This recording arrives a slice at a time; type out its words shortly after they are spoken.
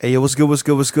Hey, what's good, what's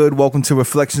good, what's good? Welcome to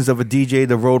Reflections of a DJ,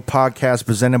 the Road podcast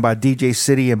presented by DJ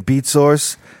City and Beat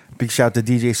Source. Big shout out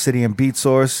to DJ City and Beat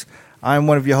Source. I'm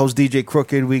one of your hosts, DJ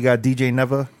Crooked. We got DJ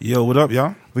Never. Yo, what up,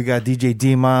 y'all? We got DJ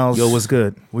D Miles. Yo, what's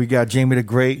good? We got Jamie the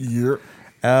Great. Yeah.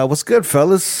 What's good,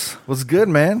 fellas? What's good,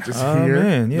 man? Just here.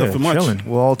 Man, yeah, Nothing much. chilling.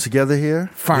 We're all together here.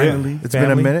 Finally. It's been a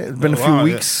Family. minute. It's been a few Wow,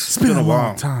 weeks. It's been a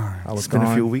long time. I was It's been a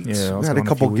gone. few weeks. Yeah, I We was had a gone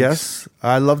couple few weeks. guests.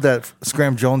 I love that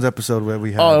Scram Jones episode where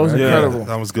we had. Oh, it was right? incredible.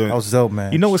 That was good. That was dope,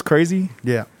 man. You know what's crazy?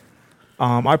 Yeah.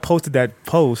 I posted that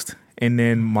post, and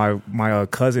then my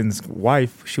cousin's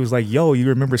wife, she was like, "Yo, you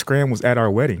remember Scram was at our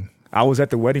wedding? I was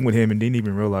at the wedding with him and didn't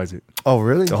even realize it Oh,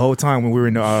 really? the whole time when we were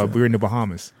in the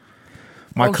Bahamas."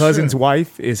 My Oh, cousin's shit.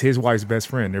 wife is his wife's best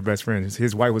friend. They're best friends.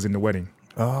 His wife was in the wedding.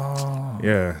 Oh.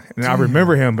 Yeah, and I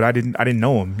remember him, but I didn't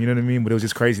know him. You know what I mean? But it was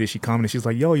just crazy that she commented. She's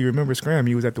like, "Yo, you remember Scram?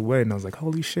 He was at the wedding." I was like,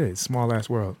 "Holy shit, small ass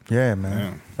world." Yeah, man.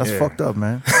 Yeah. That's Yeah. fucked up,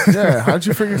 man. Yeah, how'd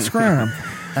you figure Scram?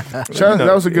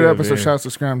 That was a good Yeah, episode. man. Shouts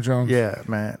to Scram Jones. Yeah,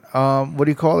 man. What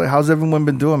do you call it? How's everyone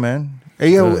been doing, man?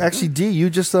 Hey, yo, Good. actually, D,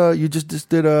 you just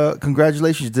did a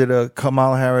congratulations. You did a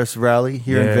Kamala Harris rally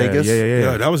here in Vegas. Yeah.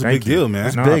 Yeah, that was a Thank big you. deal, man.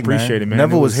 It's No, I big, appreciate it, man.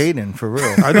 Neville It was was- hating for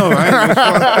real. I know, right? It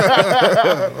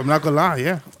was fun. I'm not gonna lie,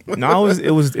 yeah. No,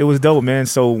 it was dope, man.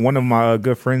 So one of my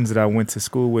good friends that I went to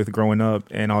school with growing up,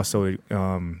 and also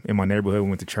in my neighborhood, we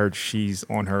went to church. She's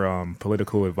on her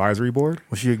political advisory board.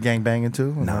 Was she a gangbanging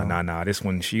too? or no? Nah. This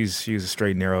one, she's a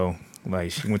straight narrow.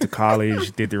 Like she went to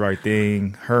college, did the right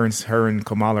thing. Her and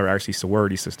Kamala are actually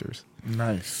sorority sisters,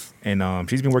 Nice. and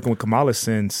she's been working with Kamala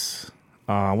since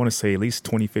I want to say at least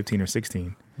 2015 or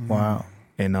 16. Wow.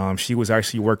 And she was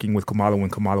actually working with Kamala when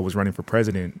Kamala was running for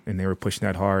president, and they were pushing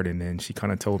that hard. And then she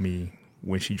kind of told me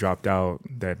when she dropped out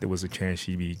that there was a chance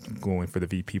she'd be going for the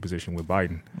VP position with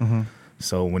Biden. Mm-hmm.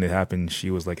 So when it happened,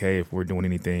 she was like, "Hey, if we're doing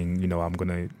anything, I'm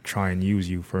gonna try and use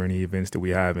you for any events that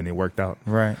we have," and it worked out.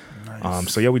 Right.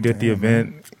 So yeah, we did the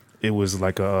event. It was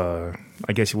like I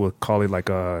guess you would call it like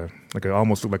a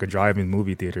almost looked like a drive-in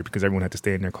movie theater because everyone had to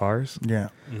stay in their cars. Yeah.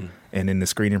 And then the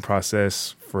screening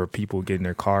process for people getting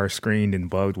their car screened and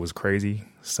bugged was crazy.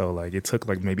 So like it took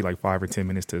maybe 5 or 10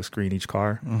 minutes to screen each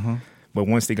car. Mm-hmm. But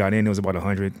once they got in, it was about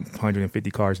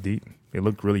 150 cars deep. It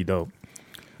looked really dope.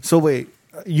 So wait,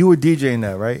 you were DJing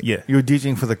that, right? Yeah. You were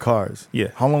DJing for the cars. Yeah.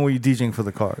 How long were you DJing for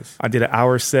the cars? I did an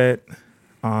hour set.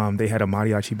 They had a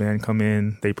mariachi band come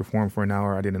in. They performed for an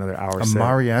hour. I did another hour A set.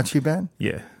 mariachi band?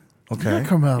 Yeah. Okay.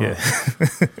 Carmelo. Yeah.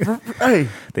 Hey,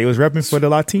 They was repping for the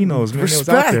Latinos. Man. They was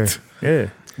out there. Respect. Yeah.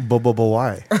 But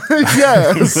why?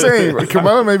 yeah, same.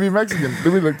 Carmelo may be Mexican.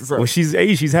 Let me look this up. Well, she's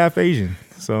Asian. She's half Asian.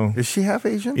 So Is she half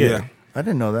Asian? Yeah. I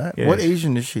didn't know that. Yeah. What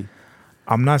Asian is she?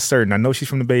 I'm not certain. I know she's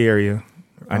from the Bay Area.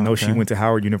 I know she Okay. went to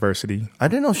Howard University. I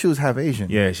didn't know she was half Asian.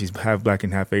 Yeah, she's half black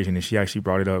and half Asian, and she actually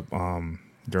brought it up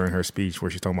during her speech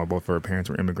where she's talking about both of her parents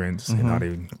were immigrants and how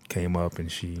they came up, and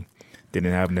she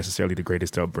didn't have necessarily the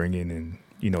greatest upbringing, and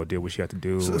did what she had to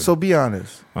do. So be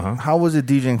honest. Uh-huh. How was it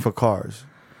DJing for cars?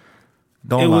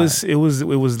 Don't it lie. was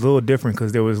a little different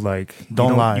because there was you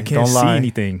Don't can't Don't see lie.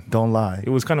 anything. Don't lie. It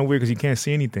was kind of weird because you can't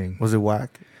see anything. Was it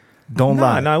whack? Don't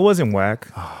lie. No, it wasn't whack.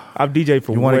 I've DJed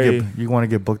for You want way. to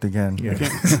get booked again? Yeah.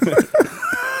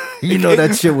 You know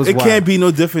that shit was It whack. can't be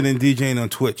no different than DJing on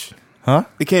Twitch. Huh?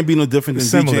 It can't be no different than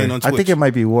Similar. DJing on Twitch. I think it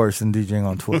might be worse than DJing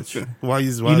on Twitch. Why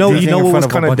You DJing know in what front was of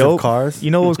a kind of bunch of dope? cars?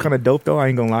 You know what was kind of dope though? I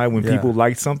ain't gonna lie. When Yeah. people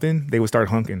liked something, they would start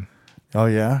hunking. Oh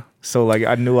yeah. So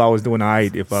I knew I was doing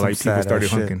alright if Some people sad started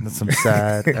ass shit. hunking. That's some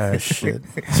sad ass shit.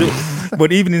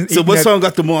 But even So what song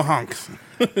got the more honks?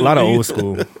 a lot of old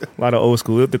school,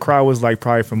 The crowd was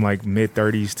probably from mid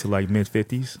 30s to mid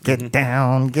 50s. Get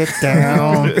down, get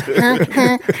down.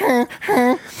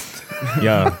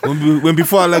 Yeah, When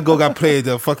Before I Let Go got played,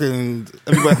 the fucking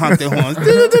everybody honked their horns.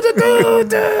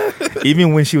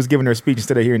 even when she was giving her speech,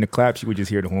 instead of hearing the claps, you would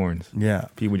just hear the horns. Yeah.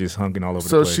 People just honking all over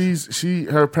So the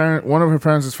place. one of her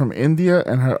parents is from India,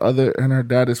 and her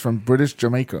dad is from British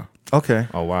Jamaica. Okay.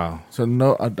 Oh wow. So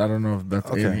no, I don't know if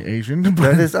that's Okay. any Asian. But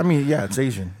That is. I mean, yeah, it's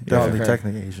Asian. Definitely, Okay.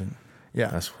 technically Asian. Yeah.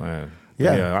 That's fine.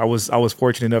 Yeah. I was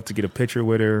fortunate enough to get a picture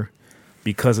with her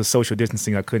because of social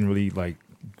distancing. I couldn't really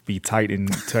be tight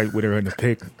with her in the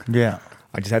pic. Yeah.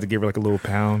 I just had to give her a little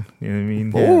pound. You know what I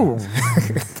mean? Ooh.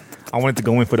 I wanted to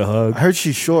go in for the hug. I heard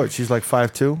she's short. She's like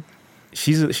 5'2".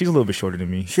 She's a little bit shorter than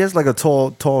me. She has like a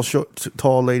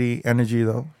tall lady energy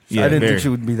though. Yeah, I didn't very. think she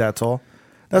would be that tall.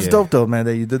 That's Yeah. dope though, man,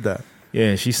 that you did that.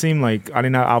 Yeah, she seemed like I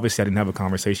didn't have a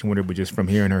conversation with her, but just from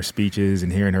hearing her speeches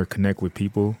and hearing her connect with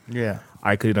people, Yeah.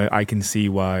 I can see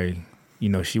why you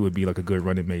know, she would be like a good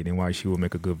running mate and why she would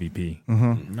make a good VP.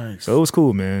 Nice. So it was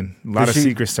cool, man. A lot Did of she-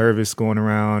 Secret Service going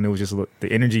around. It was just the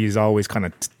energy is always kind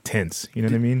of tense. You know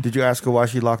what I mean? Did you ask her why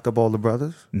she locked up all the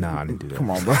brothers? Nah, I didn't do that. Come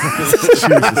on, bro. Jesus.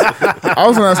 I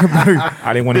was gonna ask about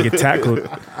I didn't want to get tackled.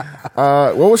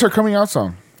 what was her coming out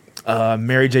song?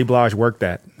 Mary J. Blige worked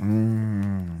that.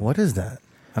 What is that?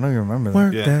 I don't even remember that.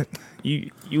 Work Yeah. that.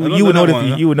 You I don't would know know that it if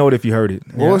one. you would know it if you heard it.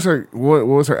 What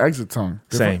was her exit song?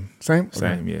 Different? Same. Okay.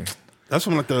 Same, yeah. That's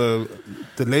from like the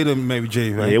later Mary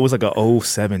J, right? Yeah, it was like a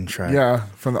 07 track. Yeah,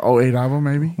 from the 08 album,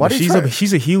 maybe. Why But did you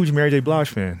she's a huge Mary J. Blige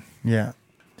fan. Yeah.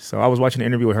 So I was watching an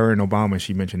interview with her and Obama, and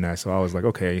she mentioned that. So I was like,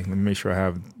 okay, let me make sure I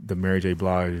have the Mary J.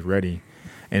 Blige ready.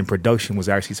 And production was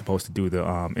actually supposed to do the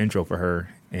intro for her,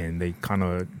 and they kind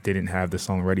of didn't have the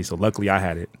song ready. So luckily I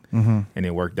had it, and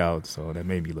it worked out. So that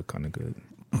made me look kind of good.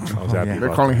 I was happy. yeah. They're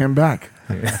about calling that. him back.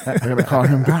 They're gonna call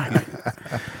him back.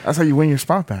 That's how you win your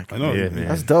spot back. I know. Yeah, man.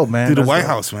 That's dope, man. Through the That's White dope.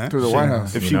 House, man. Through the White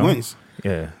House. If You she know? wins,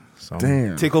 Yeah. So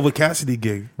Damn. take over Cassidy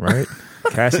gig. right,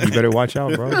 Cassidy, you better watch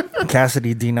out, bro.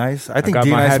 Cassidy D Nice. I think got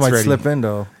D my Nice hats might ready. slip in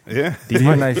though. Yeah. D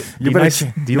Nice. You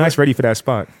better. D Nice ready for that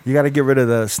spot. You got to get rid of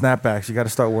the snapbacks. You got to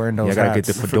start wearing those. Yeah, I gotta hats.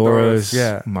 get the fedoras,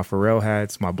 Yeah. my Pharrell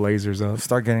hats, my blazers up.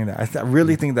 Start getting that. I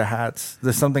really think the hats.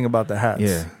 There's something about the hats.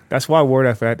 Yeah, that's why I wore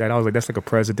that hat. That I was like, that's like a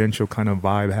presidential kind of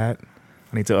vibe hat.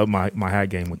 I need to up my hat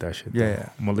game with that shit. Yeah,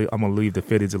 though. yeah. I'm gonna leave the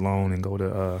fitteds alone and go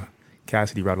to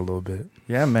Cassidy route a little bit.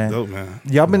 Yeah, man. Dope, man.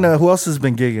 Y'all been. Who else has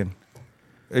been gigging?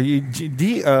 What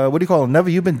do you call him? Never.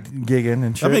 You've been gigging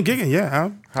and shit. I've been gigging, yeah.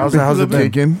 How's it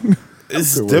been? Gigging.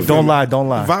 It's Don't different. Don't lie.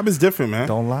 The vibe is different, man.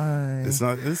 Don't lie. It's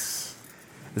not. It's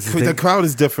This is the the- crowd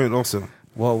is different, also.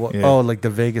 Well, Yeah. oh, like the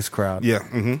Vegas crowd. Yeah.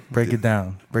 Mm-hmm. Break it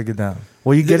down. Break it down.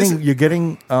 Well, you're This-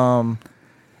 getting.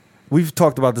 We've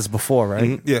talked about this before, right?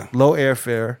 Mhm, yeah. Low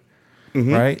airfare,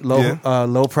 right? Low Yeah.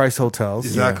 low price hotels.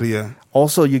 Exactly. Yeah.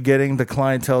 Also, you're getting the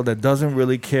clientele that doesn't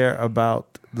really care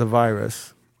about the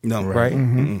virus, No. right?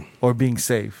 Mm-hmm. Or being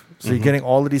safe. So you're getting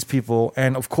all of these people,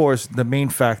 and of course, the main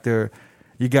factor,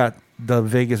 you got the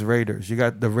Vegas Raiders. You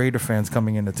got the Raider fans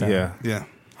coming into town. Yeah, Yeah.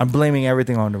 I'm blaming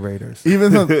everything on the Raiders.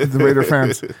 Even though the Raider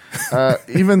fans,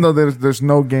 even though there's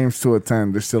no games to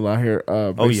attend, they're still out here.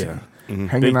 Oh yeah, hanging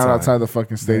Big out time. outside the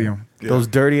fucking stadium. Yeah. Those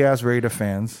dirty ass Raider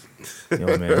fans. yo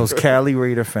man. Those Cali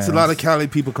Raider fans. It's a lot of Cali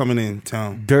people coming in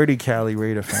town. dirty Cali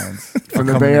Raider fans From are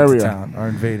the coming Bay into Area. town, are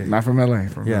invading. Not from LA,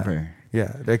 from Yeah. the Bay.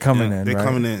 Yeah, they're coming Yeah, in. They're right?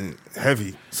 coming in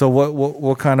heavy. So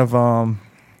what kind of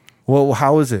well,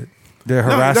 how is it? They're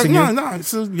harassing you. No.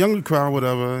 It's a younger crowd,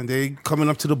 whatever. And they coming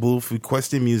up to the booth,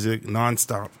 requesting music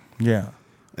nonstop. Yeah,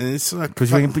 And it's like because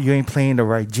you ain't playing the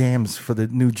right jams for the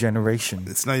new generation.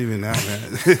 It's not even that,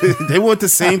 man. They want the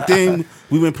same thing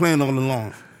we've been playing all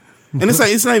along. And it's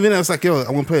not even that. It's like, yo,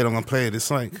 I want to play it. I'm gonna play it. It's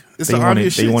like it's They the want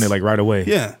obvious it. They shit. want it like right away.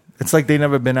 yeah, It's like they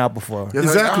never been out before. Yeah,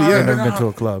 exactly. They've Yeah, never been to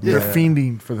a club. They're Yeah,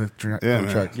 fiending for the Yeah,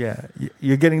 man. track. yeah.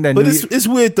 You're getting that. but new, it's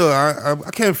weird though. I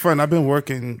can't front. I've been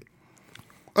working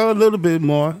a little bit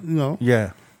more,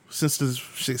 yeah, since this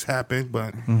shit's happened.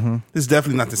 But it's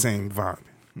definitely not the same vibe.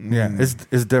 yeah.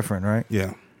 It's different, right?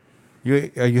 Yeah,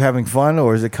 Are you having fun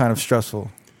or is it kind of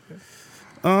stressful?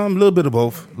 a little bit of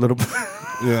both. Little.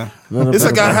 Yeah, Little it's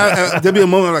bit like there'll be a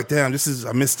moment like, damn,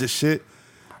 I missed this shit.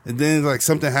 And then like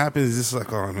something happens, it's just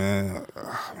like, oh man,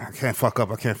 I can't fuck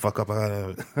up. I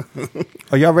gotta.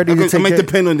 Are y'all ready to I take? might gig-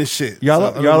 depend on this shit. Y'all, So,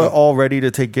 I don't y'all are know. all ready to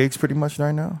take gigs pretty much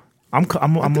right now. I'm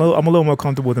a little more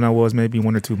comfortable than I was maybe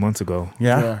 1 or 2 months ago.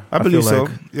 Yeah. Yeah. I believe feel so.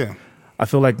 like- Yeah. I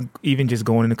feel like even just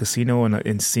going in the casino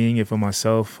and seeing it for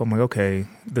myself, I'm like, okay,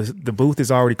 the booth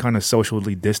is already kind of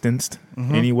socially distanced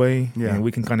anyway, Yeah. and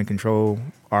we can kind of control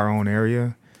our own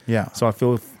area. Yeah. So I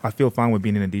feel fine with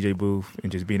being in a DJ booth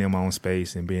and just being in my own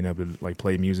space and being able to like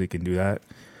play music and do that.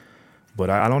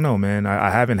 But I don't know, man. I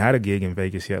haven't had a gig in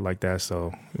Vegas yet like that.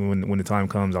 So when the time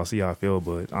comes, I'll see how I feel.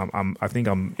 But I think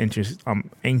I'm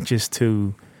anxious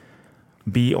to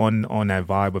be on that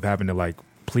vibe of having to like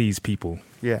please people.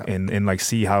 Yeah. And like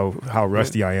see how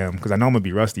rusty I am, because I know I'm gonna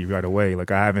be rusty right away.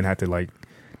 Like I haven't had to like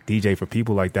DJ for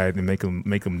people like that and make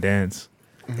them dance.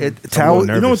 Town,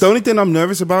 nervous. You know what? The only thing I'm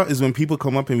nervous about is when people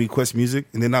come up and request music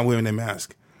and they're not wearing their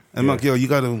mask. I'm like, yo, you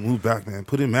got to move back, man.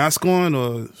 Put a mask on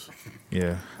or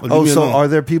Yeah. leave Oh, me so alone. are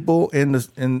there people in this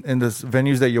in this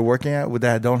venues that you're working at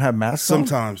that don't have masks on?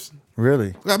 Sometimes.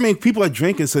 Really? I mean, people are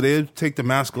drinking, so they take the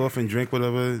mask off and drink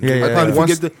whatever. Yeah, yeah, I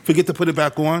probably yeah. forget to put it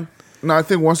back on. No, I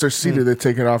think once they're seated, they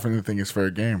take it off and they think it's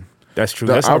fair game. That's true.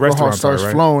 The That's how alcohol restaurants starts are,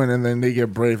 right? flowing, and then they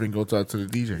get brave and go out to the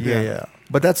DJ. Yeah.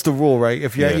 But that's the rule, right?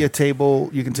 If you're at Yeah. your table,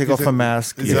 you can take off a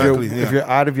mask. Exactly, If yeah. you're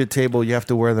out of your table, you have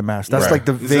to wear the mask. That's Right. like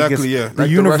the Exactly, Vegas, yeah. the Like the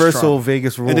universal restaurant.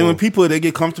 Vegas rule. And then when people they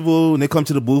get comfortable and they come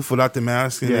to the booth without the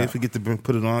mask and Yeah. they forget to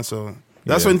put it on, so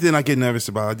That's Yeah. the only thing I get nervous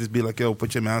about. I just be like, yo,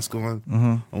 put your mask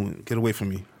on. Oh, get away from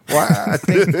me. Well,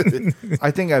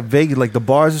 I think at Vegas, like the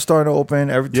bars are starting to open.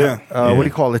 Every time, Yeah. what do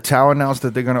you call it? Tao announced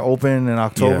that they're going to open in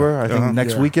October. Yeah. I think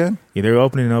next weekend. Yeah, they're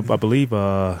opening up, I believe,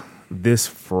 this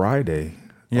Friday.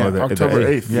 Yeah, Or October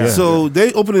 8th. Yeah. So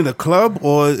they opening a club,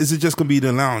 or is it just gonna be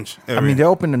the lounge area? I mean, they're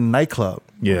opening a nightclub.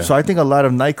 Yeah. So I think a lot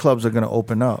of nightclubs are going to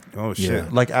open up. oh shit. Yeah.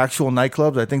 Like actual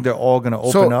nightclubs, I think they're all going to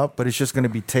open up, but it's just going to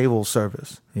be table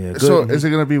service. Yeah, good. So is it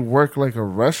going to be work like a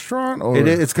restaurant? Or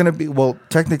It's going to be, well,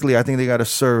 technically, I think they got to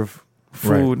serve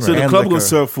food. Right. So the and club liquor. will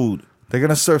serve food. They're going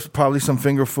to serve probably some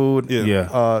finger food.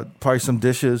 Yeah. Probably some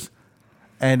dishes.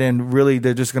 And then really,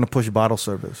 they're just going to push bottle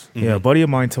service. Yeah, a buddy of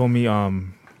mine told me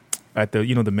at the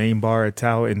the main bar at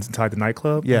Tao inside the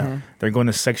nightclub. Yeah. They're going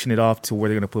to section it off to where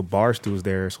they're going to put bar stools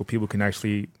there, so people can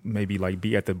actually maybe like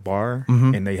be at the bar,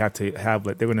 and they have to have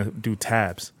like they're going to do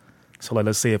tabs. So like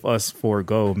let's say if us four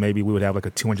go, maybe we would have like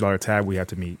a $200 tab we have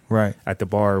to meet Right. at the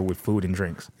bar with food and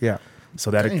drinks. Yeah. So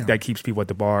that Damn. that keeps people at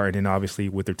the bar, and then obviously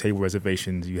with their table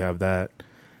reservations, you have that.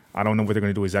 I don't know what they're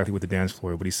going to do exactly with the dance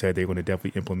floor, but he said they're going to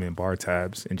definitely implement bar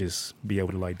tabs and just be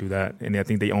able to like do that. And I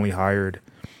think they only hired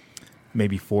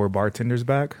maybe 4 bartenders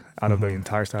back out of the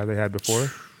entire staff they had before.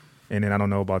 And then I don't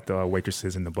know about the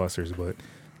waitresses and the bussers, but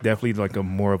definitely like a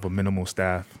more of a minimal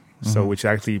staff. So which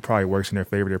actually probably works in their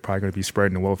favor. They're probably going to be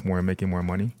spreading the wealth more and making more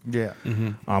money. Yeah.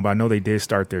 But I know they did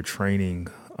start their training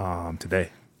today,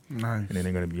 Nice. and then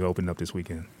they're going to be opening up this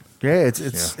weekend. Yeah,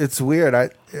 it's weird. I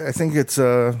think it's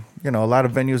a lot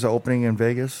of venues are opening in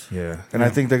Vegas. Yeah. And I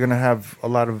think they're gonna have a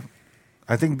lot of.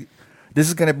 I think this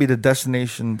is gonna be the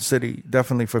destination city,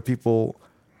 definitely for people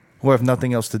who have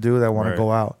nothing else to do that want Right. to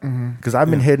go out. Because I've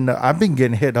been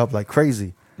getting hit up like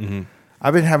crazy.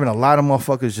 I've been having a lot of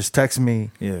motherfuckers just text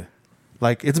me. Yeah.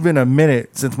 Like it's been a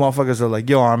minute since motherfuckers are like,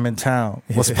 "Yo, I'm in town.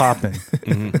 What's popping?"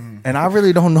 And I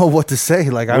really don't know what to say.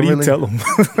 Like, What I do really you tell them?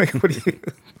 Like, what do you?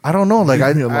 I don't know. Like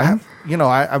Leave me alone.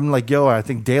 I'm like, yo, I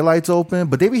think Daylight's open,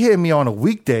 but they be hitting me on a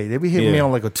weekday. They be hitting me Yeah.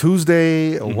 on like a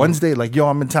Tuesday or Wednesday. Like, yo,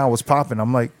 I'm in town. What's popping?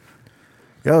 I'm like,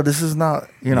 yo, this is not. I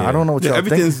Yeah. don't know what Yeah, y'all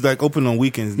everything's think. like open on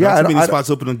weekends. Yeah, Not I too many don't- spots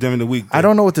open during the week. I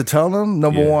don't know what to tell them.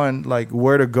 Number Yeah. one, like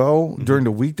where to go during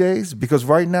the weekdays, because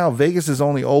right now Vegas is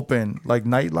only open. Like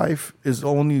nightlife is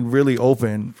only really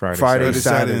open Friday, Friday, Saturday,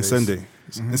 Saturday, and Sunday.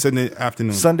 And Sunday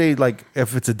afternoon. Sunday, like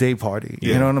if it's a day party,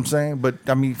 you Yeah. know what I'm saying. But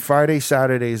I mean, Friday,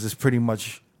 Saturdays is pretty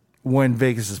much when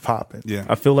Vegas is popping. Yeah.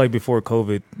 I feel like before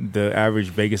COVID, the average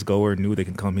Vegas goer knew they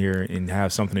can come here and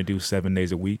have something to do 7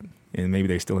 days a week, and maybe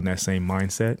they're still in that same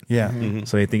mindset. Yeah.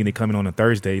 So they thinking they come in on a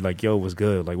Thursday, like, yo, what's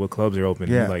good? Like, what clubs are open?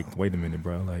 And Yeah. you're like, wait a minute,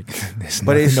 bro. Like, there's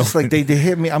But it's nothing just like open. they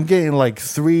hit me. I'm getting like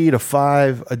 3 to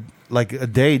 5 a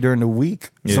day during the week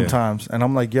Yeah. sometimes, and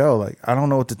I'm like, yo, like I don't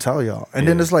know what to tell y'all. And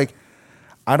then Yeah. it's like,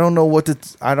 I don't know what to.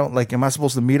 I don't like. Am I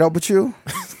supposed to meet up with you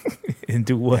and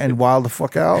do what? and wild the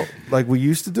fuck out like we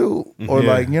used to do, or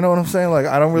Yeah. like you know what I'm saying? Like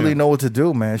I don't really Yeah. know what to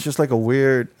do, man. It's just like a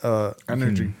weird.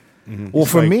 Energy. Well,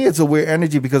 for like- me, it's a weird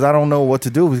energy because I don't know what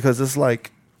to do because it's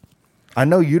like. I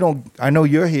know you don't. I know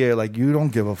you're here. Like you don't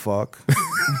give a fuck,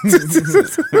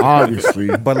 Obviously.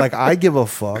 but like I give a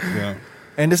fuck. Yeah.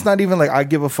 And it's not even like I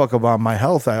give a fuck about my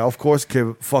health. I of course give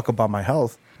a fuck about my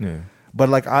health. yeah. But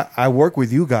like I work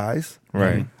with you guys.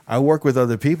 Right. I work with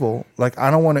other people. Like I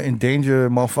don't want to endanger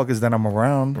motherfuckers that I'm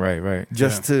around Right.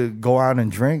 just to go out and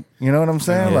drink. You know what I'm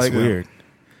saying? Yeah, like it's weird.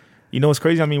 You know, it's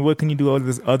crazy. I mean, what can you do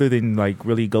other than like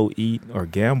really go eat or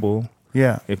gamble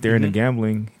yeah. if they're into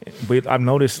gambling? But I've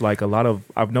noticed a lot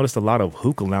of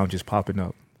hookah lounges popping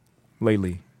up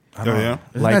lately. Oh, yeah.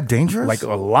 Isn't that dangerous? Like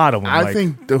a lot of them. I like,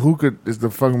 think the hookah is the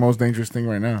fucking most dangerous thing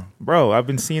right now. bro, I've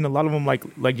been seeing a lot of them like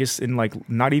just in like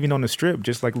not even on the strip,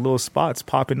 just like little spots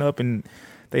popping up, and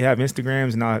they have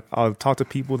Instagrams, and I'll talk to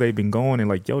people they've been going and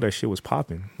like, yo, that shit was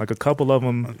popping. Like a couple of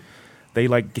them, they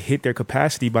like hit their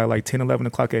capacity by like 10, 11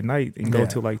 o'clock at night and go Yeah.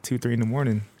 till like 2, 3 in the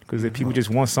morning because people just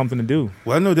want something to do.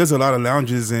 Well, I know there's a lot of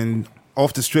lounges and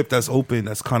off the strip that's open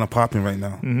that's kind of popping right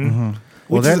now.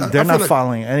 well, Which is- they're I feel not like-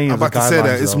 following any I'm of the about guidelines. to say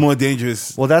that it's though. more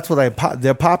dangerous. Well, that's what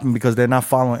they're popping because they're not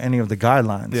following any of the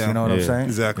guidelines. Yeah. You know what I'm Yeah. saying?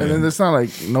 Exactly. And then it's not like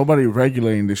nobody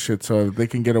regulating this shit, so if they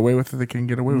can get away with it, they can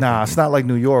get away with Nah, it. it's not like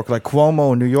New York. Like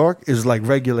Cuomo in New York is like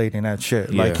regulating that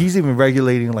shit. Like Yeah. he's even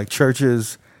regulating like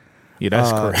churches, Yeah,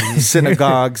 that's crazy.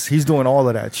 synagogues. He's doing all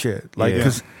of that shit. Like Yeah.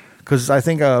 because I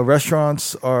think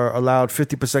restaurants are allowed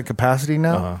 50% capacity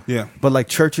now, Uh-huh. Yeah. but like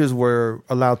churches were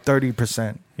allowed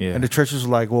 30%. Yeah. And the churches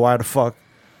were like, well, why the fuck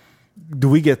do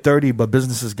we get 30 but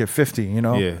businesses get 50? You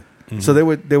know? Yeah. So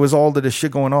there was all of this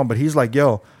shit going on, but he's like,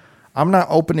 yo, I'm not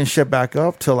opening shit back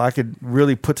up till I could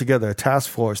really put together a task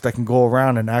force that can go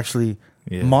around and actually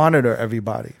Yeah. monitor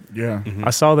everybody. Yeah. I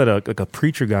saw that a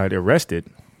preacher got arrested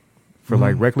for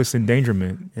like reckless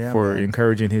endangerment Yeah, for man.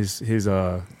 encouraging his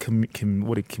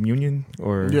communion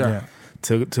or Yeah.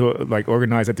 to like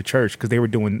organize at the church because they were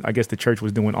doing. I guess the church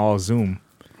was doing all Zoom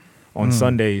on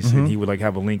Sundays, and he would like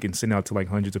have a link and send out to like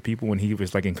hundreds of people, and he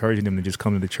was like encouraging them to just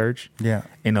come to the church. Yeah.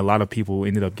 And a lot of people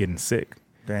ended up getting sick,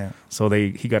 Damn. so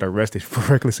he got arrested for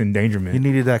reckless endangerment. He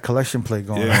needed that collection plate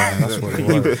going on. That's what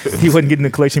it was. He wasn't getting the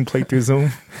collection plate through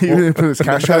Zoom. He didn't put his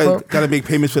cash app up. Gotta make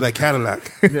payments for that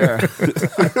Cadillac. Yeah.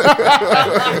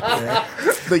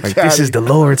 Like, this is the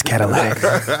Lord's Cadillac.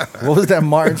 What was that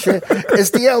Martin shit?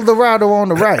 It's the Eldorado on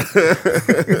the right.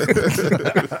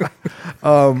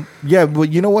 Yeah,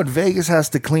 but you know what? Vegas has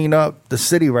to clean up the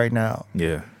city right now.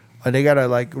 Yeah. And they gotta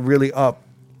like really up.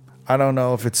 I don't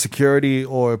know if it's security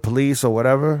or police or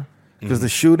whatever, because the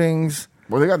shootings,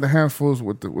 Well, they got the handfuls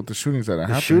with the shootings that are the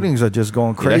happening. shootings are just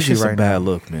going That's crazy just a right bad now.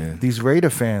 look, man. These Raider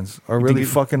fans are really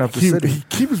fucking up the He city.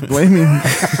 keeps blaming.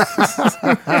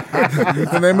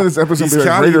 The name of this episode These be like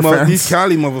Cali, Raider fans. these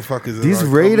Cali motherfuckers. are These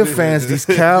like Raider coming in. fans, these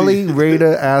Cali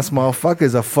Raider ass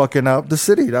motherfuckers are fucking up the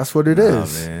city. That's what it Oh,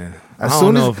 is. man. As I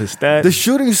soon don't know as if it's that. the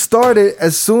shooting started,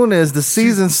 as soon as the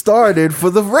season started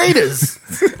for the Raiders.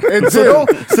 It so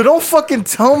did. don't fucking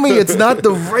tell me it's not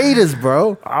the Raiders,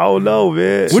 bro. I don't know,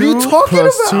 man. What are you 2 talking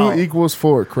plus about? 2 equals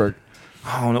 4, correct?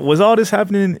 I don't know. Was all this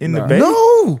happening in the Nah. Bay?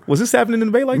 No. Was this happening in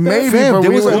the Bay like that? Maybe. Fam, but there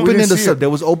we was went- we open didn't in the see it. there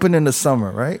was open in the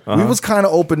summer, right? We was kind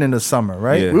of open in the summer,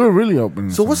 right? Yeah. We were really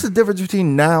open. So what's the difference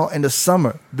between now and the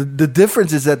summer? The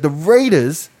difference is that the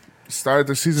Raiders started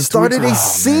the season? 2 started weeks a ago.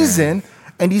 season,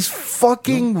 and these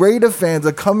fucking Raider fans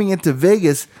are coming into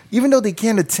Vegas, even though they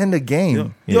can't attend a game.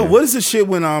 Yo, Yeah. what is the shit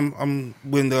when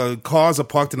the cars are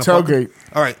parked in the Tailgate.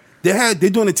 All right, they're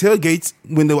doing the tailgates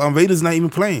when the Raiders not even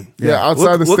playing. Yeah, outside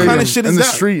What- the what stadium, kind of shit is in the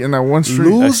that? street, in that one street.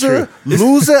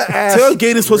 Loser ass.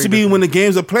 Tailgate is supposed to be when the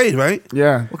games are played, right?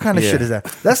 Yeah, What kind of Yeah. shit is that?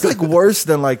 That's like worse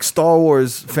than like Star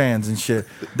Wars fans and shit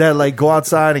that like go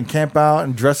outside and camp out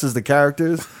and dress as the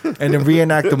characters and then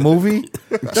reenact the movie.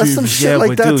 That's some shit Yeah, like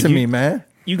but that dude, to you- me, man.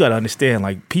 You got to understand,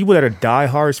 like, people that are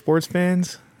diehard sports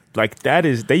fans, like, that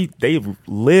is, they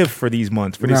live for these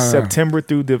months, for this No, no. September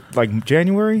through the, like,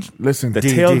 January. listen, The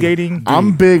D. tailgating.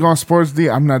 I'm big on sports. D.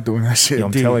 I'm not doing that shit. Yo,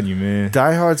 I'm D. telling you, man.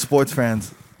 Diehard sports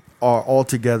fans are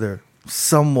altogether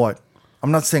somewhat. I'm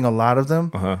not saying a lot of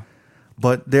them, Uh-huh.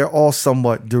 but they're all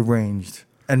somewhat deranged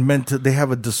and meant to. They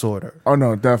have a disorder. Oh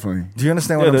no, definitely. Do you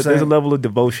understand what Yeah, I'm there's a saying? level of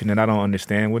devotion that I don't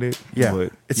understand with it. Yeah,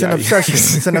 but it's yeah, an obsession.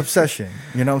 It's an obsession.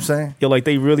 You know what I'm saying? Yo, like,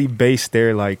 they really base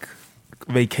their, like,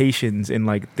 vacations and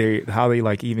like how they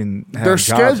like even have Their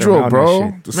jobs schedule, around that bro.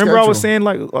 shit. The Remember I was schedule.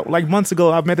 saying like months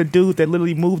ago I met a dude that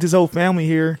literally moved his whole family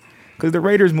here because the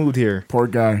Raiders moved here. Poor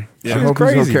guy. Yeah. I Shit is hope he's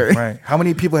crazy. okay. Right. How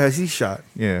many people has he shot?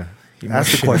 Yeah,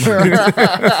 Ask the question.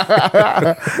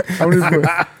 How many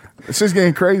people- It's just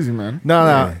getting crazy, man.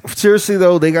 No. Seriously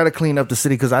though, they got to clean up the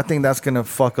city because I think that's gonna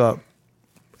fuck up.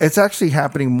 It's actually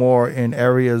happening more in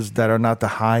areas that are not the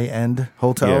high end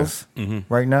hotels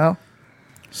right now.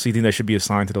 So you think that should be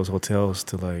assigned to those hotels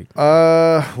to like?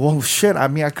 Well, shit. I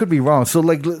mean, I could be wrong. So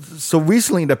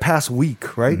recently, the past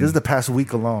week, right? This is the past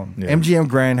week alone. Yeah. MGM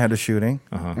Grand had a shooting.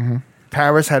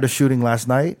 Paris had a shooting last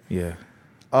night. Yeah,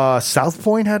 South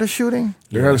Point had a shooting.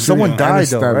 They had a Someone shooting and a died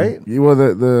though, stabbing. right? Yeah, well,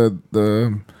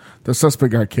 the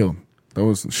suspect got killed. That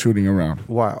was shooting around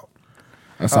Wow.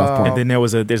 at South Point. and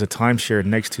then there's a timeshare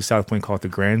next to South Point called the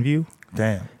Grandview,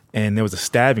 Damn. and there was a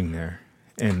stabbing there,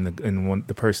 and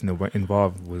the person that went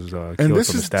involved was killed And this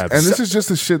from the is stabbing. and this is just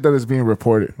the shit that is being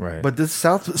reported. right, But this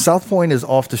South Point is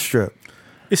off the strip.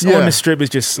 it's Yeah. on the strip. It's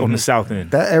just on the south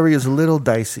end. That area is a little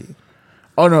dicey.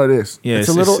 Oh no, it is. Yeah,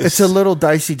 It's a little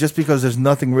dicey just because there's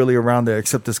nothing really around there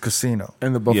except this casino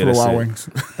And the Buffalo that's Wild it. Wings.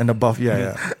 and the buff.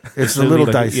 Yeah. It's a literally little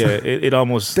like- dicey. Yeah, it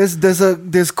almost.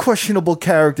 There's questionable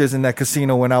characters in that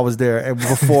casino when I was there and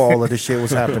before all of this shit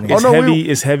was happening. It's no, heavy.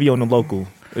 It's heavy on the local.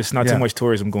 It's not Yeah. too much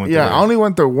tourism going. Yeah, through I only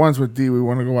went there once with D. We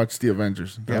want to go watch the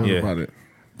Avengers. That was Yeah. about it.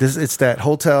 It's that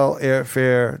hotel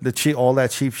airfare, all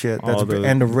that cheap shit, All the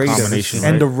and the Raiders combination,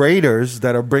 and right? the Raiders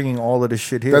that are bringing all of this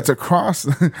shit here. That's a cross.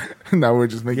 Now we're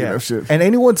just making yeah. up shit. And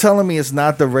anyone telling me it's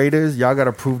not the Raiders, y'all got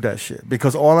to prove that shit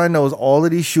because all I know is all of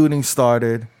these shootings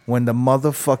started when the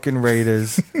motherfucking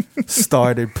Raiders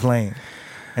started playing,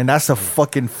 and that's a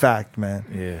fucking fact, man.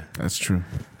 Yeah. That's true.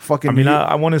 Fucking. I mean,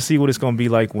 I want to see what it's going to be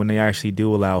like when they actually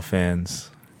do allow fans.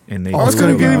 And they Oh, it's do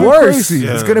gonna allow- get even worse. crazy.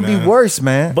 It's Yeah, gonna be man. worse,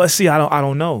 man. But see, I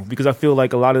don't know because I feel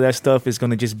like a lot of that stuff is going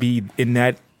to just be in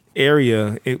that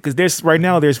area because there's right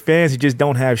now there's fans who just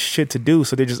don't have shit to do,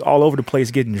 so they're just all over the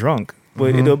place getting drunk.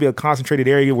 But it'll be a concentrated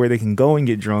area where they can go and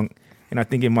get drunk, and I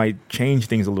think it might change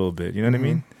things a little bit. You know what I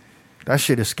mean? That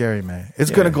shit is scary, man.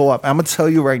 It's gonna go up. I'm gonna tell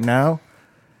you right now.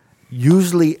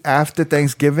 Usually after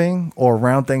Thanksgiving or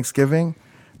around Thanksgiving,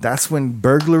 that's when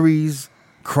burglaries,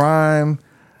 crime,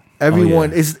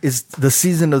 everyone is the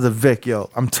season of the Vic, yo.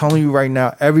 I'm telling you right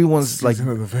now, everyone's like, Season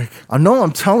of the Vic. I know.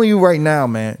 I'm telling you right now,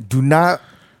 man. Do not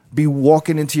be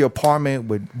walking into your apartment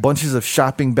with bunches of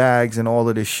shopping bags and all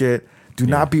of this shit. Do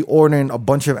not be ordering a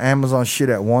bunch of Amazon shit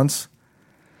at once.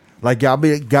 Like y'all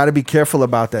gotta be careful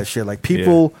about that shit. Like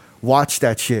people watch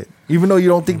that shit, even though you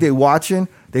don't think they watching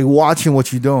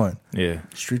what you're doing. Yeah.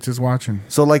 Streets is watching.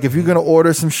 So like if you're gonna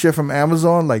order some shit from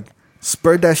Amazon, like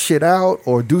spread that shit out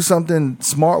or do something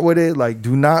smart with it. Like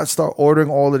do not start ordering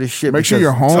all of this shit. Make sure because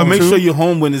you're home. So make too. sure you're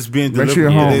home when it's being delivered. Make sure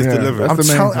you're home. It is Yeah. delivered. That's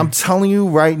the main thing. I'm telling you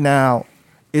right now,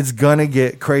 it's gonna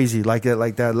get crazy. Like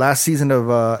that last season of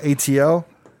ATL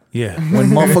Yeah. when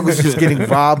motherfuckers was just getting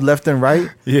robbed left and right.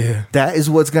 Yeah. That is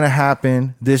what's gonna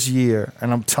happen this year,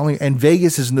 and I'm telling you. And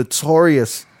Vegas is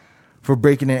notorious for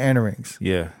breaking and enterings.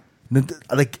 Yeah.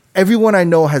 Like everyone I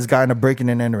know has gotten a breaking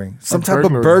and entering, some type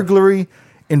of burglary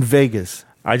in Vegas.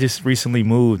 I just recently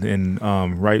moved, and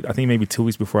I think maybe 2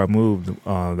 weeks before I moved,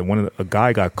 a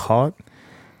guy got caught.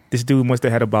 This dude must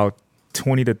have had about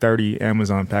 20 to 30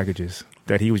 Amazon packages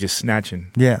that he was just snatching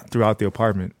throughout the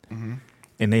apartment. Mm-hmm.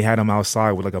 And they had him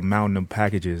outside with like a mountain of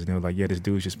packages. And they were like, yeah, this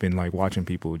dude's just been like watching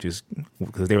people just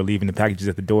because they were leaving the packages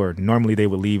at the door. Normally they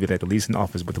would leave it at the leasing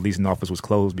office, but the leasing office was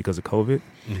closed because of COVID.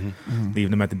 Mm-hmm. Leaving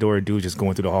them at the door, dude just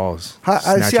going through the halls.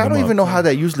 I don't even know how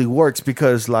that usually works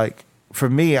because like for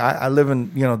me, I live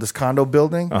in this condo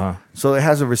building, so it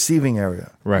has a receiving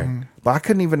area. Right. But I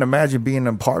couldn't even imagine being in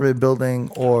an apartment building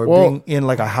or being in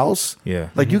like a house. Yeah.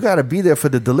 Like you got to be there for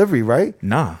the delivery, right?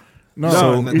 Nah. No,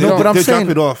 So, But I'm they saying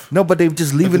drop it off. No, but they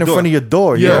just leave it in door. front of your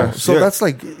door. Yeah. So that's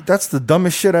the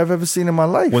dumbest shit I've ever seen in my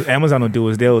life. What Amazon will do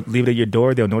is they'll leave it at your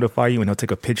door, they'll notify you, and they'll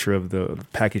take a picture of the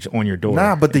package on your door.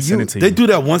 Nah, but and send it to They you. do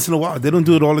that once in a while. They don't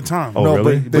do it all the time. Oh, No,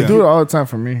 really? but they do it all the time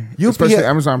for me, especially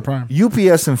Amazon Prime.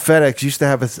 UPS and FedEx used to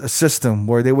have a system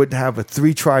where they would have a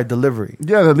 3-try delivery.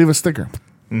 Yeah, they leave a sticker.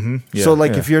 Mm-hmm. Yeah, So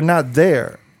like yeah. if you're not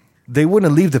there, they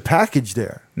wouldn't leave the package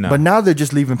there. No. But now they're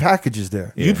just leaving packages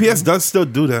there. Yeah. UPS does still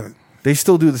do that. They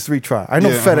still do the 3-try. I know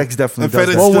Yeah, FedEx definitely and does FedEx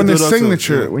that. Well, still when do the it also,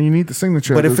 signature, yeah. when you need the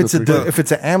signature, But there's if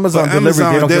it's an Amazon But delivery,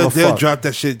 they don't give a they'll fuck. drop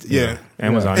that shit. Yeah.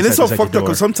 Amazon. And it's so at your fucked up door.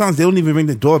 because sometimes they don't even ring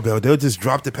the doorbell. They'll just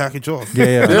drop the package off.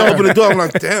 Yeah. They don't open the door. I'm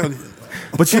like, damn.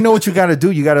 But you know what you got to do?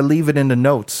 You got to leave it in the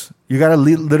notes. You got to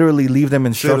literally leave them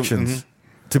instructions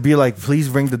to be like, please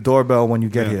ring the doorbell when you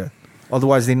get here.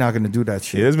 Otherwise, they're not going to do that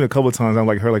shit. Yeah, there's been a couple of times I'm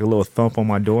like heard like a little thump on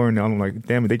my door, and I'm like,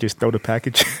 damn it, they just throw the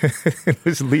package,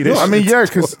 just leave it. No, I mean, yeah,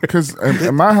 because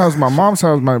in my house, my mom's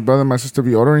house, my brother and my sister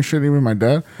be ordering shit, even my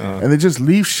dad, and they just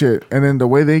leave shit. And then the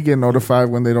way they get notified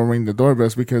when they don't ring the doorbell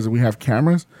is because we have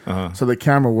cameras, so the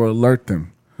camera will alert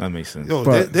them. That makes sense. Yo,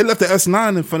 But- they left the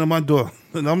S9 in front of my door.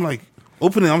 And I'm like,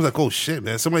 opening it. I was like, oh shit,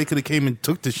 man. Somebody could have came and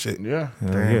took this shit. Yeah.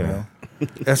 Damn, yeah. man.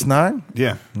 S9?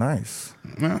 Yeah. Nice.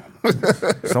 Yeah.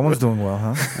 Someone's doing well,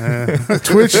 huh?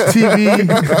 Twitch TV,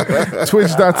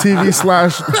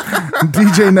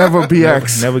 twitch.tv/DJ Never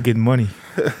BX. Never get money.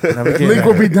 Never getting Link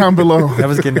will be down below.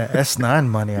 Never's getting that S9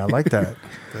 money. I like that.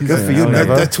 Good for you, That,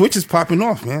 Never. that Twitch is popping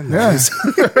off, man. Yeah.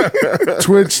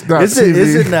 Twitch.tv.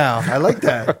 Is it now? I like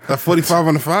that. That 45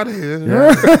 on the Friday. Yeah.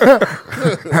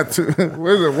 At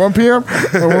what is it, 1 p.m.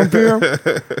 or 1 p.m.?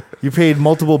 You paid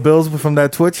multiple bills from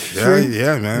that Twitch Yeah, stream?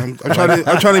 yeah, man. I'm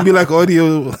trying to be like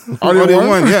Audio Audio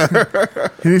One. Yeah.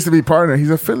 He needs to be partner.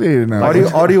 He's affiliated now.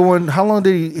 Audio One. How long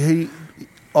did he?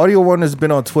 Audio One has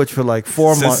been on Twitch for like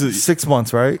 4 Since months, 6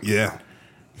 months, right? Yeah.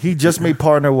 He just made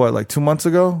partner like 2 months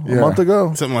ago, a Yeah. month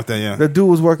ago. Something like that, yeah. That dude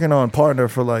was working on partner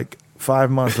for like 5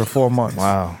 months or 4 months.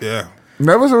 Wow. Yeah.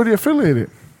 Never's already affiliated.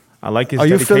 I like his Are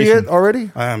you dedication. affiliate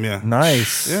already? I am, yeah.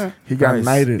 Nice. Yeah. He got Nice.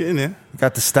 knighted. Getting there.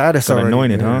 Got the status Got already.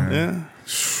 anointed, huh? Yeah.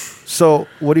 So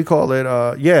what do you call it?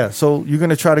 Yeah. So you're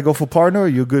gonna try to go for partner, or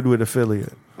you're good with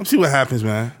affiliate? Let's see what happens,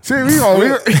 man. See, he gonna play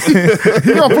the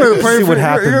playing See field. what He gonna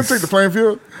happens. take the playing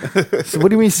field. So what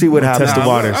do you mean? See what happens? test the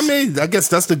waters. I mean, I guess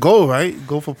that's the goal, right?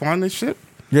 Go for partnership.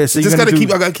 Yeah. So Just you're gotta gonna keep.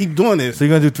 do, I gotta keep doing it. So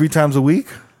you're gonna do 3 times a week?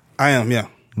 I am, yeah.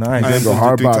 Nice. I am go gonna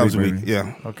hard do 3 body, times a week. baby.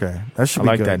 Yeah. Okay. That should I be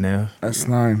like good. that now.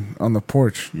 S9 on the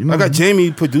porch. You know, I got Jamie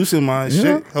producing my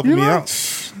shit, helping me out.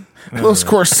 Little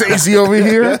Scorsese over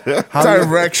here.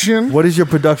 Direction. What is your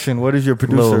production? What is your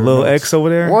producer? Little X over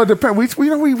there. Well, it depends.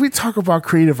 We talk about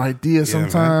creative ideas Yeah,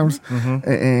 sometimes, Mm-hmm.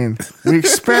 and we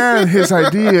expand his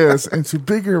ideas into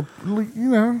bigger. You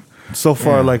know. So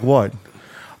far, like what?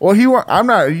 Well, I'm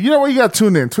not. You know what? You got to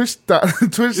tune in.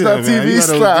 Twitch.tv You gotta-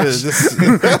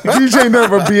 /. DJ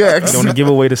Never You BX. don't want to give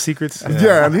away the secrets.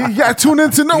 Yeah, you got to tune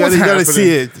in to know what's you happening. gotta see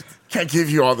it. Can't give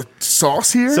you all the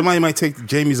sauce here. Somebody might take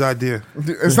Jamie's idea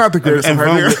It's not the greatest and of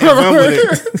run ideas. with, and run with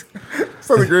it. It's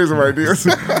not the greatest of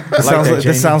ideas.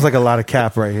 This sounds like a lot of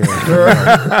cap right here.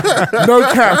 No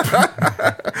cap.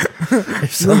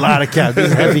 It's a lot of cap.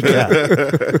 This is heavy cap.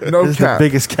 No This is cap. the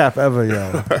biggest cap ever,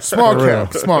 yo. Small For real.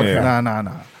 cap. Small cap.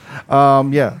 Nah.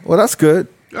 Yeah. Well, that's good.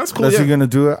 That's cool. That Yeah, you're gonna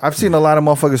do it. I've seen a lot of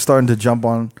motherfuckers starting to jump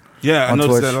on. yeah I on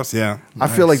noticed Twitch. that. Also, yeah. I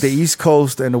feel like the East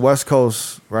Coast and the West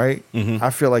Coast, right? I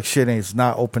feel like shit is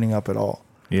not opening up at all.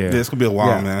 Yeah. Yeah, it's gonna be a while,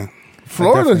 Yeah. man.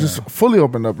 Florida Definitely, just fully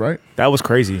opened up, right? That was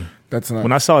crazy. That's not.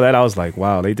 When I saw that, I was like,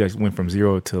 wow, they just went from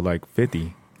 0 to like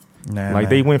 50. Nah, Like man.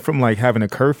 they went from like having a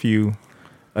curfew,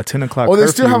 a 10 o'clock Oh, curfew.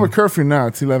 they still have a curfew now.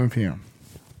 It's 11 p.m.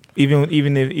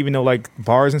 even though like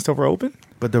bars and stuff are open.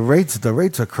 But the rates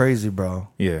are crazy, bro.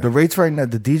 Yeah. The rates right now,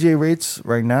 the DJ rates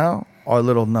right now are a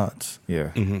little nuts. Yeah.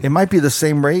 It might be the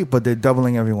same rate, but they're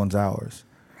doubling everyone's hours.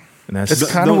 And that's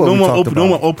It's kind of what no we more talked open, no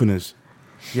about. more openers.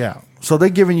 Yeah. So they're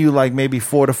giving you like maybe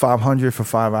 400 to 500 for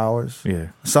 5 hours. yeah.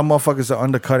 Some motherfuckers are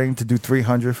undercutting to do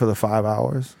 300 for the 5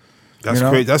 hours. That's You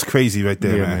know? crazy. That's crazy right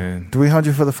there, Yeah, man. man.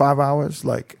 300 for the 5 hours.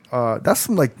 Like that's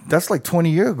like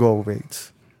 20-year ago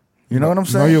rates. You know what I'm Know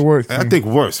saying? your worth. I think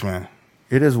worse, man.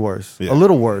 It is worse. Yeah. A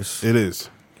little worse. It is.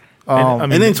 I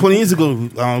mean, And then 20 years ago,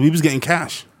 we was getting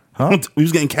cash. Huh? We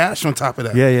was getting cash on top of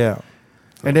that. Yeah.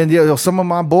 And then some of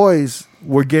my boys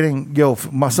were getting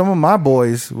some of my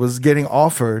boys was getting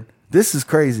offered. This is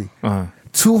crazy.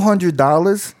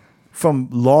 $200 from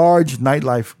large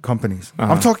nightlife companies.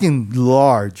 I'm talking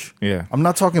large. Yeah. I'm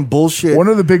not talking bullshit. One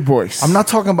of the big boys. I'm not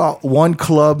talking about one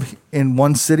club in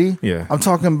one city. Yeah. I'm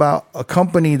talking about a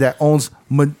company that owns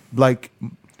like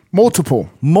multiple.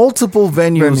 multiple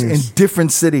venues Venues. in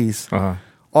different cities,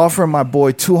 offering my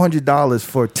boy $200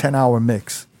 for a 10-hour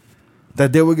mix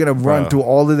that they were going to run through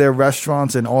all of their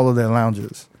restaurants and all of their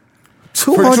lounges.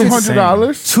 For $200.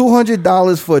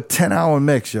 $200 for a 10-hour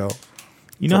mix, yo.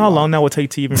 You know how long that would take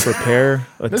to even prepare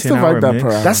a Let's 10-hour divide that mix?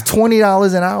 per hour. That's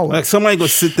 $20 an hour. Like somebody go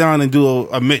sit down and do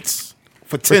a mix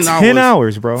for 10 hours. 10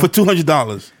 hours, bro. For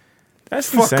 $200. That's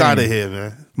Fuck insane. out of here,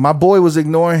 man. My boy was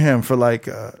ignoring him for like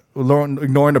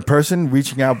ignoring the person,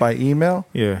 reaching out by email.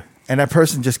 Yeah. And that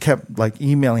person just kept like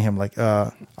emailing him like,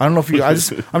 I don't know if you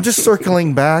I'm just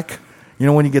circling back. You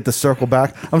know when you get the circle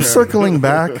back? I'm circling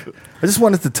back. I just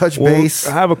wanted to touch base.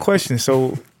 I have a question.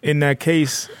 So in that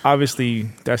case, obviously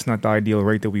that's not the ideal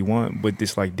rate that we want, but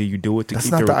it's like, do you do it to That's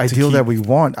keep not the to ideal keep- that we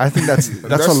want. I think that's a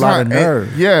lot of not-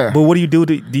 nerve. Yeah. But what do you do?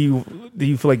 Do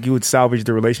you feel like you would salvage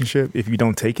the relationship if you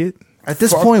don't take it? At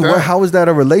this Fuck point, that. how is that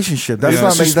a relationship? That's Yeah, not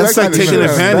it's make, just that's like not taking even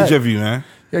advantage respect. of you, man.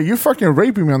 Yeah, you're fucking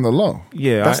raping me on the low.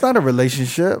 Yeah. That's not a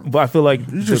relationship. But I feel like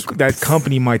just- that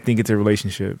company might think it's a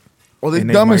relationship. Well, they're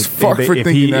And dumb might- as fuck they- for if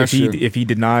thinking he, that if shit. He, if he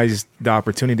denies the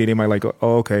opportunity, they might like,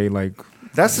 oh, okay, like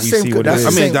That's the we same. see what That's it the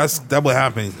is. I mean, same. that would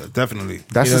happen, definitely.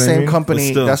 That's You know the what I same mean? company.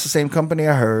 But still. That's the same company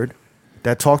I heard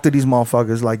that talked to these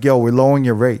motherfuckers like, "Yo, we're lowering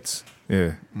your rates."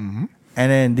 yeah. And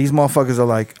then these motherfuckers are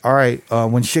like, "All right,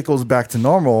 when shit goes back to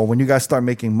normal, when you guys start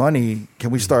making money,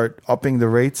 can we start upping the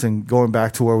rates and going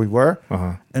back to where we were?"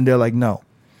 And they're like, "No,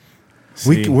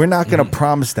 See? we're not going to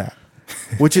promise that."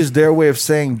 Which is their way of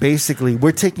saying basically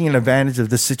we're taking advantage of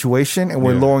this situation and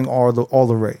we're Yeah. lowering all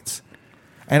the rates.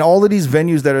 And all of these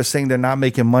venues that are saying they're not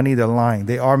making money, they're lying.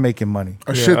 They are making money.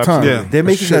 A shit ton. absolutely. Yeah. They're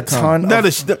making a shit ton. ton. Not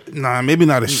of, maybe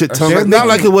not a shit ton. They're Like, not making-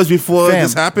 like it was before Fam,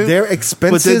 this happened. Their but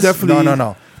expenses. they're definitely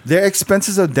No. Their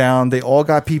expenses are down. They all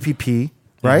got PPP,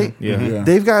 right? Yeah. Yeah.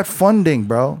 They've got funding,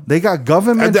 bro. They got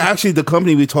government. Actually, the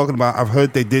company we're talking about, I've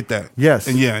heard they did that. Yes.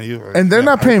 And yeah, you're right. And they're Yeah.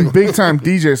 not paying big time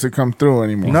DJs to come through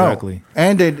anymore. no, Exactly.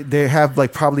 and they have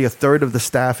like probably a third of the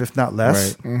staff, if not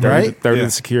less, right? Third Yeah. of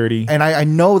the security. And I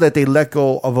know that they let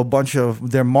go of a bunch of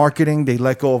their marketing. They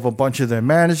let go of a bunch of their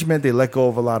management. They let go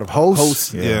of a lot of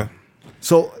hosts. Host, yeah.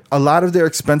 So a lot of their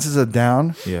expenses are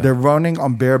down. Yeah. They're running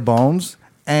on bare bones,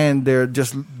 and they're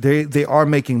just they are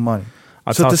making money.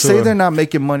 I So talked to to say a- they're not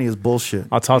making money is bullshit.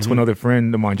 I talked to another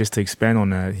friend of mine just to expand on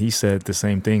that. He said the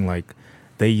same thing. Like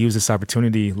they use this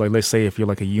opportunity. Like let's say if you're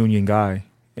like a union guy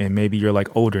and maybe you're like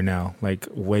older now, like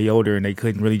way older, and they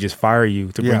couldn't really just fire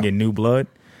you to bring Yeah. in new blood.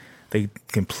 They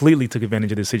completely took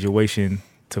advantage of the situation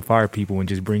to fire people and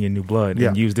just bring in new blood Yeah.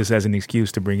 and use this as an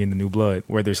excuse to bring in the new blood.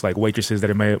 Where there's like waitresses that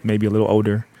are maybe a little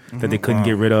older that they couldn't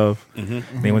get rid of.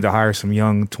 They went to hire some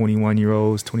young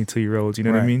 21-year-olds, 22-year-olds. You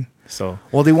know what I Right. mean? So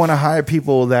Well, they want to hire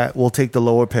people that will take the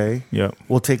lower pay, yeah.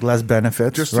 will take less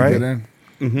benefits, Just to right? get in.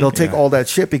 They'll take all that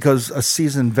shit because a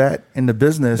seasoned vet in the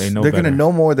business, They know they're going to better.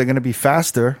 know more. They're going to be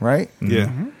faster, right? Yeah.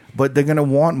 But they're going to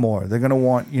want more. They're going to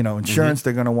want, insurance.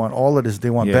 They're going to want all of this. They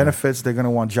want Yeah. benefits. They're going to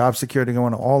want job security. They're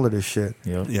going to want all of this shit.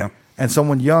 Yep. Yeah. and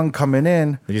someone young coming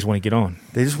in, They just want to get on.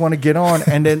 they just want to get on.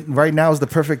 And then right now is the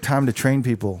perfect time to train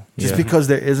people. Just Yeah. because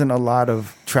there isn't a lot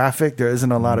of traffic, there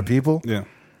isn't a lot of people. Yeah.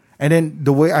 And then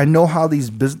the way I know how these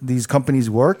companies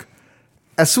work,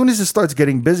 as soon as it starts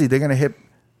getting busy, they're gonna hit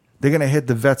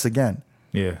the vets again.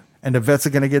 Yeah. And the vets are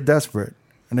going to get desperate.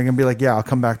 And they're going to be like, yeah, I'll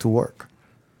come back to work.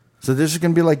 So they're just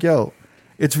going to be like, yo,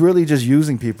 it's really just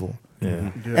using people.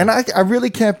 Yeah. And I really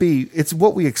can't be, it's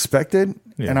what we expected.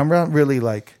 Yeah. And I'm not really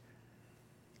like,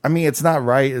 I mean, it's not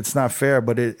right. It's not fair,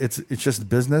 but it's just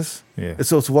business. Yeah.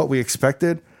 So it's what we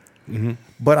expected.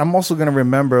 But I'm also going to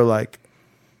remember like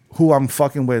who I'm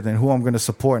fucking with and who I'm going to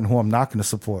support and who I'm not going to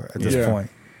support at this Yeah. point.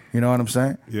 You know what I'm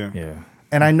saying? Yeah. Yeah.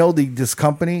 And I know this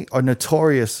company are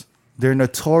notorious. They're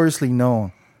notoriously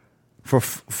known for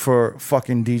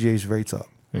fucking DJs rates up.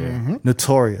 Yeah.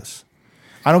 Notorious.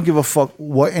 I don't give a fuck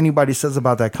what anybody says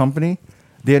about that company.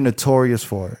 They're notorious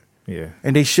for it, Yeah.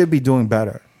 and they should be doing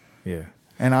better. Yeah.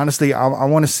 And honestly, I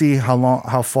want to see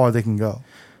how far they can go.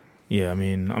 Yeah. I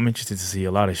mean, I'm interested to see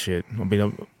a lot of shit. I mean,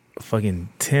 a fucking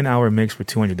 10-hour mix for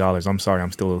 $200. I'm sorry,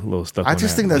 I'm still a little stuck. I on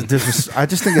just that. think I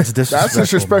just think it's disrespectful. That's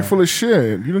disrespectful man. as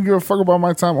shit. You don't give a fuck about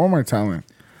my time or my talent.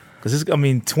 Because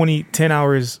 10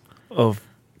 hours of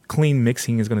clean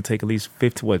mixing is going to take at least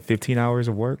 15 hours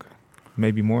of work,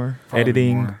 maybe more. Probably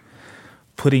Editing, more.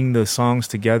 putting the songs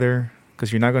together,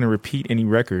 because you're not going to repeat any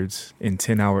records in a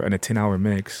 10-hour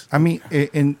mix. I mean,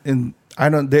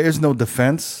 there is no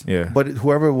defense. Yeah. But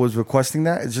whoever was requesting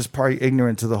that is just probably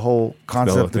ignorant to the whole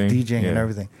concept of thing. DJing and Yeah.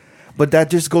 everything. But that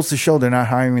just goes to show they're not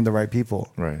hiring the right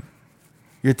people. Right.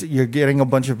 You're getting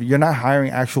you're not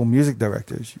hiring actual music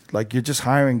directors. Like you're just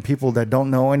hiring people that don't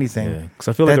know anything. Yeah. Because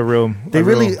I feel like They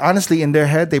really, honestly, in their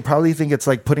head, they probably think it's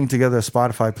like putting together a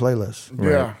Spotify playlist. Right.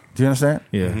 Yeah. Do you understand?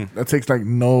 Yeah. That takes like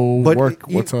no work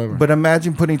whatsoever. But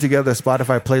imagine putting together a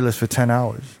Spotify playlist for 10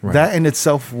 hours. Right. That in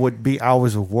itself would be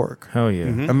hours of work. Hell yeah.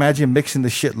 Imagine mixing the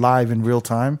shit live in real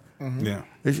time. Yeah.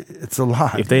 It's a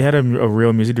lot. If they had a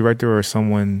real music director or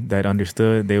someone that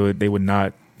understood, they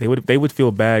would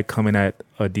feel bad coming at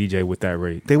a DJ with that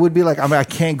rate. They would be like, I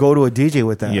can't go to a DJ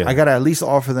with that. Yeah. I got to at least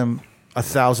offer them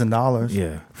 $1,000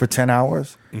 Yeah. for 10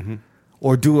 hours.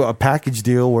 Or do a package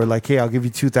deal where like, hey, I'll give you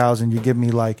 2,000. You give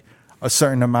me like a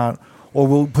certain amount, or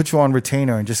we'll put you on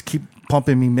retainer and just keep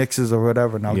pumping me mixes or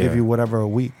whatever. And I'll give Yeah. you whatever a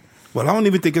week. Well, I don't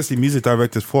even think it's the music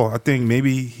director's fault. I think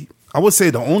maybe I would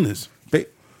say the owners.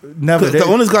 Never. 'Cause the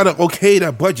owners got to okay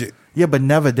that budget. Yeah, but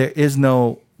never. There is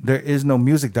no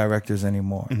music directors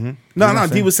anymore. No, You know what no. I'm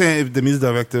He saying? was saying if the music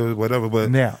director, whatever.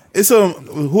 But Yeah. it's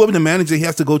whoever the manager, he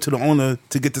has to go to the owner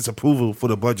to get this approval for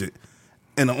the budget.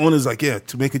 And the owner's like, yeah,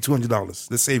 to make it $200,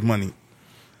 let's save money.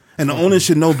 And the owner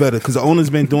should know better because the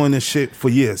owner's been doing this shit for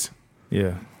years.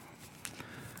 Yeah.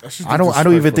 I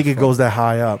don't even think it goes that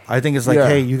high up. I think it's like, Yeah.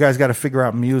 hey, you guys got to figure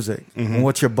out music. And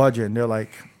what's your budget? And they're like,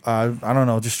 I don't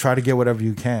know, just try to get whatever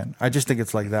you can. I just think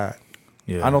it's like that.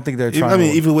 Yeah. I don't think they're trying. I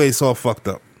mean, to, either way, it's all fucked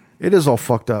up. it is all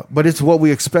fucked up, but it's what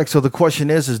we expect. So the question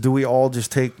is do we all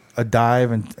just take a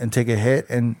dive and take a hit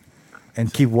and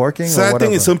keep working? Sad or thing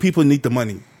is whatever? some people need the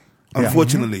money, Yeah.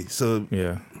 unfortunately. So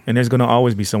Yeah. And there's going to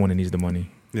always be someone that needs the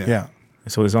money. yeah. Yeah.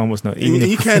 So it's almost not You, even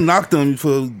you if, can't knock them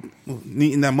for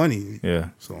needing that money. yeah.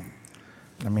 So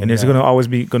I mean, And there's yeah. going to always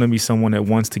be someone that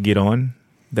wants to get on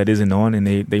that isn't on, and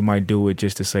they might do it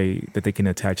just to say that they can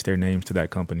attach their names to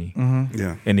that company,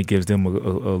 yeah, and it gives them a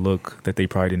look that they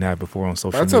probably didn't have before on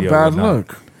social That's a media. or bad whatnot.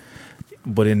 look.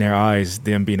 But in their eyes,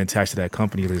 them being attached to that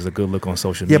company is a good look on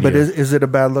social Yeah, media. but is it a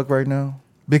bad look right now?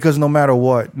 Because no matter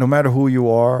what, no matter who you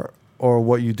are or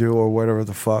what you do or whatever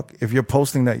the fuck, if you're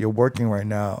posting that you're working right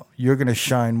now, you're going to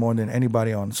shine more than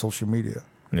anybody on social media.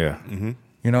 Yeah. You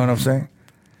know what I'm saying?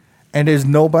 And there's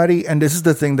nobody, and this is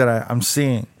the thing that I'm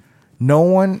seeing. No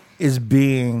one is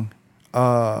being,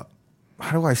 how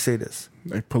do I say this?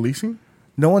 Like policing?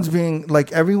 No one's being,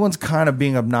 like, everyone's kind of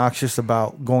being obnoxious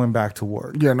about going back to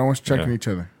work. Yeah, no one's checking Yeah. each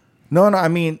other. No, I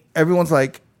mean, everyone's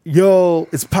like, yo,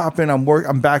 it's popping.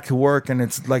 I'm back to work, and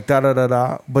it's like da da da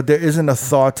da. But there isn't a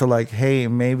thought to like, hey,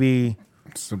 maybe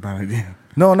It's a bad idea.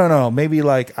 no. Maybe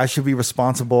like I should be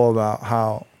responsible about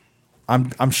how I'm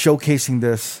showcasing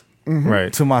this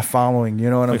Right. to my following. You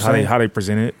know what Like I'm saying? how they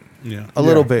present it. yeah. A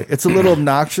little bit. It's a little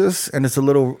obnoxious and it's a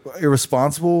little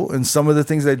irresponsible in some of the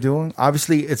things they're doing.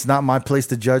 Obviously, it's not my place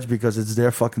to judge because it's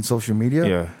their fucking social media.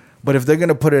 Yeah. But if they're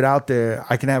gonna put it out there,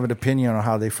 I can have an opinion on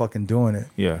how they fucking doing it.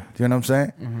 Yeah. Do you know what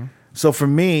I'm saying? So for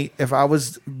me, if I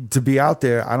was to be out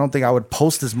there, I don't think I would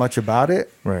post as much about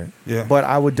it. Right. Yeah. But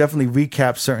I would definitely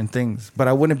recap certain things. But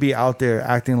I wouldn't be out there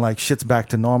acting like shit's back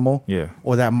to normal. Yeah.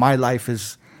 Or that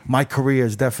my career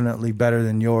is definitely better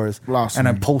than yours. Blossoming. And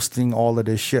I'm posting all of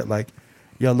this shit. Like,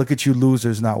 yo, look at you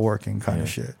losers not working kind of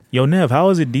shit. Yo, Nev, how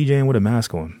is it DJing with a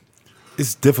mask on?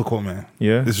 It's difficult, man.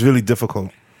 Yeah? It's really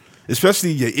difficult.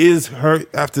 Especially your ears hurt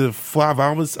after 5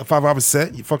 hours, a 5 hour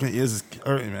set. Your fucking ears is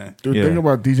hurting, man. Dude, Yeah. think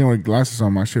about DJing with glasses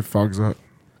on. My shit fogs up.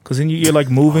 Because then you're like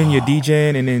moving, you're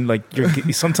DJing, and then like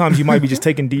sometimes you might be just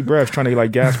taking deep breaths trying to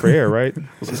like gasp for air, right?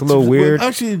 It's a little weird. Well,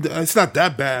 actually, it's not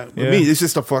that bad. With Yeah. me, it's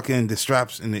just the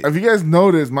straps in it. If you guys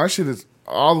notice, my shit is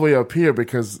all the way up here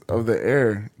because of the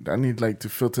air. I need like to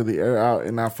filter the air out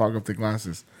and not fog up the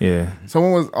glasses. Yeah.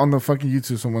 Someone was on the fucking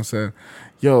YouTube. Someone said,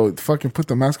 "Yo, fucking put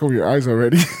the mask over your eyes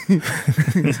already."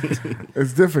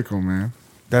 It's difficult, man.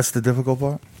 That's the difficult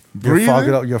part.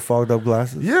 Breathing? Your fogged up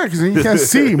glasses. Yeah, because then you can't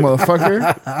see,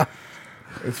 motherfucker.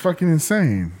 It's fucking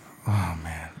insane. Oh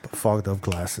man, fogged up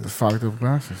glasses. Fogged up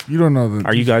glasses. You don't know the.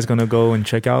 Are you guys gonna go and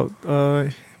check out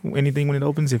anything when it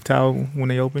opens? If Tao, when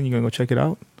they open, you gonna go check it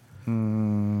out? I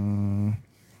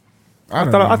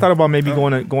don't know. I thought about maybe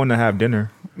going to have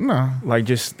dinner. No, Like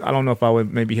just I don't know if I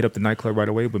would maybe hit up the nightclub right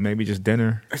away, but maybe just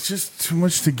dinner. it's just too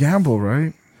much to gamble,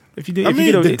 right? If you do, I if mean,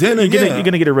 you get the dinner, you're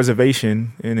gonna get a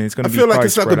reservation, and it's gonna I be. feel like probably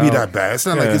it's not gonna be spread out. that bad. It's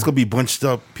not like Yeah. it's gonna be bunched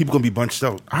up. People gonna be bunched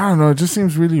out. I don't know. It just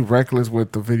seems really reckless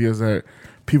with the videos that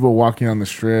people walking on the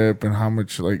strip and how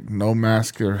much like no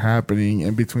masks are happening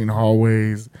in between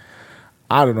hallways.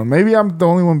 I don't know. Maybe I'm the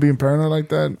only one being paranoid like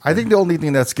that. I think the only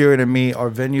thing that's scary to me are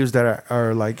venues that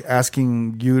are like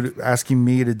asking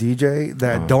me to DJ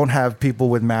that don't have people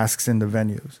with masks in the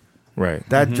venues. Right.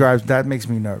 That makes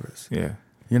me nervous. Yeah.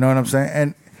 You know what I'm saying?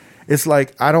 And it's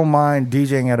like I don't mind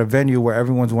DJing at a venue where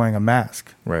everyone's wearing a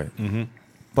mask, Right.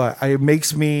 but it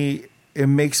makes me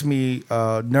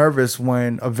nervous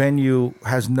when a venue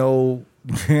has no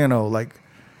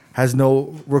has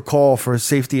no recall for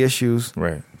safety issues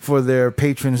Right. for their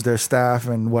patrons, their staff,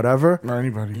 and whatever. Not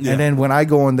anybody. Yeah. And then when I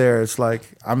go in there, it's like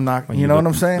I'm not. You know what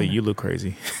I'm saying? But you look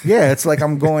crazy. Yeah, it's like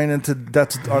I'm going into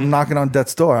I'm knocking on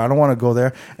death's door. I don't want to go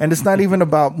there. And it's not even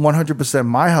about 100%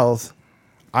 my health.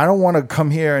 I don't want to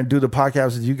come here and do the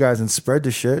podcast with you guys and spread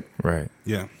the shit. Right.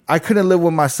 Yeah. I couldn't live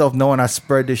with myself knowing I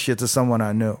spread this shit to someone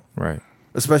I knew, Right.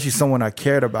 especially someone I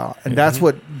cared about. And that's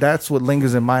what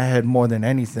lingers in my head more than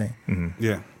anything.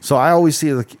 Yeah. So I always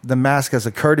see the mask as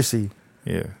a courtesy.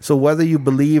 Yeah. So whether you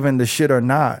believe in the shit or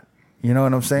not, you know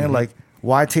what I'm saying? Like,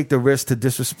 why take the risk to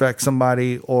disrespect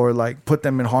somebody or like put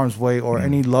them in harm's way or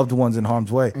any loved ones in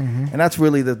harm's way? And that's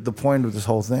really the point of this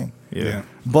whole thing. Yeah.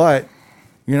 But,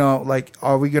 you know, like,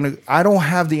 I don't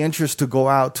have the interest to go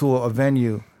out to a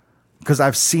venue because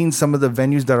I've seen some of the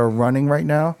venues that are running right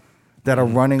now that are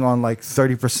running on like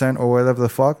 30% or whatever the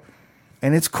fuck.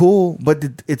 And it's cool, but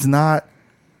it's not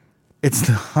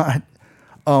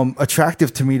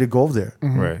attractive to me to go there.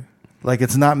 Right. Like,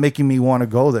 it's not making me want to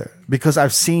go there because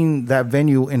I've seen that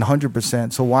venue in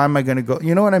 100%. So why am I going to go?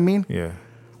 You know what I mean? Yeah.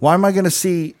 Why am I going to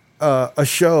see a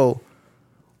show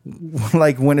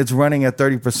like when it's running at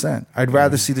 30%? I'd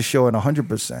rather see the show at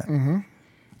 100%.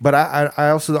 But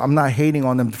I'm not hating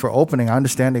on them for opening. I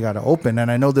understand they got to open,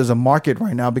 and I know there's a market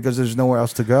right now because there's nowhere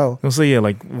else to go. So yeah,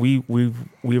 like we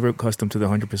were accustomed to the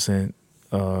 100%,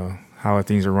 how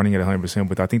things are running at 100%,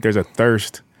 but I think there's a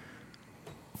thirst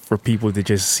for people to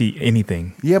just see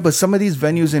anything. Yeah, but some of these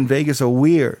venues in Vegas are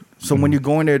weird. So when you're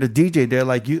going there to DJ, they're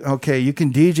like, you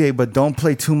can DJ, but don't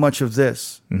play too much of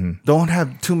this. Don't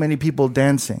have too many people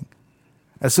dancing.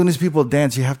 As soon as people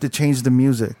dance, you have to change the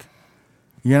music.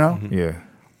 You know? Yeah.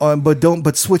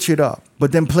 But switch it up.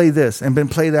 But then play this and then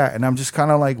play that. And I'm just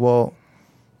kind of like, well,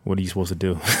 What are you supposed to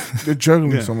do? They're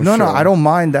juggling so much. no, shit. I don't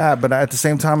mind that. But at the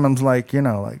same time, I'm like, you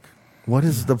know, like, what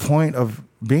is the point of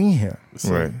being here?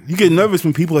 So Right. You get nervous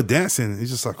when people are dancing.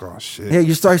 It's just like, oh shit. Yeah,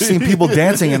 you start seeing people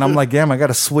dancing, and I'm like, damn, I got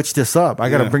to switch this up. I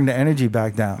got to Yeah. bring the energy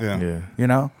back down. Yeah. Yeah. You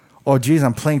know? Or, geez,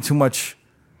 I'm playing too much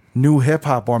new hip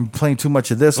hop, or I'm playing too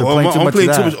much of this, or Or playing I'm too much playing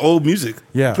of too that. much old music.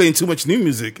 Yeah. Playing too much new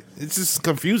music. It's just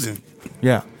confusing.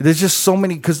 Yeah, there's just so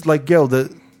many because like the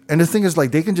thing is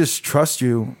like they can just trust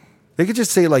you. They could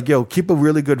just say like, yo, keep a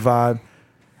really good vibe,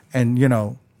 and you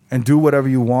know, and do whatever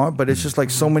you want. But it's just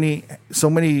like so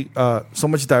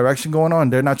much direction going on.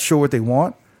 They're not sure what they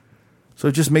want, so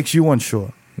it just makes you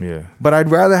unsure. Yeah. But I'd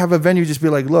rather have a venue just be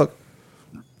like, look,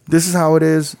 this is how it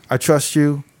is. I trust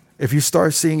you. If you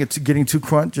start seeing it getting too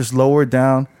crunch, just lower it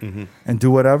down and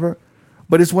do whatever.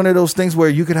 But it's one of those things where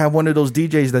you could have one of those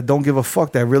DJs that don't give a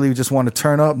fuck, that really just want to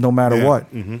turn up no matter Yeah. what.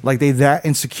 Like they that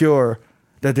insecure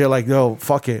that they're like, yo,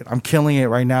 fuck it. I'm killing it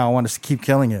right now. I want to keep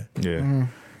killing it. Yeah.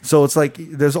 So it's like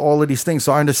there's all of these things.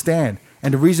 So I understand.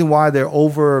 And the reason why they're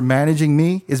over managing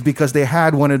me is because they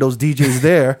had one of those DJs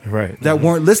there Right. that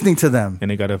weren't listening to them. And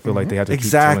they gotta feel like they have to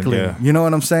Exactly. keep telling, You know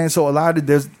what I'm saying? So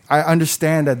I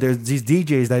understand that there's these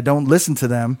DJs that don't listen to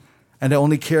them and they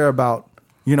only care about,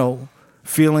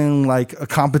 feeling like a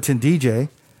competent DJ.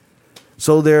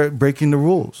 So they're breaking the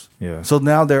rules. Yeah. So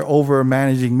now they're over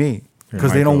managing me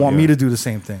because they don't want me to do the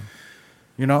same thing.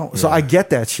 So I get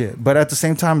that shit. But at the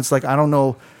same time, it's like, I don't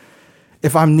know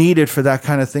if I'm needed for that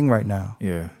kind of thing right now.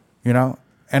 Yeah.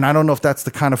 And I don't know if that's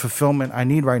the kind of fulfillment I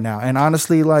need right now. And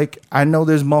honestly, like, I know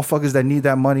there's motherfuckers that need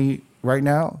that money right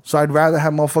now. So I'd rather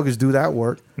have motherfuckers do that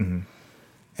work. Mm-hmm.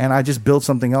 And I just build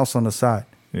something else on the side.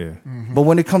 Yeah. Mm-hmm. But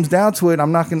when it comes down to it,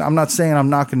 I'm not saying I'm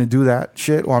not gonna do that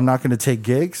shit or I'm not gonna take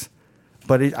gigs.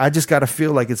 But I just gotta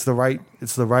feel like it's the right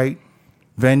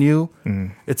venue.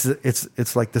 Mm-hmm.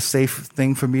 It's like the safe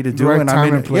thing for me to do. Right and time I'm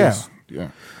in and place. Yeah.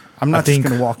 I'm not just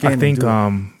gonna walk in.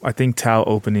 I think Tao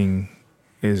opening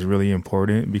is really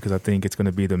important because I think it's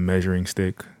gonna be the measuring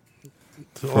stick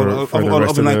for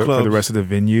the rest of the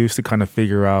venues to kind of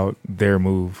figure out their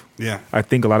move. Yeah. I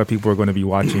think a lot of people are going to be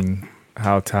watching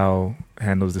how Tao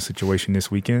handles the situation this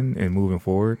weekend and moving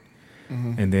forward.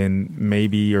 Mm-hmm. And then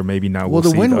maybe or maybe not we'll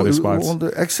see the other spots. Well,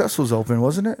 the Excess was open,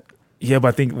 wasn't it? Yeah, but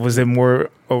I think, was it more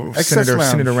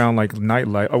centered around like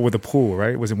nightlife or with a pool,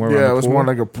 right? Was it more around it was more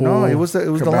like a pool. No, it was the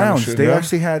lounge. They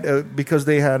actually had, because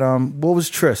they had, what was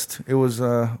Tryst? It was...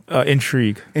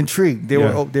 Intrigue. Intrigue. They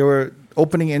were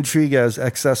opening Intrigue as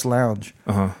Excess Lounge.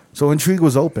 Uh-huh. So Intrigue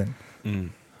was open.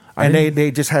 Mm. And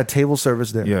they just had table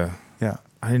service there. Yeah. Yeah.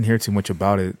 I didn't hear too much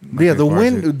about it. Yeah,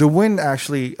 the Wynn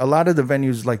actually, a lot of the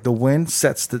venues, like the Wynn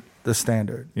sets the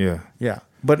standard. Yeah. Yeah.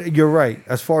 But you're right.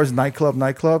 As far as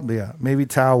nightclub, yeah. Maybe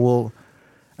Tao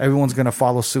everyone's going to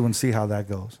follow suit and see how that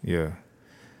goes. Yeah.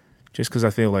 Just because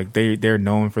I feel like they're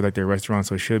known for like their restaurant,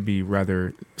 so it should be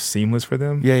rather seamless for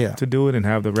them to do it and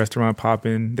have the restaurant pop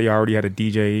in. They already had a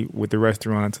DJ with the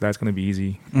restaurant, so that's going to be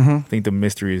easy. Mm-hmm. I think the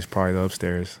mystery is probably the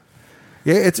upstairs.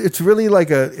 Yeah, it's really like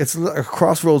it's a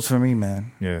crossroads for me,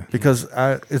 man. Yeah, because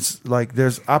it's like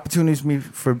there's opportunities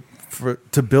for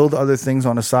to build other things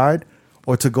on the side,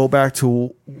 or to go back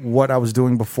to what I was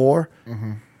doing before,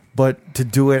 mm-hmm. but to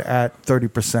do it at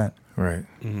 30%. Right,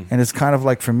 mm-hmm. And it's kind of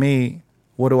like for me,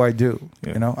 what do I do?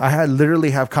 Yeah. I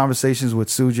literally have conversations with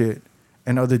Sujit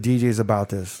and other DJs about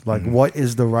this. Like, mm-hmm. what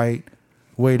is the right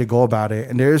way to go about it?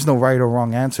 And there is no right or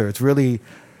wrong answer. It's really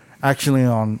actually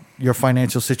on your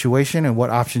financial situation and what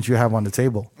options you have on the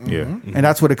table. Yeah. Mm-hmm. And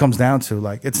that's what it comes down to.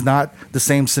 Like, it's not the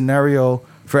same scenario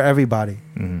for everybody.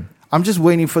 Mm-hmm. I'm just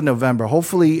waiting for November.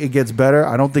 Hopefully it gets better.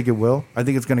 I don't think it will. I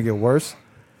think it's going to get worse.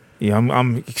 Yeah,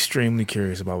 I'm extremely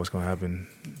curious about what's going to happen.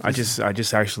 I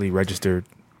just actually registered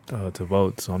to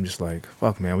vote, so I'm just like,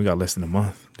 fuck, man, we got less than a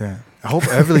month. Damn. I hope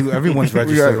everyone's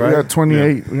registered, right? We got 28.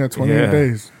 Yeah. We got 28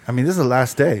 days. I mean, this is the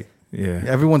last day. Yeah.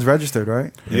 Everyone's registered,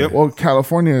 right? Yep. Well,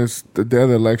 California is the day of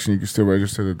the election. You can still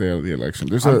register the day of the election.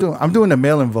 I'm doing the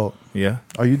mail-in vote. Yeah.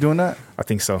 Are you doing that? I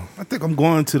think so. I think I'm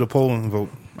going to the poll and vote.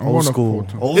 Old school.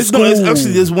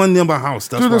 Actually, there's one near my house.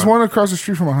 There's one across the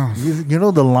street from my house. You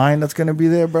know the line that's going to be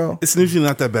there, bro? It's usually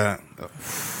not that bad.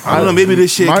 I don't know. Maybe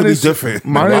this shit could be different.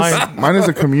 Mine is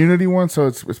a community one, so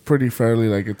it's pretty fairly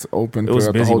like it's open. It was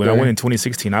busy the whole when day. I went in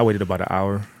 2016. I waited about an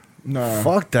hour. Nah,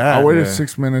 fuck that. I waited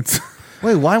 6 minutes.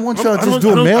 Wait, why won't y'all just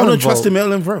do a mail-in vote? I don't trust the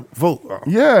mail-in vote.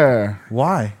 Yeah.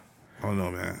 Why? I don't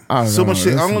know, man. So much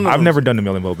shit. I don't know. I've never done the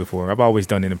mail-in vote before. I've always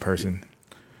done it in person.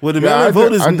 Well, the mail-in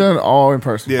vote is... I've done it all in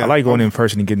person. Yeah. I like going in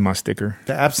person and getting my sticker.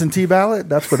 The absentee ballot?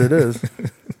 That's what it is.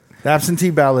 The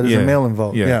absentee ballot is a mail-in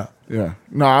vote. Yeah.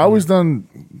 No, I always done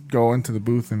go into the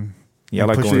booth and I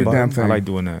like push going. the damn thing. I like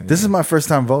doing that. This is my first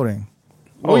time voting.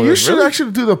 Well, you should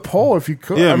actually do the poll if you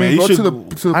could. Yeah, I mean, go to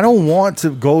the. I don't want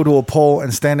to go to a poll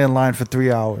and stand in line for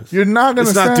 3 hours. You're not going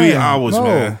to stand. It's not 3 hours,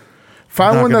 man.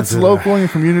 Find one that's local in your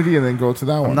community and then go to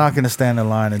that one. I'm not going to stand in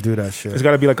line and do that shit. It's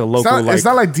got to be like a local. It's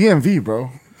not like DMV, bro.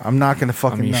 I'm not going to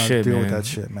fucking deal man. with that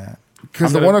shit, man.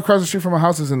 Because the one across the street from my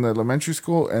house is in the elementary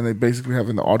school, and they basically have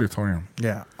in the auditorium.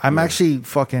 Yeah. I'm actually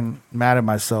fucking mad at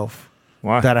myself.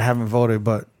 Why? That I haven't voted,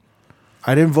 but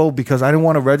I didn't vote because I didn't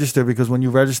want to register, because when you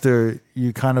register,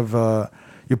 you kind of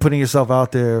you're putting yourself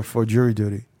out there for jury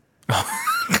duty.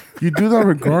 You do that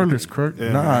regardless, Kirk.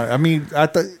 Yeah, nah, I mean, I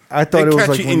thought they it was catch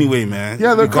like you anyway, man.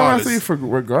 Yeah, they're coming after you for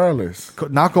regardless.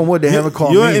 Knock on wood, they haven't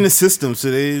called me. You're in the system, so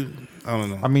they. I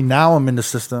don't know. I mean, now I'm in the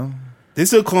system. They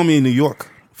still call me in New York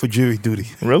for jury duty.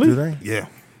 Really? Do they? Yeah.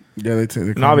 Yeah, they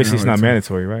take. No, obviously it's not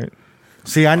mandatory, right?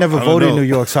 See, I never voted in New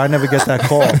York, so I never get that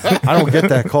call. I don't get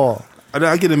that call.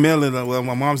 I get a mail in. Well,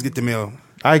 my mom's get the mail.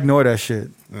 I ignore that shit.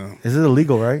 Yeah. Is it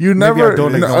illegal, right? You Maybe never I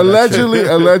don't ignore that shit.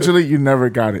 allegedly you never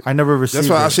got it. I never received. That's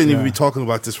why I it. shouldn't even Yeah. be talking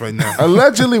about this right now.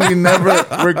 Allegedly,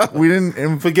 we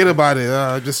didn't. Forget about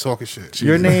it. Just talking shit.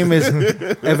 Your name is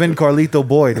Evan Carlito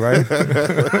Boyd, right?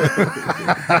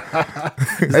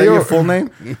 Is that your full name?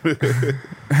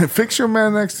 Fix your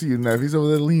man next to you, Nev. He's over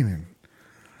there leaning.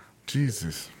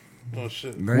 Jesus. Oh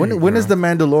shit. There you When go. is the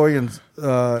Mandalorian?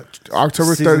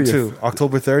 October season 30th? 2?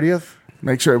 October 30th.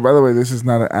 Make sure. By the way, this is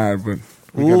not an ad, but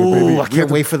Ooh, I can't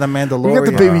wait for the Mandalorian. We got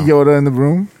the baby Yoda in the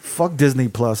room. Fuck Disney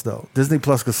Plus though. Disney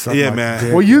Plus could suck Yeah, my man.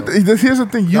 dick, Well, yo. here's the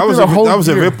thing. You That did was a a- whole that was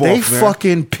a year. rip-off. They man.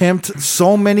 fucking pimped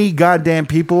so many goddamn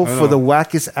people for the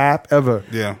wackest app ever.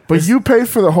 Yeah. But you paid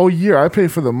for the whole year. I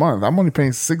paid for the month. I'm only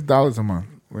paying $6 a month.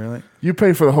 Really? You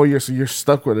paid for the whole year, so you're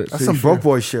stuck with it. That's So some you broke should-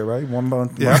 boy shit, right? 1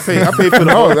 month. Yeah, I paid for the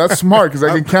No, that's smart because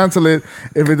I can cancel it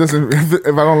if it doesn't. If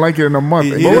I don't like it in a month.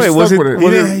 Yeah, And yeah. you're Wait, stuck was it-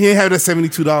 with it. He didn't have that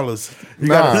 $72.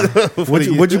 Nah,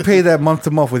 What'd you pay that month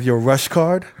to month with your Rush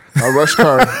card? a rush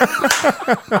card.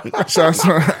 Shouts-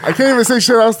 I can't even say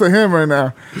shout outs to him right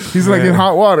now. He's like in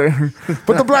hot water.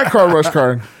 But the black card rush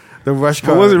card. The Rush But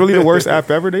card. was it really the worst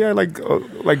app ever? They had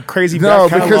like crazy. No,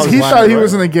 back because catalogs. he whack, thought he right?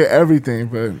 was gonna get everything,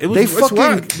 but It was, They it's fucking.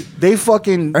 whack. They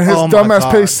fucking. and his oh my dumbass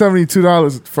God. paid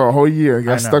 $72 for a whole year. And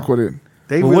I got know. stuck with it.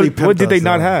 They But really what pimped did they us,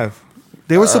 not though. have?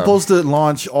 They were supposed to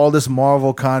launch all this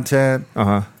Marvel content.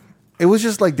 It was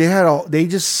just like they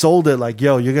just sold it like,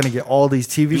 yo, you're gonna get all these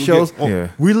TV shows. Yeah.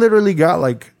 We literally got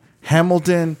like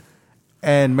Hamilton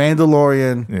and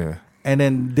Mandalorian. Yeah. And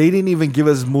then they didn't even give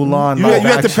us Mulan. You live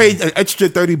had to action. pay an extra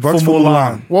 $30 For for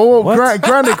Mulan. Mulan.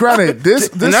 Whoa, granted, this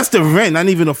And that's the rent, not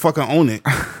even to fucking own it.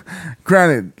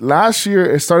 granted, last year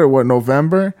it started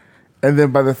November, and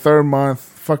then by the third month,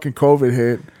 fucking COVID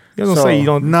hit. You don't So- say you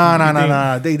don't. Nah.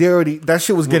 you think- They already that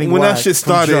shit was getting When that whack shit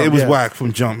from started, jump, it was yeah. whack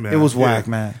from jump, man. It was Yeah. whack,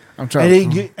 man. I'm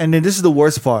trying. And then this is the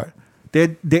worst part.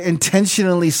 They're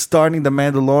intentionally starting the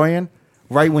Mandalorian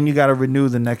right when you got to renew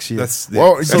the next year. That's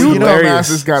Well, So you you know-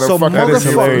 dumbasses got to so fuck out of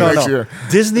here motherfucker, next no. year.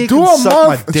 Disney Do can a suck my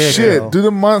month dick. shit. yo. Do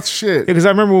the month shit. Yeah, because I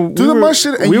remember Do the month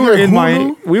shit and we you were get in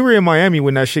Hulu? we were in Miami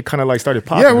when that shit kind of like started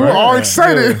popping. Yeah, we were right? all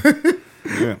excited.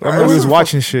 I remember we was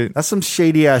watching shit. That's some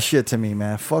shady ass shit to me,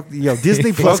 man. Fuck, yo,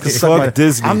 Disney Plus can suck fuck my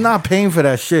Disney. I'm not paying for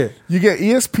that shit. You get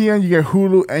ESPN, you get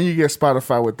Hulu, and you get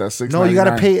Spotify with that $6.99. No, you got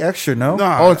to pay extra. No,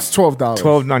 Nah. Oh, it's $12.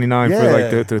 $12.99 for Yeah.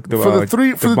 like the for the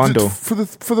three for the bundle.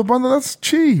 for the bundle. That's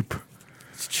cheap.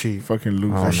 it's cheap. Fucking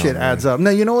loser. That shit adds up.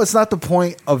 No, you know it's not the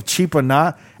point of cheap or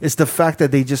not. It's the fact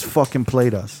that they just fucking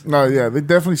played us. No, yeah, they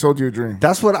definitely sold you a dream.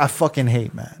 That's what I fucking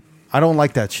hate, man. I don't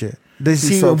like that shit. They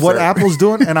see so what upset. Apple's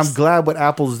doing, and I'm glad what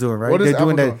Apple's doing. Right? What is They're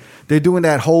doing Apple that. doing? They're doing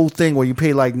that whole thing where you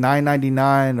pay like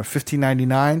 $9.99 or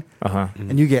 $15.99,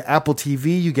 and you get Apple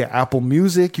TV, you get Apple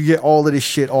Music, you get all of this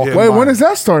shit. All Yeah. Wait, when combined. is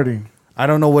that starting? I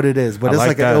don't know what it is, but I it's like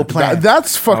like that. an ill plan.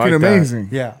 That's fucking like that. amazing.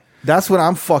 Yeah, that's what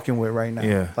I'm fucking with right now.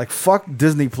 Yeah. Like fuck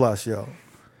Disney Plus, yo.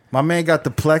 My man got the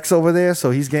Plex over there,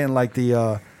 so he's getting like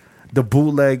the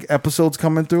bootleg episodes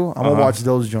coming through. I'm gonna watch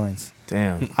those joints.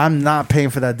 Damn. I'm not paying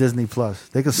for that Disney Plus.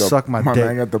 They could suck my My dick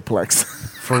man got the Plex.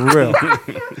 for real.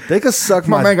 They could suck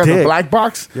My my man got dick. the black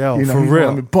box. Yo, you know, for he's real.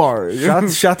 on the bar.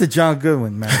 Shout to John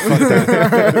Goodwin, man. Fuck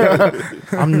that.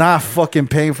 I'm not fucking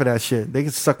paying for that shit. They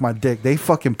can suck my dick. They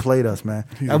fucking played us, man.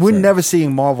 And we're upset. never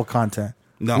seeing Marvel content.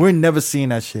 No. We're never seeing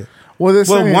that shit. Well, they're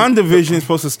Well, saying, WandaVision is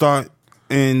supposed to start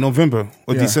in November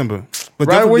or Yeah. December. But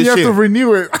right when this you have year- to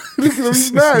renew it. Look at him,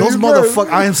 he's mad. Those He's mad.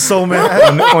 motherfuckers. I am so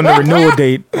mad. on the renewal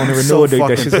date. On the renewal date, that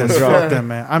fucking shit's gonna pissed. drop. Fuck them,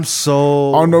 man. I'm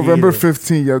so On November heated.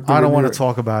 15th, you have to I don't renew want it. to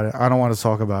talk about it. I don't want to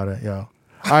talk about it, yo. All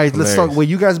right, let's talk. Hilarious. Well,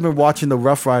 you guys been watching the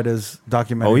Rough Riders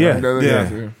documentary. Oh, yeah. right?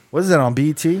 Yeah. What is that on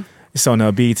BET? It's on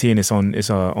BET and it's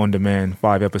on demand,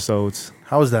 5 episodes.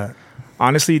 How is that?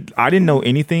 Honestly, I didn't know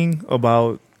anything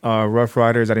about Rough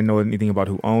Riders. I didn't know anything about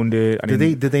who owned it.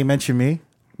 Did they mention me?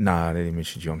 Nah, they didn't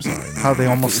mention you. I'm sorry. How they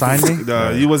almost signed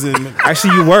me? you wasn't.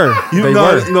 Actually, you were. You- They no,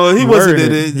 were. no, he You wasn't were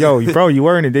in it. it. Yo, bro, you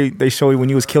were in it. They showed you when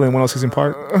you was killing 106 in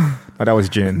Park. Oh, that was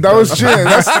Jen. That was Jen.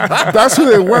 That's who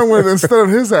they went with instead of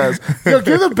his ass. Yo,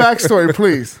 give the backstory,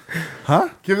 please. Huh?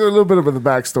 Give it a little bit of the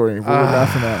backstory. What we're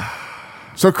laughing at.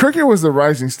 So Cricket was the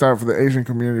rising star for the Asian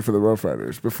community for the Rough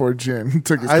Riders before Jin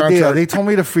took his contract. They told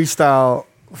me to freestyle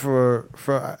for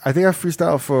I think I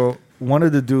freestyled for one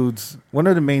of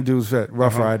the main dudes at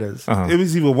Rough Riders. It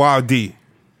was even Wild D.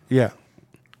 Yeah.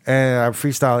 And I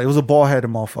freestyled. It was a bald headed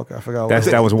motherfucker. I forgot what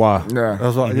That was why. Yeah,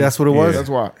 that's what it was. that's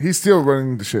why he's still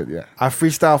running the shit. Yeah, I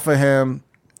freestyled for him,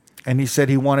 and he said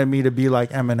he wanted me to be like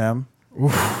Eminem.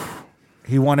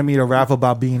 He wanted me to rap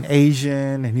about being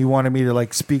Asian, and he wanted me to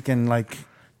like speak in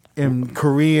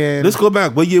Korean. Let's go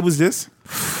back. What year was this?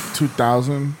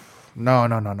 2000. No.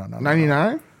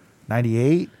 99.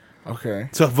 98. Okay.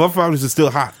 So Rough Riders is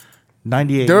still hot.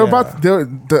 98. They were yeah. about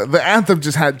the anthem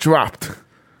just had dropped.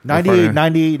 98,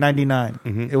 98, 99.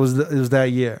 It was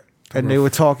that year. And they were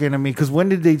talking to me because when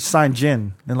did they sign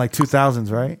Jin? In like 2000s,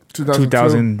 right?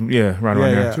 2000, yeah, right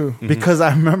around there. Too. Because I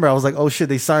remember I was like, oh shit,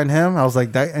 they signed him. I was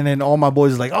like that, and then all my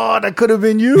boys were like, oh, that could have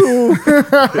been you.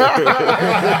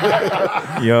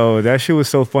 Yo, that shit was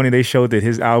so funny. They showed that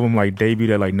his album like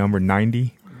debuted at like number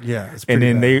 90. Yeah, it's And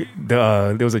pretty then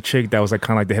bad. there was a chick that was like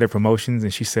kind of like the head of promotions,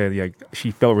 and she said like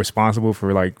she felt responsible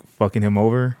for like fucking him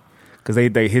over because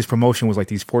his promotion was like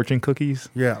these fortune cookies,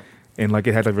 Yeah. and like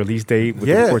it had a release date with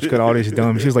Yeah. the fortune cookie, all this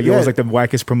dumb. She was like, "Yo, it was Yeah. like the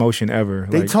wackest promotion ever."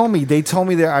 They Like, told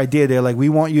me their idea. They're like, we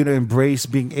want you to embrace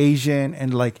being Asian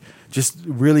and like just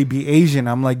really be Asian.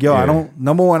 I'm like, yo, Yeah. I don't.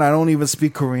 Number one, I don't even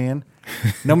speak Korean.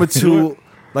 Number two,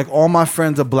 like all my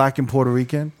friends are black and Puerto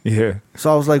Rican. yeah,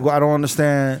 So I was like, well, I don't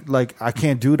understand. Like, I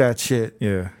can't do that shit.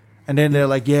 yeah, And then they're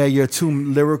like, yeah, you're too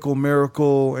lyrical,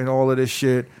 miracle, and all of this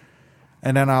shit.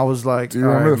 And then I was like, Do you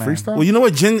all remember right, the man. freestyle? Well, you know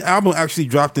what? Jin album actually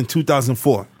dropped in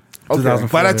 2004. Okay. 2004,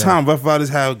 By that yeah. time, Rough Riders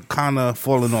had kind of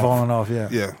fallen off. Falling off, yeah.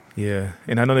 Yeah. yeah.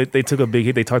 And I know that they took a big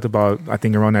hit. They talked about, I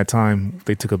think around that time,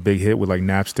 they took a big hit with like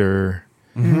Napster,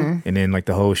 and then like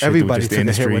the whole shit through Everybody just the took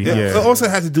a hit industry. with Yeah. that. It also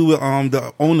had to do with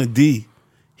the owner D.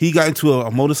 He got into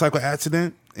a motorcycle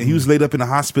accident and he was laid up in the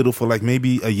hospital for like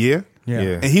maybe a year. Yeah. Yeah.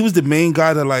 And he was the main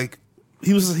guy that like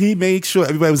he made sure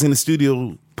everybody was in the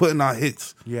studio putting out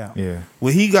hits. Yeah. Yeah.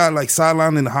 When he got like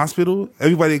sidelined in the hospital,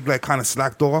 everybody like kind of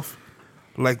slacked off.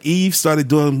 Like Eve started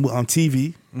doing on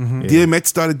TV, DMX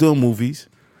started doing movies,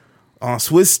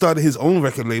 Swiss started his own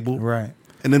record label, Right.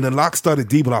 and then the Lock started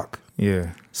D Block.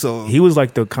 Yeah. So He was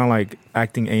like the kind of like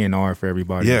acting A&R for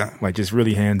everybody. Yeah. Like just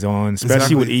really hands on, especially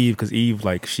Exactly. with Eve, because Eve,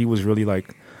 like, she was really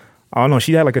like, I don't know,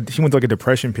 she went through like a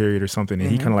depression period or something, and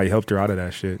he kind of like helped her out of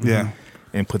that shit. Yeah.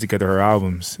 And put together her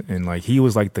albums. And like, he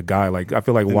was like the guy. Like, I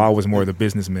feel like Wild was more the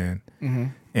businessman,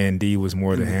 and D was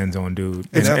more the hands on dude.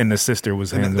 And, that- and the sister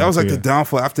was hands on. that was like too. the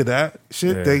downfall after that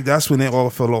shit. Yeah. That's when they all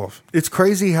fell off. It's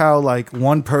crazy how like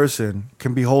one person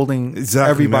can be holding Exactly,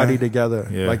 everybody man. together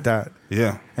Yeah. like that.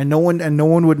 Yeah. And no one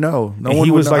would know. No And one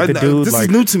he would was know. like the dude, This like- is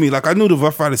new to me. Like I knew the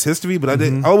Rough Riders history, but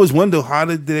I always wonder how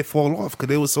did they fall off because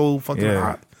they were so fucking Yeah.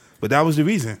 hot. But that was the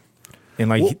reason. And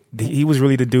like, he was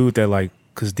really the dude that like,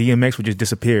 because DMX would just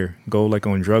disappear, go like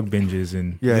on drug binges,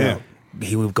 and yeah. Yeah.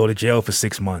 he would go to jail for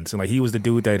 6 months, and like he was the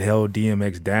dude that held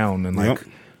DMX down and like Yep.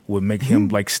 would make him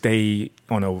like stay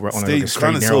on a Stay like a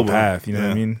straight kinda narrow sober. path. You know what I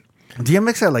Yeah. mean?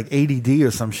 DMX had like ADD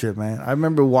or some shit, man. I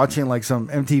remember watching like some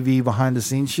MTV behind the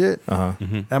scenes shit. Uh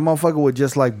huh. That motherfucker would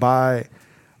just like buy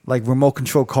like remote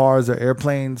control cars or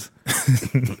airplanes,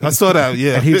 I saw that.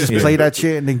 Yeah. and he'd just Yeah. play that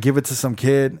shit and then give it to some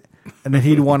kid. And then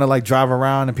he'd want to like drive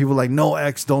around, and people like, no,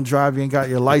 X, don't drive. You ain't got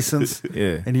your license.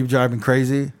 Yeah. And he'd be driving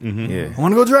crazy. Yeah. I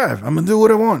want to go drive. I'm gonna do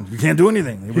what I want. You can't do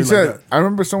anything. He'd be He like said, that. I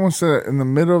remember someone said in the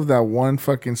middle of that one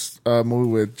fucking movie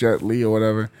with Jet Li or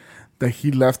whatever, that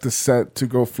he left the set to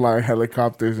go fly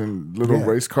helicopters and little Yeah.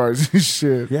 race cars and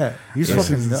shit. Yeah, he's Yeah.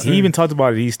 fucking. He even talked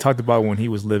about it. He's talked about when he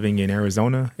was living in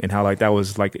Arizona and how like that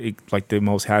was like like the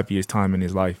most happiest time in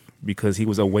his life because he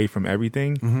was away from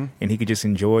everything and he could just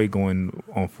enjoy going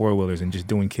on four wheelers and just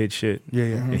doing kid shit. Yeah,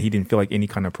 yeah. And he didn't feel like any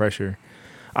kind of pressure.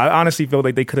 I honestly feel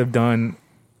like they could have done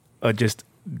just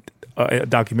a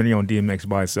documentary on DMX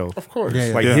by itself. Of course. Yeah,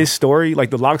 yeah. Like Yeah. his story, like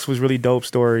the Locks was really dope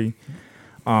story.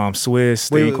 Swiss,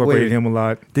 they Wait, incorporated wait. him a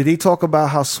lot. Did he talk about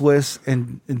how Swiss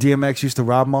and DMX used to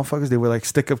rob motherfuckers? They were like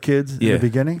stick up kids in Yeah. the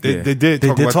beginning. They, Yeah. they did. They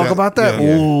talk did about talk about that.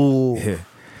 Yeah. Ooh. Yeah.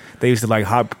 They used to like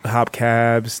hop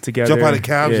cabs together. Jump out of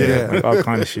cabs, yeah. Like all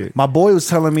kind of shit. My boy was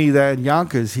telling me that in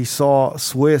Yonkers he saw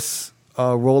Swiss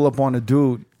roll up on a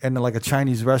dude in like a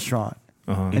Chinese restaurant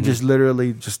and just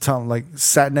literally just tell him like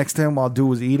sat next to him while dude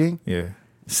was eating, Yeah.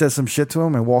 said some shit to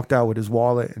him and walked out with his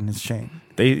wallet and his chain.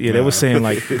 They were saying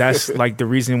like that's like the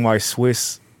reason why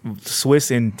Swiss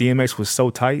and DMX was so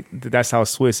tight. That's how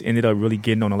Swiss ended up really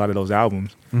getting on a lot of those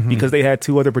albums because they had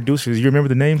two other producers. You remember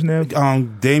the names now?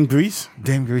 Dame Grease.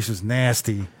 Dame Grease was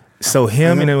nasty. So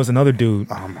him and there was another dude.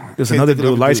 There was Can't another think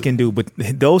of dude, the light skinned dude, but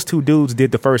those two dudes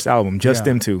did the first album, just Yeah.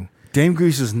 them two. Dame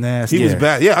Grease was nasty. He was Yeah.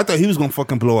 bad. Yeah, I thought he was gonna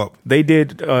fucking blow up. They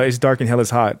did It's Dark and Hell is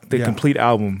Hot, the Yeah. complete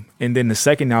album, and then the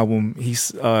second album,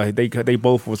 they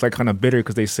both was like kind of bitter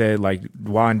because they said like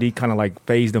Y&D kind of like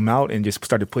phased them out and just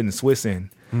started putting Swiss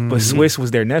in, but Swiss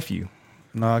was their nephew,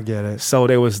 No, I get it. So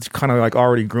they was kind of like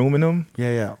already grooming him.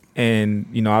 Yeah. And,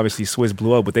 obviously Swiss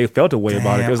blew up, but they felt a way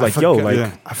about it. It was Damn, like, I yo, forgot- like,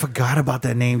 Yeah. I forgot about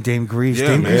that name, Dame Grease. Yeah,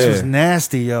 Dame man. Grease was Yeah.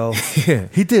 nasty, yo. yeah.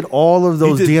 He did all of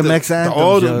those He did DMX anthems,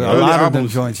 all the yo. A early lot of them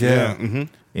albums. joints, yeah. Mhm.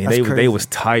 And That's they crazy. was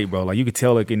tight, bro. Like you could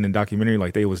tell, like in the documentary,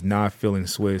 like they was not feeling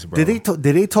Swiss, bro. Did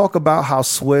they talk about how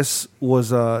Swiss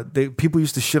was? People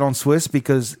used to shit on Swiss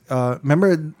because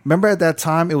remember at that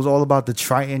time it was all about the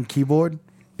Triton keyboard.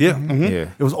 Yeah. Mhm. Yeah.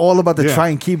 It was all about the Yeah.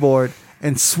 Triton keyboard,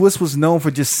 and Swiss was known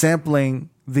for just sampling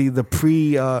the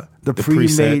pre-made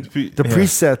preset. the Yeah.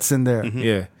 presets in there.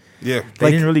 Yeah. Yeah. They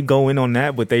Like- didn't really go in on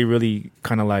that, but they really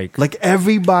kind of like Like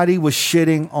everybody was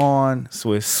shitting on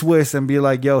Swiss. and be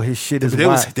like, "Yo, his shit is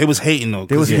whack." They was hating though.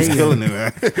 They was 'cause he hating. killing it,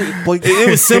 man. But- It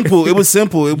was simple. It was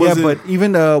simple. It yeah, wasn't. but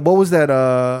even what was that?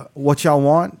 What y'all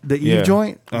want? The Eve Yeah.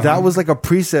 joint. That was like a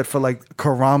preset for like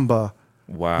Karamba.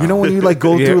 Wow. You know when you like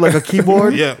go Yeah. through like a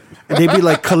keyboard, Yeah. and they'd be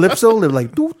like calypso, they're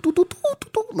like doo, doo, doo, doo, doo,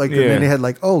 doo, like, and Yeah. then they had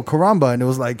like Karamba, and it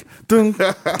was like dun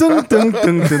dun dun dun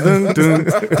dun dun dun,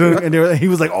 dun, and he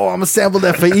was like, I'm gonna sample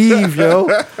that for Eve, yo.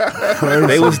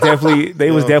 they was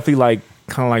definitely like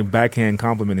kind of like backhand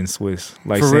complimenting Swiss,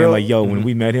 like For saying real? like, yo, when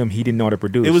we met him, he didn't know how to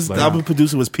produce. It was like, the album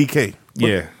producer was PK.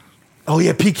 yeah. Oh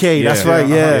yeah, PK, that's Yeah. right,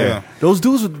 Yeah, yeah. yeah. Those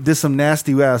dudes did some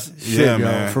nasty ass shit, Yeah, yo,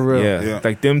 man. for real. Yeah. Yeah.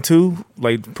 Like them two,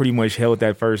 like pretty much held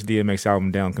that first DMX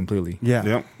album down completely. Yeah.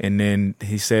 Yep. And then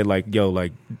he said like, yo,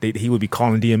 like he would be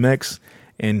calling DMX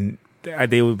and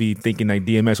they would be thinking like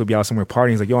DMX would be out somewhere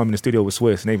partying. He's like, yo, I'm in the studio with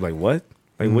Swiss. And they'd be like, what?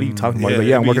 Like, what are you talking about? Yeah, He's like,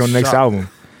 yeah, I'm they'd working be on the next shocked. album.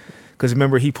 Because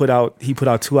remember, he put out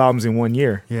 2 albums in 1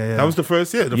 year. Yeah. That was the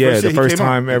first. Yeah. The year he first came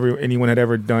out. time anyone had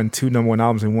ever done 2 number 1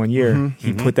 albums in 1 year.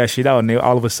 He put that shit out, and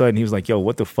all of a sudden he was like, "Yo,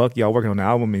 what the fuck, y'all working on the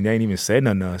album?" And they ain't even said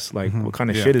nothing to us. Like, what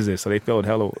kind of Yeah. shit is this? So they felt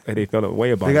a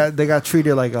way about it. They got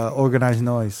treated like organized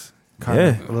noise, kind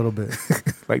of Yeah. a little bit.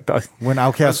 Like, When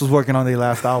Outkast was working on their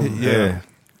last album, yeah,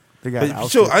 they got But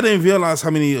sure, I didn't realize how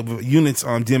many units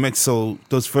DMX sold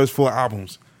those first 4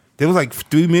 albums. There was like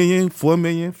 3 million, 4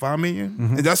 million, 5 million,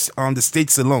 and that's on the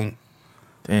States alone.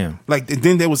 damn. Like, and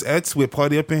then there was X with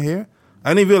Party Up in Here.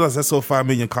 I didn't realize that sold 5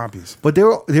 million copies. But they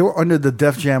were under the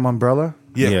Def Jam umbrella.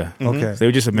 Yeah. Okay. So they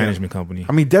were just a management company.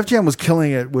 I mean, Def Jam was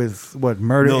killing it with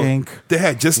Murder No, Inc., they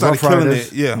had just started Rough killing Riders.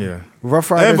 it. Yeah. Yeah. Rough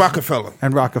Riders, And Rockefeller.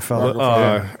 and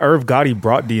Rockefeller. Irv Gotti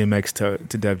brought DMX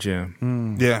to Def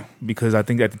Jam Yeah. because I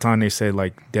think at the time they said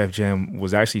like Def Jam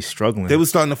was actually struggling. They were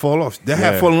starting to fall off. They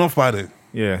had Yeah. fallen off by then.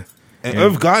 yeah, And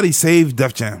Irv Gotti saved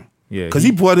Def Jam. Yeah, Because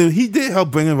he brought in, he did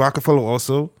help bring in Rockefeller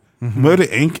also, Murder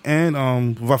Inc. and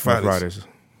Rough Rough Riders. Riders.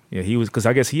 Yeah, he was because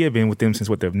I guess he had been with them since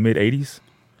what the mid '80s.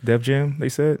 Def Jam, they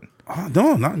said.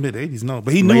 No, not mid 80s, no.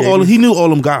 But he Late knew all 80s? he knew all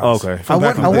them guys. Oh, okay. from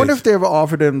back in the wonder days. if they ever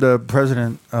offered him the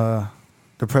president. What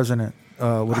do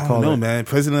you I call don't know, it? man.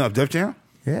 President of Def Jam?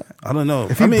 Yeah. I don't know.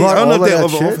 If he I brought don't know all if they of ever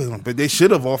that offered shit- him, but they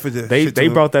should have offered it. They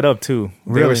brought that up too.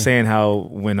 They Really? were saying how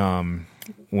when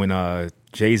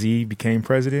Jay-Z became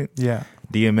president, Yeah.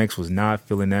 DMX was not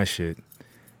feeling that shit.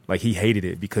 Like he hated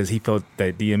it because he felt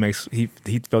that he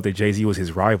felt that Jay-Z was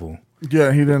his rival.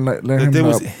 Yeah, he didn't let him There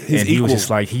was up. his and he was equal. just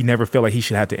like he never felt like he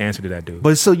should have to answer to that dude.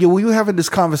 But so we were having this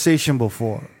conversation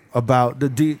before about the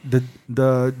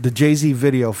Jay-Z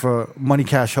video for Money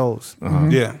Cash Hoes.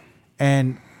 Yeah.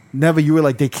 And Never, you were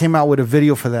like, they came out with a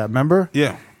video for that, remember?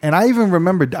 Yeah. And I even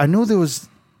remembered, I knew there was,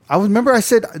 I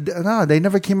said, nah, they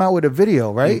never came out with a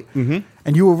video, right? Mm-hmm.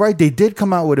 And you were right, they did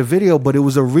come out with a video, but it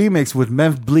was a remix with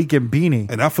Memph Bleak and Beanie.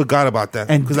 And I forgot about that.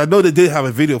 And- Because I know they did have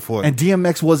a video for it. And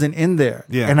DMX wasn't in there.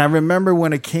 Yeah. And I remember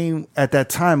when it came at that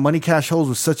time, Money Cash Hoes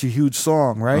was such a huge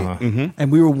song, right? Uh-huh.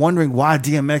 And we were wondering why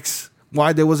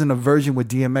there wasn't a version with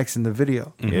DMX in the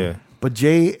video. Yeah. But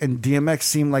Jay and DMX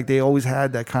seemed like they always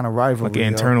had that kind of rivalry. Like an yo.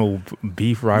 internal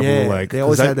beef rival. Yeah, like they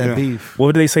always 'cause had that yeah. beef.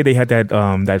 What did they say? They had that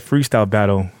that freestyle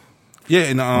battle. yeah,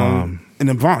 in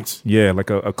the Bronx. Yeah, like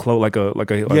a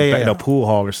yeah. in a pool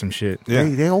hall or some shit. Yeah.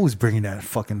 They always bringing that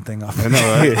fucking thing up. I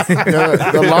know,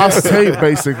 right? The lost tape,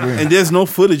 basically. And there's no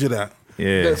footage of that.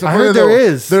 Yeah. So I heard there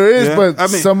is. There is, Yeah. but I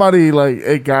mean- somebody like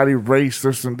it got erased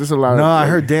or some. There's a lot. No, of, I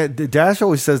like, heard Dash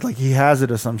always says like he has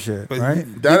it or some shit, But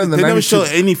right? That in the they never 96 show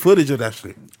any footage of that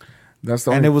shit. That's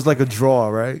the And only. it was like a draw,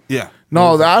 right? Yeah.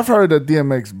 no, I've heard that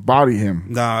DMX body him.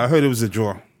 Nah, I heard it was a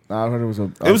draw. I heard it was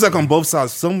a. It was like on both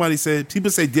sides. Somebody said, people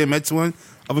say DMX won,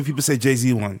 other people say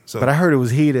Jay-Z won. So But I heard it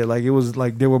was heated. Like it was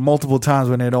like there were multiple times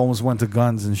when it almost went to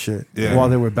guns and shit Yeah. while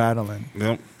they were battling.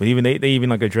 Yep. But even they even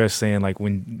like addressed saying like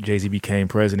when Jay-Z became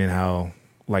president, how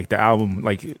like the album,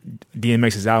 like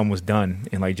DMX's album was done,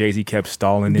 and like Jay-Z kept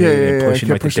stalling it Yeah, and yeah, pushing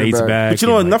kept like the pushing dates back. back. But you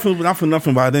know what? and, like, Not for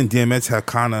nothing by then, DMX had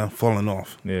kind of fallen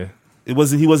off. Yeah. It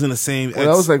wasn't. He wasn't the same. Well,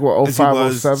 that was like, what, as he 05,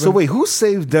 was. 07? So wait, who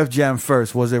saved Def Jam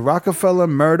first? Was it Rockefeller,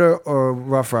 Murder, or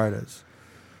Rough Riders?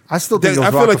 I still think it was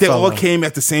I feel like they all Rockefeller. came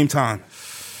at the same time.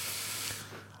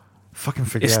 Fucking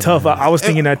forget. It's tough. I was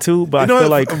thinking that too, but You I know, feel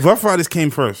like Rough Riders came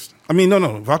first. I mean,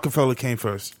 no, Rockefeller came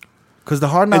first. because the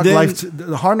Hard Knock And then- Life,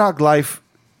 the Hard Knock Life,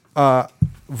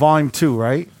 Volume 2,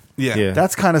 right? Yeah, Yeah.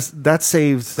 That's kind of that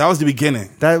saves. that was the beginning,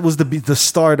 That was the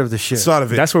start of the shit. start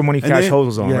of it. that's where Money And Cash then- Hoes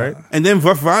was on, yeah. right? And then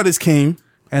Rough Riders came,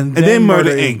 and and then Murder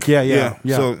Inc. Yeah.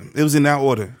 So it was in that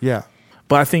order. yeah.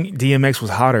 But I think DMX was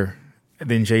hotter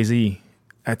than Jay-Z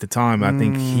at the time. I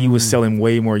think he was selling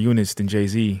way more units than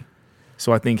Jay-Z.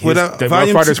 So I think Well, his, that the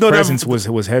Volume Rough Riders' 2 no, that- presence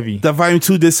was heavy. That Volume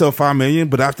 2 did sell 5 million,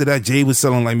 but after that, Jay was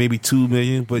selling like maybe 2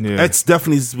 million. But Yeah. X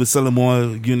definitely was selling more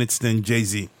units than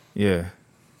Jay-Z. Yeah.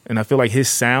 And I feel like his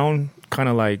sound kind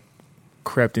of like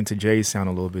crept into Jay's sound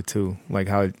a little bit too. Like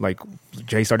how like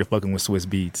Jay started fucking with Swiss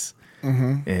Beats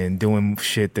and doing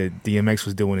shit that DMX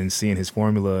was doing and seeing his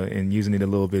formula and using it a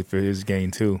little bit for his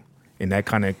gain too. And that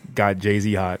kind of got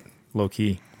Jay-Z hot, low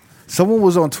key. Someone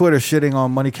was on Twitter shitting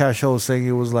on Money Cash Hoes, saying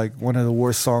it was like one of the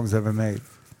worst songs ever made.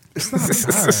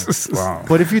 Wow.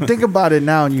 But if you think about it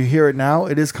now and you hear it now,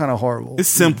 it is kind of horrible. It's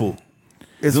simple.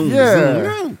 It's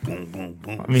Yeah. Boom, boom,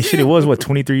 boom. I mean, shit, it was what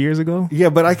 23 years ago. Yeah,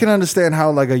 but I can understand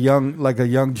how like a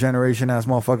young generation ass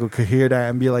motherfucker could hear that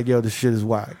and be like, "Yo, this shit is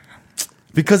whack,"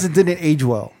 because it didn't age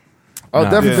well. Oh, Nah.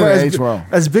 definitely As- age well.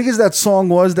 As big as that song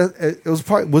was, that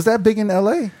it was that big in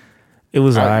L.A. It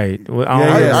was alright. Well, I Yeah,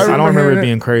 don't, yeah. I don't I remember remember it it.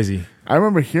 being crazy. I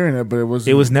remember hearing it, but it was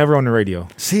It was never on the radio.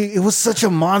 See, it was such a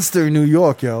monster in New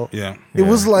York, yo. Yeah. It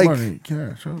was like Money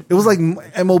Cash Hoes. it was like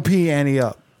MOP Annie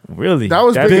up. Really? That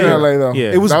was big big. in LA though.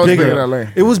 Yeah. It was that was bigger. big in LA.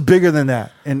 It was bigger than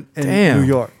that in Damn. New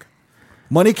York.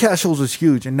 Money Cash Hoes was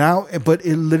huge, and now, but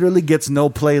it literally gets no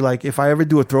play. Like if I ever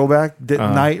do a throwback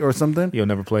night or something, You'll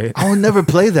never play it. I will never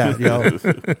play that, yo.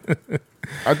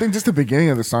 I think just the beginning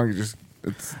of the song, it's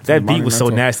That beat was so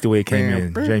monumental. nasty the way it came Bam,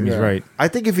 in. bam, Jamie's yeah. right. I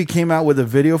think if he came out with a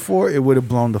video for it, it would have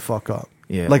blown the fuck up.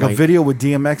 Yeah, like a like- video with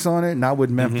DMX on it, not with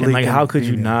Memphis. And like, how could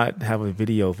you not have a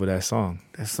video for that song?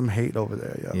 There's some hate over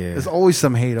there, yo. Yeah. There's always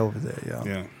some hate over there, yo.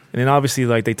 Yeah. And then obviously,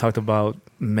 like they talked about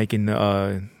making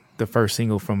the first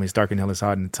single from "It's Dark and Hell Is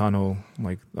Hot" in the tunnel,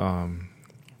 like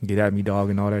 "Get at Me, Dog"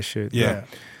 and all that shit. Yeah.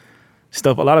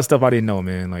 Stuff. A lot of stuff I didn't know,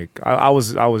 man. Like I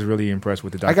was really impressed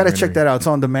with the I documentary. gotta check that out. It's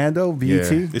on demand though, BET.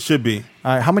 Yeah. It should be.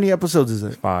 All right, how many episodes is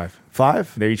it? 5.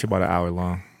 5? They're each about an hour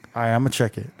long. All right, I'm gonna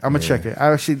check it. I'm gonna Yeah. check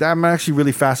it. I'm actually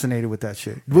really fascinated with that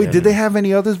shit. Wait, Yeah, did they man. have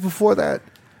any others before that?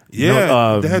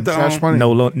 Yeah. They had the Cash Money.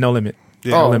 No limit.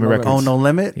 Yeah. No Oh, limit No records. Oh, No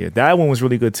Limit. Yeah, that one was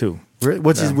really good too.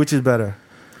 Which is better?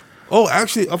 Oh,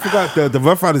 actually, I forgot the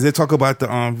Rough Riders. They talk about the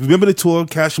remember the tour,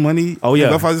 Cash Money. Oh yeah,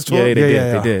 the Rough Riders tour. Yeah, they Yeah, did.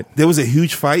 yeah. They did. There was a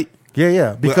huge fight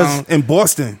Yeah, because in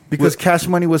Boston Cash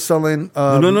Money was selling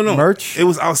no merch. It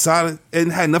was outside. It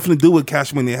had nothing to do with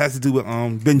Cash Money. It had to do with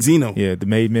Benzino. Yeah, the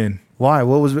Made Men. Why?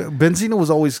 What was Benzino was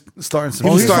always starting some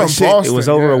He was shit. starting from shit. Boston. It was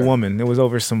over yeah. a woman. It was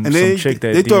over some And they chick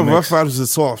that they thought DMX Rough Riders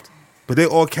was soft, but they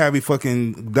all carry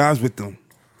fucking guys with them.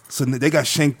 So they got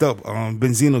shanked up.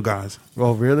 Benzino guys.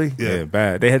 Oh, really? Yeah,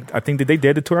 bad. They had. I think did they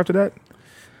did the tour after that?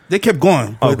 They kept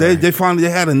going, but Okay. they finally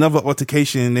had another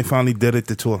altercation and they finally did it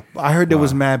the tour. I heard there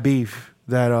was mad beef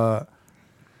that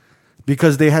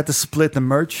because they had to split the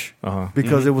merch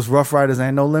because it was Rough Riders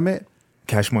and No Limit.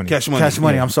 Cash Money. Cash Money. Cash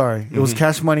Money. Yeah. I'm sorry. It was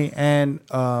Cash Money and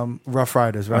Rough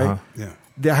Riders, right? Uh-huh.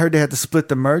 Yeah. I heard they had to split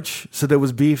the merch, so there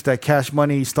was beef that Cash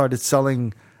Money started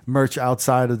selling merch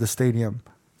outside of the stadium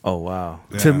Oh wow.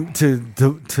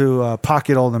 to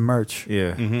pocket all the merch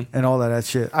Yeah. and all of that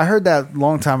shit. I heard that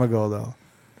long time ago though.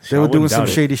 They I were doing wouldn't some doubt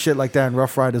it. shady shit like that, and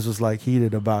Rough Riders was like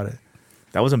heated about it.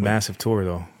 That was a massive tour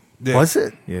though. Yeah. Was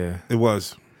it? Yeah. It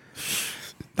was.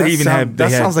 They even had. They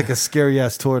that had- sounds like a scary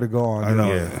ass tour to go on. I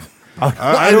know. Yeah.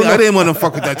 I didn't want to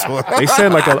fuck with that tour. They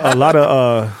said like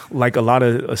a lot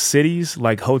of cities,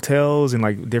 like hotels and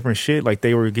like different shit, like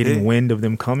they were getting Yeah. wind of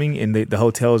them coming, and the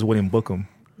hotels wouldn't book them.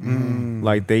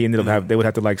 Like they ended up they would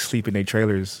have to like sleep in their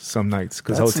trailers some nights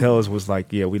because That's hotels was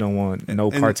like, yeah, we don't want no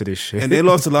parts of this shit. And they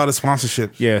lost a lot of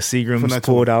sponsorships. Yeah, From Seagram's that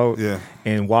pulled tour. out, Yeah.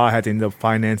 and Wah had to end up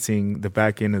financing the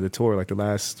back end of the tour, like the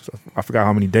last, I forgot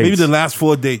how many dates. Maybe the last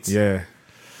 4 dates. Yeah,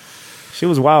 shit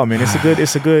was wild, man.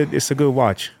 It's a good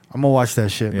watch. I'm gonna watch that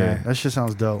shit, man. Yeah. That shit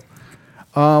sounds dope.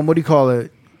 What do you call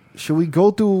it? Should we go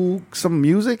through some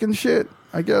music and shit?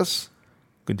 I guess.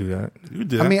 Could do that. You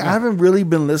did. I mean, I haven't really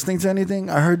been listening to anything.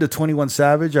 I heard the 21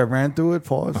 Savage. I ran through it.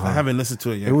 Pause. I haven't listened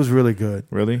to it yet. It was really good.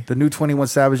 Really, The new 21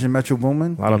 Savage and Metro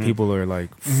Boomin. a lot of people are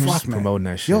like Fuck, man. promoting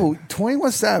that shit. Yo,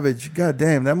 21 Savage. God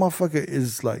damn, that motherfucker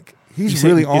is like he's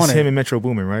really on it's it. him and Metro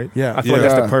Boomin, right? Yeah. I feel like Yeah.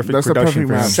 that's the perfect That's the production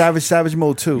perfect for him. match. Savage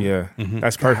Mode 2. Yeah,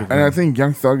 that's perfect. And man. I think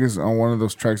Young Thug is on one of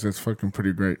those tracks that's fucking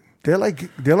pretty great. They're like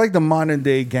the modern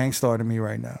day Gangstar to me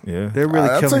right now. Yeah. They're really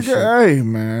That's killing a good. shit. Hey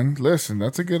man, listen,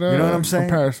 that's a good. You know what I'm saying?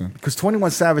 Comparison. Because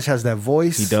 21 Savage has that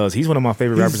voice. He does. He's one of my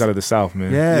favorite He's- rappers out of the South,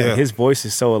 man. Yeah. Yeah. His voice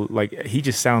is so like he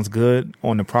just sounds good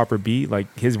on the proper beat. Like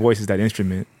his voice is that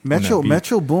instrument. on Metro that beat.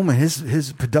 Metro Boomin,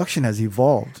 his production has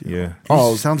evolved. Yeah.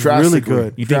 He sounds really drastically.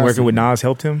 good. You think working with Nas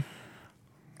helped him?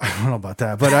 I don't know about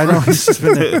that, but I know he's just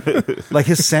been like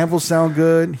his samples sound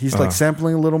good. He's like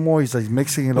sampling a little more. He's like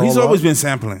mixing it all. He's always up. been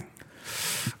sampling.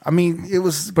 I mean, it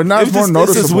was, But now it's more It's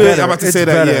noticeable. just weird. better. I'm about to It's say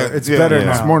that. better. Yeah, It's yeah. better Yeah.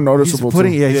 now. It's more noticeable, He's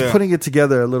putting, too. yeah, he's Yeah. putting it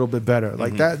together a little bit better.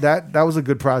 Like that was a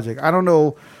good project. I don't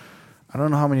know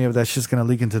how many of that shit's gonna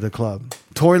leak into the club.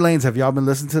 Tory Lanez, have y'all been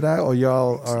listening to that, or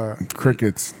y'all are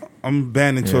Crickets. I'm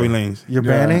banning Tory Lanez. you're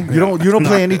Yeah. banning? You don't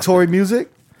play any Tory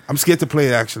music? I'm scared to play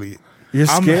it. Actually, You're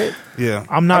I'm- scared? yeah.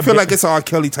 I'm not I feel ba- like it's R.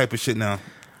 Kelly type of shit now.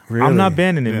 I'm not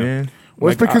banning it, Yeah. man.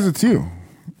 Well, it's Like, because it's you.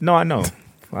 No, I know.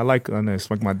 I know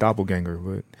it's like my doppelganger,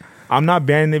 but I'm not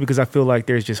banning it because I feel like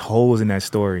there's just holes in that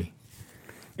story.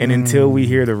 And until we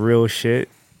hear the real shit,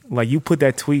 like you put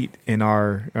that tweet in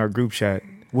our group chat.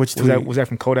 Which Was that tweet? was that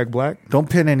from Kodak Black? Don't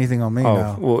pin anything on me Oh,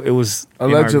 now. well, it was in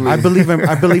our- Allegedly.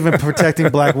 I believe in protecting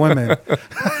black women.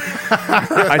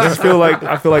 I just feel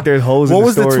like there's holes What in the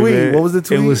was the story. tweet? man. What was the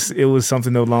tweet? It was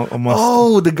something along almost.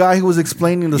 Oh, the guy who was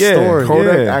explaining the Yeah, story.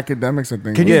 Kodak Yeah. Academics, I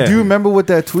think. Can you Yeah. do you remember what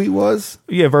that tweet was?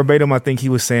 Yeah, verbatim. I think he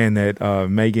was saying that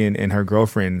Megan and her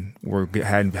girlfriend were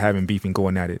having beef and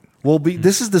going at it. Well,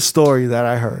 this is the story that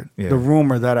I heard. Yeah. The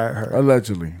rumor that I heard.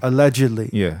 Allegedly. Allegedly.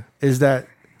 Yeah, Is that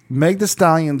Meg Thee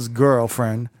Stallion's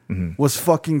girlfriend was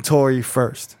fucking Tory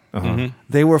first.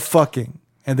 They were fucking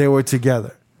and they were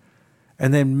together.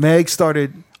 And then Meg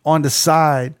started on the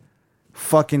side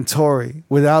fucking Tory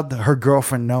without her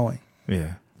girlfriend knowing.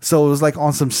 yeah, So it was like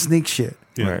on some sneak shit.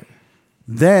 Yeah. right.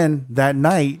 Then that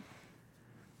night,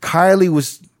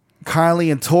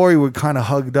 Kylie and Tory were kind of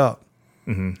hugged up.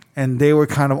 And they were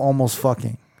kind of almost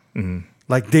fucking.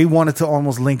 Like they wanted to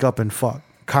almost link up and fuck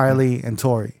Kylie and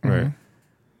Tory. Right.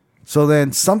 So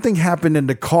then something happened in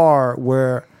the car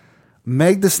where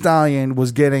Meg Thee Stallion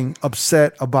was getting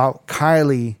upset about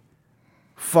Kylie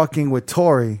fucking with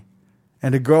Tory.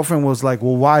 And the girlfriend was like,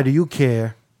 well, why do you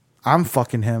care? I'm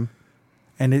fucking him.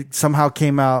 And it somehow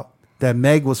came out that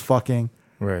Meg was fucking.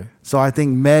 Right. So I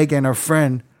think Meg and her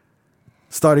friend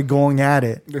started going at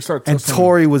it. They started And tussling.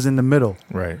 Tory was in the middle.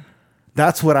 Right.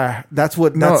 That's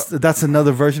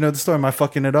another version of the story. Am I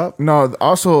fucking it up? No,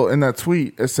 also in that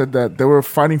tweet, it said that they were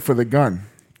fighting for the gun.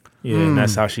 Yeah, and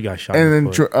that's how she got shot. in And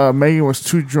the then foot. Megan was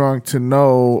too drunk to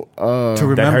know. To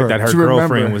remember. that her to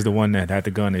girlfriend remember. was the one that had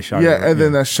the gun and shot Yeah, her. and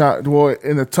then that shot, well,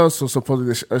 in the tussle,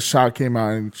 supposedly a shot came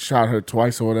out and shot her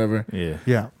twice or whatever. yeah.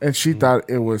 Yeah. And she thought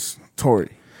it was Tory.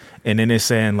 And then it's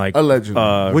saying like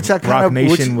Allegedly. Which I kinda- Rock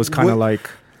Nation which- was kind of what- like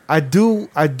I do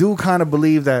kind of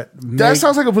believe that That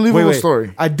sounds like a believable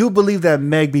story. I do believe that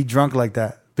Meg be drunk like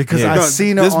that because Yeah. I've No,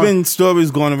 seen her There's on, been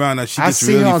stories going around that she I gets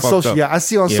see really her on fucked social up. yeah, I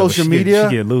see her on yeah, but social she media.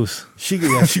 She get loose. She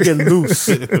get loose.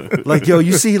 Like, yo,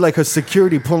 you see like her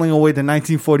security pulling away the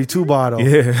 1942 bottle.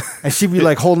 Yeah. And she be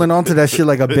like holding on to that shit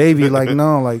like a baby. Like,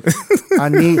 no, like I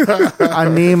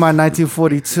need my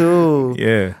 1942.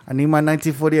 Yeah. I need my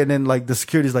 1940. And then like the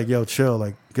security's like, yo, chill.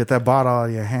 Like, get that bottle out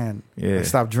of your hand. Yeah. Like,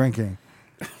 stop drinking.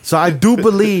 So I do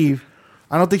believe,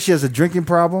 I don't think she has a drinking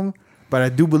problem, but I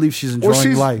do believe she's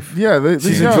enjoying life. Yeah,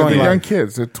 She's they're enjoying young life.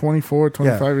 kids. They're 24,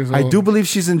 25 years old. I do believe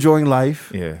she's enjoying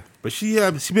life. Yeah. But she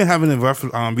been having it rough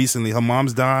recently. Her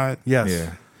mom's died. Yes.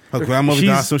 Yeah. Her grandmother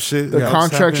She's- died. Some shit. The else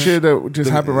contract happened. shit that just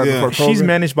happened right Yeah. before COVID. She's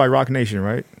managed by Rock Nation,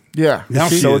 right? Yeah. Now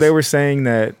she So is. they were saying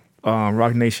that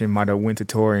Rock Nation might have went to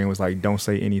Tory and was like, "Don't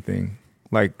say anything.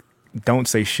 Like, don't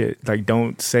say shit. Like,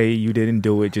 don't say you didn't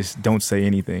do it. Just don't say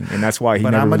anything." And that's why he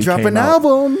But never I'm going really to drop came an out.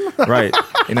 album. Right.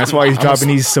 And that's why he's dropping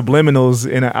these subliminals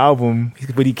in an album,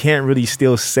 but he can't really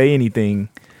still say anything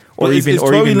or Well, even is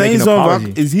or Tory even make an Lanez on apology.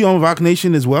 Rock? Is he on Rock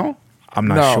Nation as well? I'm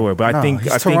not No. sure, but No, I think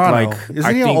he's I think Toronto. like Isn't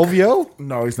I he think, on OVO?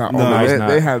 No, he's not. No, No, he's they, not.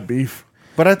 they had beef.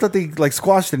 But I thought they like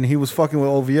squashed it and he was fucking with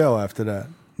OVO after that.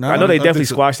 No, I know they I definitely think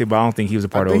so. squashed it, but I don't think he was a I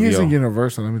part of think he's OVO. in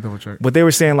Universal. Let me double check. But they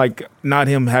were saying like not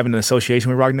him having an association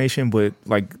with Rock Nation, but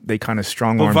like they kind of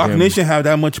strong But armed Rock him. Nation have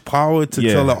that much power to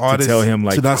Yeah, tell the to artist tell him,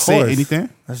 like, to not of say course. anything.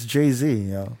 That's Jay-Z,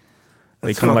 yo.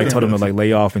 They kind of like told him to like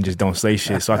lay off and just don't say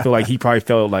shit. So I feel like he probably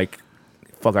felt like,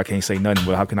 fuck, I can't say nothing,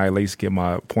 but how can I at least get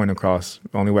my point across?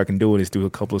 The only way I can do it is do a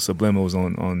couple of subliminals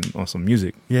on some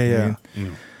music. Yeah, You know yeah. what I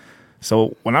mean?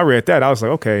 So when I read that, I was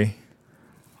like, okay,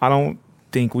 I don't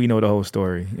think we know the whole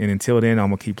story. And until then, I'm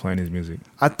gonna keep playing his music.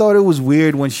 I thought it was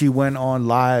weird when she went on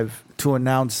live to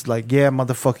announce, like, yeah,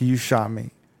 motherfucker, you shot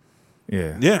me.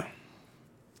 Yeah, Yeah.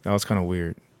 that was kind of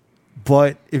weird.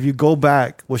 But if you go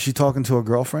back, was she talking to her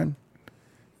girlfriend?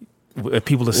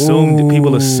 People assumed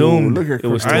look at it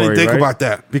was Chris. I didn't Tory, think right? about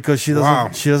that. Because she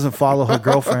doesn't follow her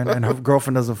girlfriend, and her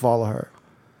girlfriend doesn't follow her.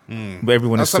 But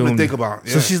everyone That's something assumed. to think about.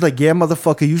 Yeah. So she's like, yeah,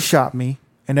 motherfucker, you shot me.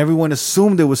 And everyone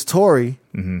assumed it was Tory,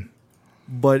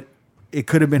 but it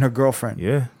could have been her girlfriend.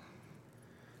 Yeah.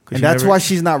 'Cause And she that's never- why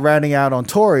she's not ratting out on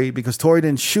Tory, because Tory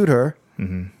didn't shoot her,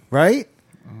 right?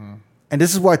 And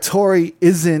this is why Tory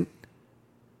isn't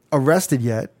arrested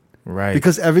yet, right,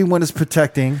 because everyone is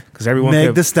protecting 'Cause everyone Meg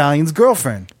kept- Thee Stallion's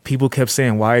girlfriend. people kept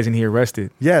saying, "Why isn't he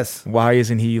arrested? Yes, Why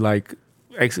isn't he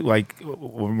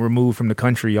removed from the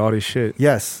country? All this shit."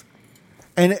 yes.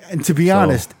 And to be So-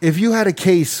 honest, if you had a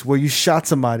case where you shot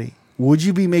somebody, would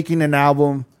you be making an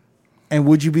album, and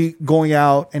would you be going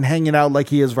out and hanging out like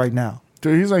he is right now?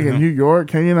 Dude, he's like in New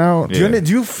York, hanging out. Yeah.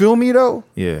 Do you feel me though?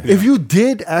 Yeah. If you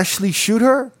did actually shoot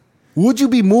her, would you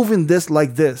be moving this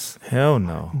like this? Hell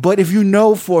no. But if you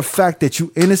know for a fact that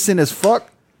you innocent as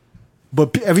fuck,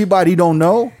 but everybody don't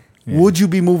know, would you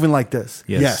be moving like this?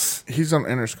 Yes. He's on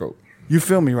Interscope. You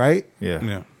feel me, right? Yeah.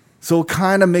 Yeah. So it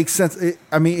kind of makes sense. It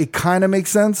kind of makes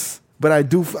sense, but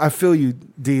I feel you,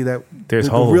 D, that There's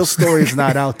the holes. real story is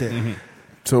not out there.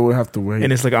 So we'll have to wait.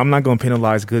 And it's like I'm not gonna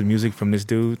penalize good music from this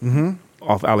dude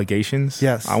off allegations.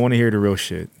 Yes. I want to hear the real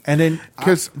shit. And then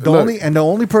 'Cause, the look-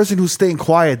 only person who's staying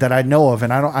quiet that I know of,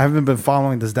 and I haven't been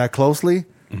following this that closely,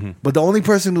 but the only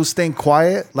person who's staying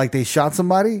quiet, like they shot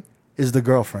somebody, is the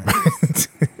girlfriend,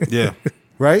 Yeah.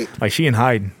 right? Like she in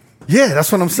hiding. Yeah,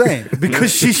 that's what I'm saying.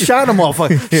 Because she shot him off.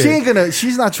 Like,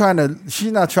 she's not trying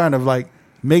to like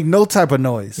make no type of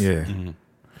noise. Yeah.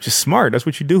 Just smart. That's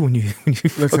what you do when you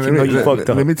Listen, fucking know you fucked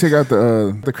up. let me take out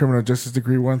the criminal justice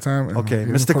degree one time. and Okay,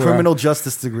 pull Mr. it out. Criminal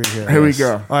Justice degree here. Here we Yes.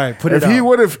 go. All right, put it If he out.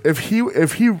 would have, if he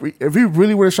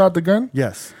really would have shot the gun,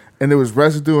 Yes. and there was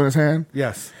residue in his hand,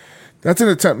 Yes. that's an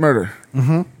attempt murder.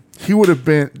 He would have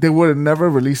been. They would have never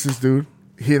released this dude.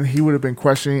 He would have been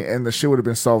questioning, and the shit would have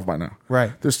been solved by now.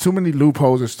 Right. There's too many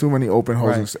loopholes. There's too many open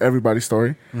holes Right. in everybody's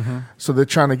story. So they're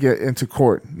trying to get into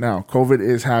court now. COVID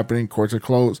is happening. Courts are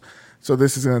closed. So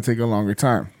this is going to take a longer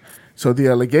time. So the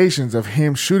allegations of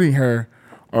him shooting her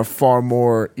are far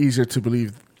more easier to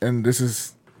believe. And this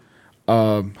is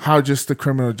how just the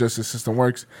criminal justice system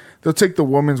works. They'll take the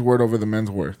woman's word over the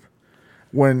men's word.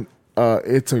 When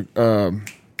it's a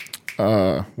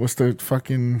what's the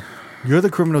fucking You're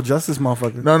the criminal justice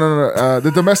motherfucker. no.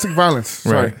 The domestic violence.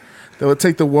 Sorry. Right. They would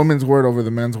take the woman's word over the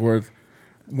men's word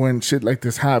when shit like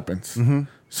this happens.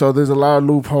 So there's a lot of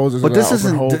loopholes. There's But a this lot of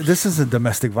open isn't holes. this isn't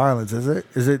domestic violence, is it?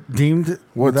 Is it deemed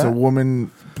What's that? a woman,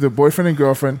 the boyfriend and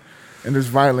girlfriend, and there's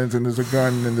violence, and there's a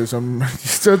gun, and there's a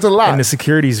lot. And the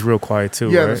security's real quiet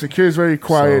too. Yeah, right? the security is very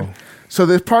quiet. So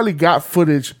they've probably got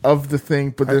footage of the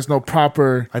thing, but there's no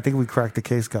proper. I think we cracked the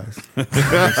case, guys. So,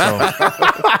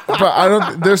 But I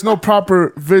don't. There's no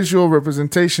proper visual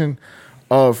representation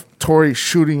of Tory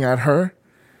shooting at her.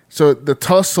 So the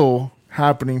tussle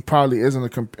happening probably is in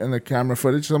the camera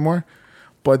footage somewhere,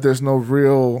 but there's no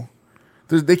real.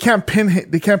 They can't pin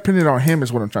it on him.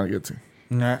 Is what I'm trying to get to.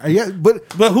 Yeah,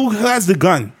 but But who has the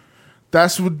gun?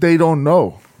 That's what they don't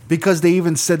know. because they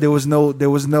even said there was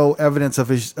no evidence of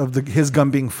his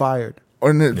gun being fired.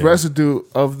 Or the residue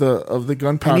of the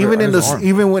gunpowder. And even on in his arm.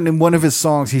 even when in one of his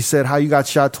songs, he said how you got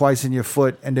shot twice in your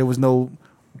foot and there was no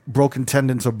broken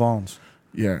tendons or bones,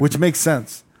 yeah, which makes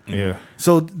sense. yeah.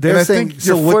 So And they're I saying. think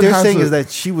So your what foot they're has saying a- is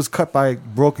that she was cut by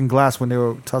broken glass when they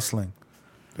were tussling,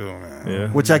 Oh, man. Yeah.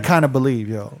 which I kind of believe,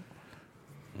 yo.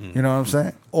 You know what I'm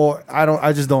saying? Or I don't.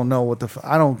 I just don't know what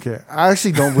I don't care. I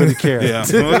actually don't really care. Yeah.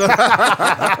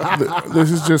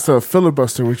 this is just a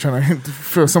filibuster. We're trying to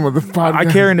fill some of the podcast. I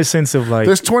care in the sense of like,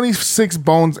 There's 26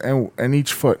 bones in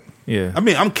each foot. yeah, I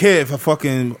mean, I'm care if a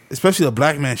fucking, especially a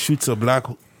black man shoots a black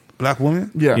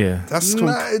woman. Yeah, yeah. That's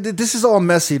Nah, this is all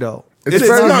messy though. it is.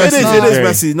 very No, it is. messy. It is Very.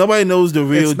 messy. Nobody knows the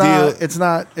real It's not. deal. It's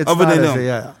not. It's Other not. than as them. a-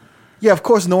 yeah. Yeah. Of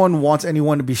course, no one wants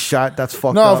anyone to be shot. That's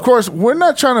fucked No, up. of course we're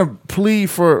not trying to plead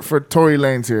for Tory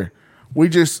Lanez here. We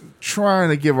just trying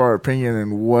to give our opinion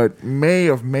on what may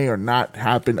or not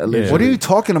happen allegedly. What are you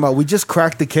talking about? We just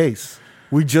cracked the case.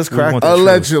 We just cracked want it. the truth.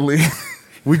 Allegedly.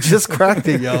 We just cracked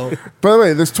it, yo. By the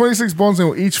way, there's 26 bones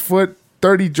in each foot,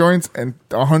 30 joints, and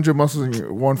 100 muscles in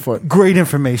your one foot. Great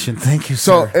information. Thank you,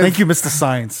 So sir. if- Thank you, Mr.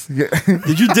 Science. Yeah,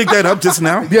 Did you dig that up just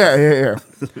now? yeah.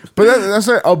 But that's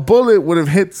right. A bullet would have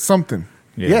hit something.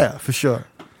 Yeah, for sure.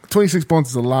 26 bones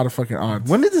is a lot of fucking odds.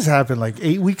 When did this happen? Like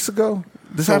 8 weeks ago?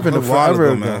 This So happened a while forever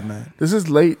ago, ago, man. man. This is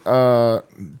late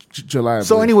July. I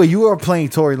So believe. anyway, you are playing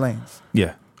Tory Lanez.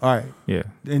 Yeah, All right, yeah.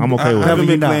 And I'm I okay with Whatever haven't it. you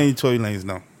been not. playing Tory Lanez,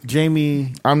 no.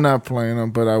 Jamie I'm not playing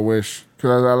him, but I wish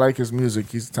because I like his music.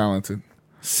 He's talented.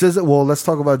 SZA. Well, let's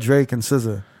talk about Drake and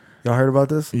SZA. Y'all heard about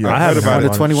this? Yeah. I I haven't heard about On it.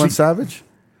 the 21 Savage.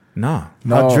 Nah.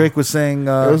 No, How Drake was saying.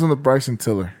 it was on the Bryson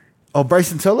Tiller. Oh,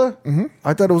 Bryson Tiller? Mm-hmm.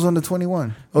 I thought it was on the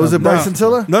 21. Oh, was it Bryson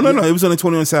Tiller? No. It was on the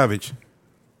 21 Savage.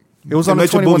 It was on the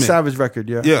Metro 21 Boomin. Savage record,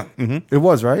 yeah. Yeah. Mm-hmm. It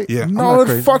was, right? Yeah. I'm No, not it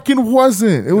crazy. fucking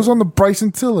wasn't. It was on the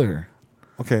Bryson Tiller.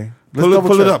 Okay. Pull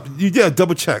it check. up. Yeah,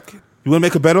 double check. You want to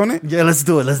make a bet on it? Yeah, let's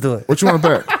do it. Let's do it. What you want to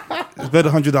bet? It's bet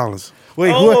 $100.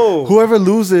 Wait, Oh. whoever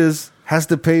loses has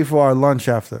to pay for our lunch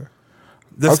after.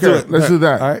 Let's do Okay, it. let's do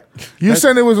that. All right. You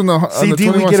said it was on the See, the D,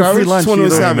 we 21 get a free Savage? lunch. 21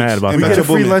 either way. Savage. mad about and that. We get a Metro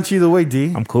free Boomin. lunch either way,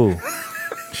 D. I'm cool.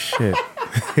 Shit.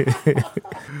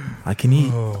 I can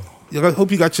eat. I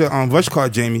hope you got your rush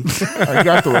card, Jamie. I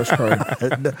got the rush card.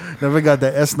 Never got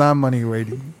that S9 money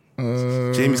rating.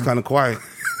 Jamie's kind of quiet.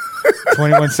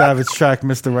 21 Savage track,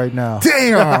 Mr. Right Now.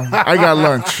 Damn, I got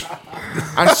lunch.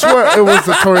 I swear it was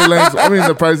the Tory Lanez. I mean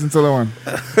the Bryson Tiller one.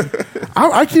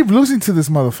 I keep losing to this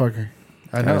motherfucker.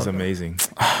 I That is know. amazing.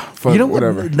 Fuck, You know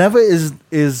whatever. what? Never is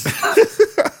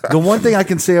the one thing I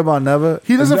can say about Never.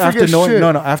 He doesn't is after forget knowing, shit. No,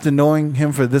 after knowing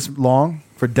him for this long,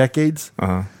 for decades,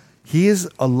 Uh-huh. he is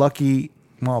a lucky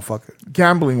motherfucker.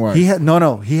 Gambling wise. He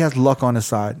has luck on his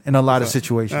side in a lot of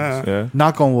situations. Yeah.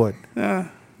 Knock on wood. Yeah.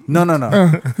 No. No.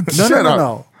 Shut up.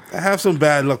 No. I have some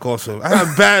bad luck also. I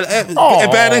have bad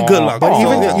and good luck. But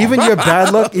So,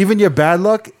 even your bad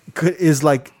luck is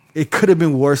like it could have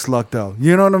been worse luck though.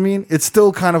 You know what I mean? It's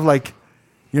still kind of like,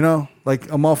 like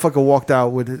a motherfucker walked out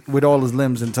with all his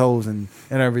limbs and toes and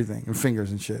everything and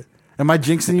fingers and shit. Am I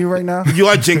jinxing you right now? you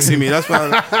are jinxing me. That's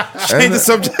why I change the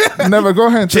subject. Never go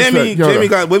ahead and touch Jamie that. Yo,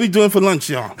 got, what we doing for lunch,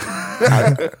 y'all?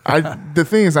 the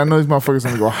thing is, I know these motherfuckers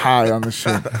gonna go high on this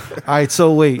shit. All right,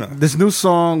 so wait, this new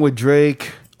song with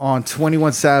Drake on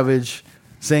 21 Savage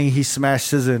saying he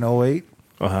smashed SZA in 08.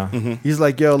 Uh-huh. He's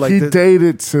like, yo, like He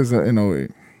dated SZA in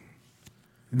 08.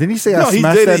 didn't he say No, I he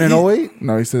smashed dated- that in he- 08?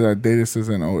 No, he said I dated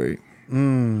SZA in 08.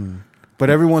 But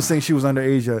everyone's saying she was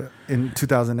underage in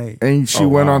 2008. And she Oh,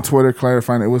 went wow. on Twitter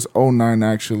clarifying it was 09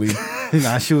 actually.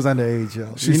 Nah, she was underage,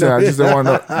 yo. She said, I just don't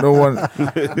want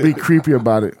to be creepy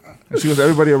about it. And she goes,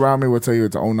 everybody around me will tell you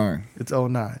it's 09. It's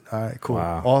 09. All right, cool.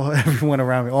 Wow. Everyone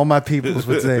around me, all my peoples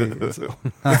would say. It's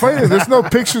The funny is, there's no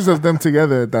pictures of them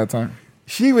together at that time.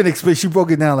 She even explained. She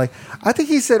broke it down like I think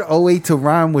he said 08 to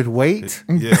rhyme with wait,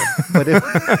 Yeah. but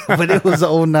it was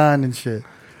 09 and shit.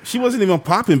 She wasn't even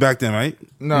popping back then, right?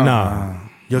 No. Nah.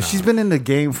 Yo, she's been in the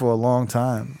game for a long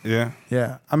time. Yeah.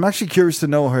 Yeah, I'm actually curious to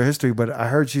know her history, but I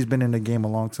heard she's been in the game a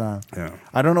long time. Yeah.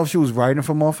 I don't know if she was writing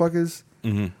for motherfuckers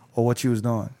or what she was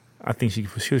doing. I think she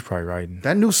was probably writing.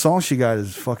 That new song she got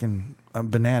is fucking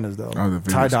bananas though. Oh, the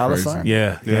video's Ty Dolla crazy. Sign.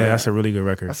 Yeah, that's a really good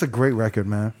record. That's a great record,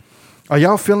 man. Are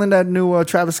y'all feeling that new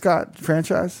Travis Scott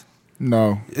franchise?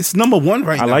 No. It's number one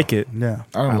right I now. like it. Yeah.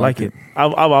 I don't I like it.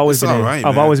 I've always It's been all right,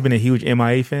 I've man. always been a huge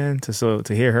MIA fan. To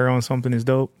hear her on something is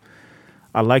dope.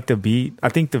 I like the beat. I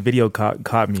think the video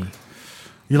caught me.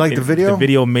 You like the video? The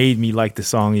video made me like the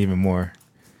song even more.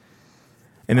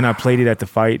 And then I played it at the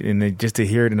fight, and then just to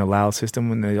hear it in a loud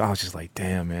system, and I was just like,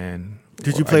 "Damn, man!"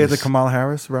 Did you play at the Kamala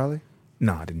Harris rally?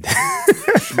 No, I didn't.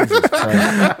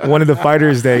 One of the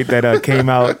fighters that came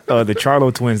out, the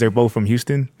Charlo twins, they're both from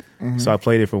Houston, so I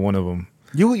played it for one of them.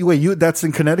 You that's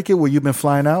in Connecticut where you've been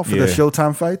flying out for the Yeah.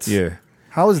 Showtime fights? Yeah,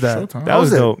 How is that? Showtime. that How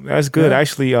was it? dope. That's good. Yeah.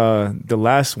 Actually, the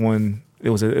last one it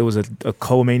was a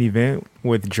co-main event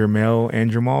with Jermel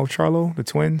and Jamal Charlo, the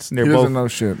twins. They're He both doesn't know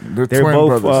shit. They're they're twin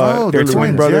both, brothers. Oh, they're the twin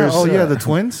twins. brothers. Yeah. Oh yeah, the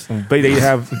twins. but they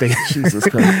have Jesus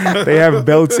Christ. they have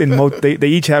belts in they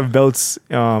each have belts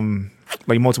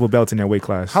like multiple belts in their weight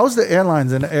class. How's the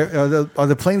airlines and are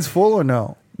the planes full or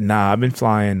no? Nah, I've been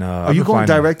flying. Are you going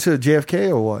direct to JFK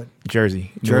or what?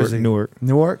 Jersey, Jersey, Newark.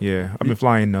 Newark. Yeah, I've been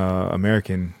flying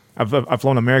American. I've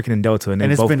flown American and Delta, and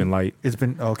they've both been light. It's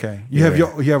been okay. Yeah. You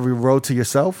have your road to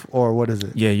yourself or what is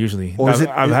it? Yeah, usually. Or is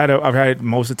I've had it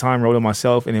most of the time rolled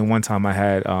myself, and then one time I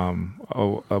had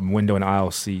a window and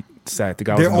aisle seat sat. The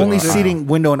guy They're was in the only aisle. seating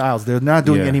window and aisles. They're not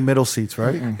doing Yeah. any middle seats,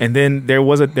 right? And then there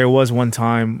was one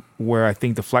time where I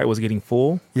think the flight was getting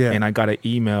full, Yeah. and I got an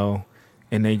email,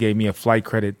 and they gave me a flight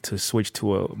credit to switch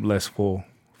to a less full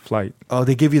flight. Oh,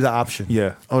 they give you the option.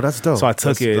 Yeah. Oh, that's dope. So I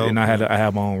took That's it, dope, and I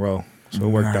had my own row, so it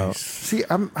worked out. See,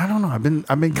 I don't know. I've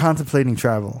been contemplating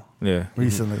travel Yeah.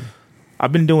 recently.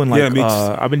 I've been doing like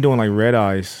Yeah, I've been doing like red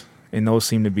eyes, and those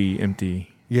seem to be empty.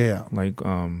 Yeah. Like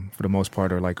for the most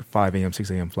part, are like 5 a.m.,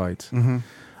 6 a.m. flights. Mm-hmm.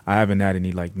 I haven't had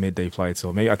any like midday flights,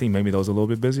 so I think maybe those are a little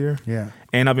bit busier. Yeah.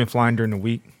 And I've been flying during the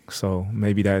week, so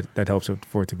maybe that helps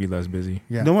for it to be less busy.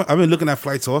 Yeah. You know what? I've been looking at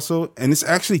flights also, and it's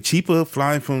actually cheaper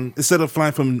instead of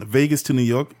flying from Vegas to New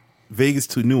York, Vegas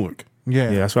to Newark. Yeah.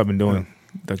 Yeah, that's what I've been doing.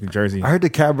 Like New Jersey. I heard the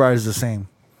cab ride is the same.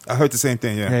 I heard the same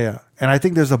thing. Yeah. Yeah. And I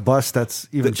think there's a bus that's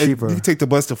even cheaper. You can take the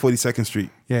bus to 42nd Street.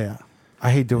 Yeah. I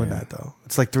hate doing that though.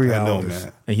 It's like 3 I hours. know,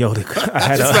 man. And yo, I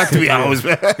had It's not 3 hours,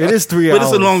 man. It is 3 But hours.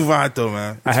 it's a long ride, though,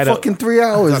 man. I had Fucking 3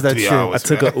 hours. Not That 3 shit. hours. I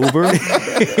took an Uber.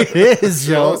 It is,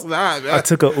 No, yo. it's not, man. I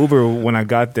took an Uber when I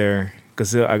got there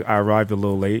because I arrived a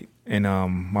little late, and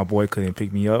my boy couldn't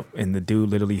pick me up, and the dude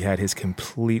literally had his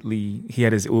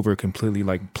Uber completely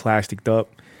like plasticed up,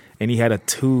 and he had a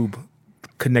tube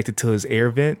connected to his air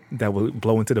vent that would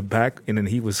blow into the back, and then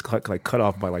he was cut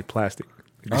off by like plastic.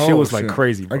 The shit was like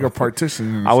crazy, bro. Like a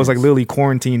partition. I was like literally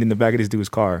quarantined in the back of this dude's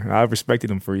car. I respected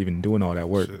him for even doing all that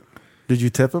work. Shit. Did you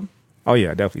tip him? Oh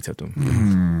yeah, I definitely tipped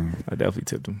him. I definitely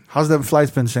tipped him. How's them flights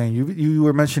been saying? You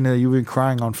were mentioning that you've been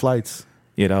crying on flights.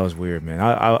 Yeah, that was weird, man.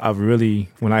 I really,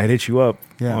 when I hit you up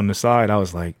on the side, I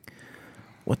was like,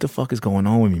 what the fuck is going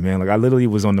on with me, man? Like I literally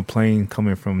was on the plane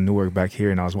coming from Newark back here,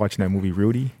 and I was watching that movie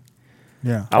Rudy.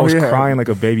 Yeah. I was crying like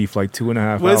a baby for like 2.5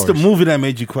 hours. What's the movie that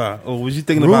made you cry? Or was you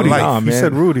thinking Rudy. about life? Nah, You man.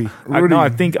 said Rudy. I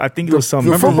think it was some.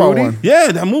 the Remember football Rudy? one.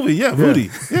 Yeah, that movie. Yeah,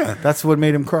 Rudy. Yeah. That's what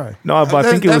made him cry. No, but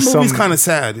I think it was that some. movie's kind of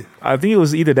sad. I think it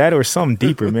was either that or something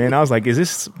deeper, man. I was like, is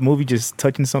this movie just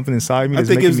touching something inside me? I that's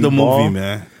think it's making the me bawl? movie,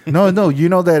 man. No, you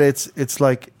know that it's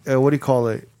like what do you call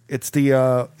it? It's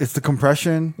the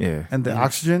compression Yeah. and the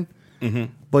oxygen.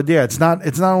 But yeah, it's not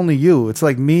only you. It's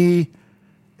like me.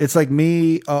 It's like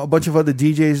me. A bunch of other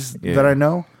DJs Yeah. that I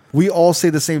know. We all say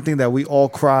the same thing, that we all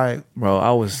cry. Bro, I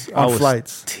was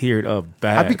flights. teared up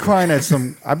bad. I'd be crying at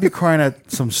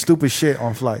some stupid shit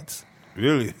on flights.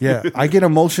 Really? Yeah, I get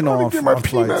emotional on, Get my on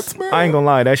flights. peanuts, man. I ain't gonna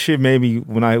lie, that shit made me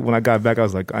when I got back, I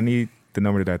was like, I need the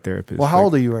number to that therapist. Well, how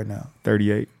old are you right now?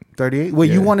 38. 38. Well,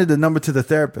 you Yeah. wanted the number to the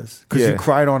therapist because Yeah. you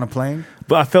cried on a plane.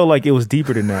 But I felt like it was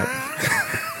deeper than that.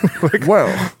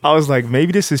 Well, I was like,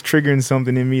 maybe this is triggering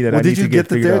something in me that I Well, need did you to get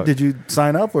the figured therapist? out. Did you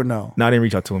sign up or no? No, I didn't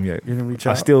reach out to him yet. You didn't reach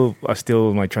I out. still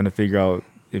am like trying to figure out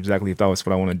exactly if that was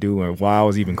what I want to do or why I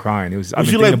was even crying. It was. I've Was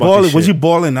been you thinking like about balling? this Was shit. you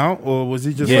balling out, or was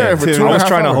he just Yeah, for tearing 2.5 I was up?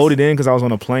 trying to hours. hold it in because I was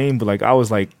on a plane, but like I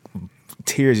was like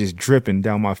tears just dripping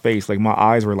down my face, like my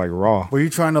eyes were like raw. Were you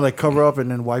trying to like cover up and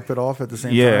then wipe it off at the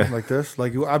same Yeah. time, like this?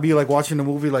 Like I'd be like watching the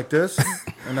movie like this,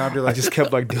 and I'd be I like, just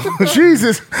kept like doing.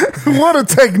 Jesus, what a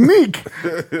technique!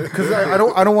 because I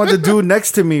don't want the dude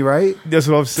next to me, right, That's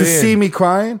what I'm to saying. see me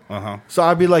crying. Uh-huh. So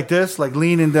I'd be like this, like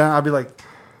leaning down. I'd be like,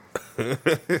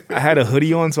 I had a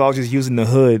hoodie on, so I was just using the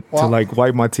hood to Wow. like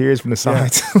wipe my tears from the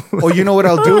sides. oh, you know what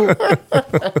I'll do?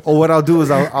 Or what I'll do is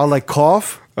I'll like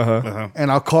cough,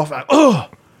 and I'll cough like, oh,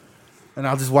 and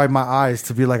I'll just wipe my eyes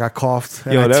to be like I coughed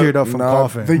and Yo, I that- teared up from No,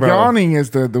 coughing. the Bro. yawning is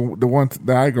the one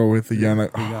that I go with. The yawning.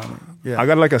 Yeah. I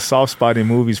got like a soft spot in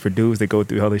movies for dudes that go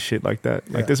through hella shit like that.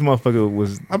 Like Yeah. this motherfucker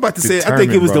was. I'm about to say, I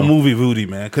think it was the movie Rudy,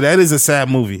 man, because that is a sad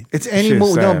movie. It's any Shit's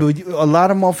movie. No, sad. but a lot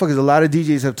of motherfuckers, a lot of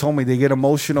DJs have told me they get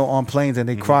emotional on planes and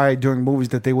they Mm-hmm. cry during movies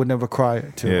that they would never cry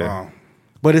to. Yeah. Wow.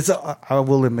 But I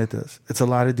will admit this. It's a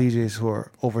lot of DJs who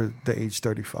are over the age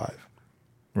 35.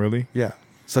 Really? Yeah.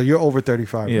 So you're over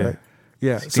 35, Yeah. right?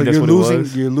 Yeah. think So that's you're what it losing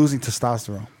was? you're losing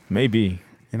testosterone. Maybe.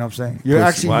 You know what I'm saying? You're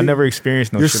actually Well, I never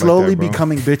experienced no you're shit slowly like that, bro.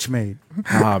 becoming bitch made.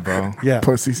 Nah, bro. Yeah.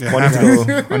 Pussies.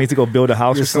 I need to go build a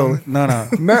house You're or something.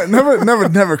 slowly, no.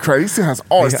 Never cry. He still has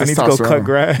all his I need to go testosterone. cut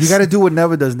grass. You got to do what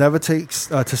Never does. Never takes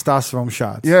testosterone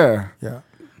shots. Yeah, Yeah.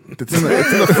 it's in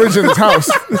the fridge in his house.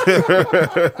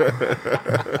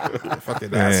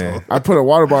 Fucking Man. asshole. I put a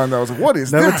water bottle in there. I was like, "What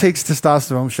is Never that?" takes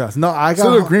testosterone shots. No, I got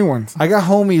Still the green ones. I got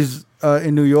homies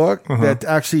in New York Uh-huh. that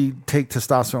actually take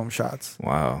testosterone shots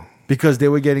Wow. because they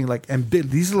were getting like, and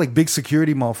these are like big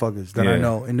security motherfuckers that I Yeah.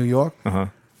 know in New York. Uh huh.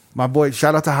 My boy,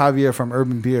 shout out to Javier from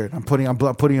Urban Beard. I'm putting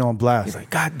you on blast. He's like,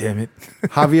 God damn it.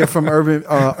 Javier from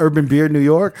Urban Beard, New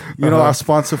York. You know our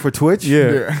sponsor for Twitch.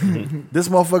 Yeah. This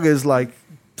motherfucker is like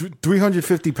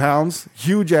 350 pounds,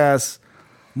 huge ass,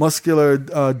 muscular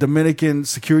Dominican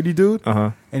security dude. Uh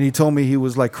huh. And he told me he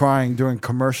was like crying during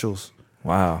commercials.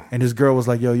 Wow. And his girl was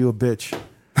like, "Yo, you a bitch."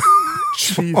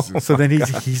 Jesus, So then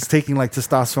he's taking like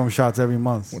testosterone shots every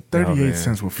month. 38 man.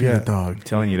 cents will feed Yeah. a dog. I'm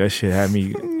telling you, that shit had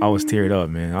me. I was teared up,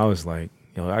 man. I was like,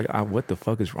 yo, I what the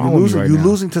fuck is wrong You're with losing, me right you're now?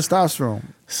 losing testosterone.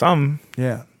 Some.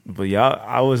 Yeah. But yeah,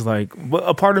 I was like, but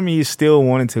a part of me is still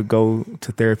wanting to go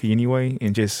to therapy anyway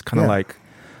and just kind of Yeah. like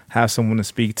have someone to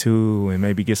speak to and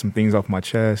maybe get some things off my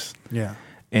chest. Yeah.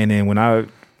 And then when I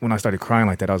started crying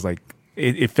like that, I was like,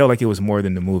 it felt like it was more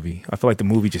than the movie. I felt like the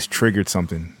movie just triggered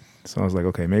something. So I was like,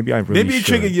 okay, maybe I really Maybe it should.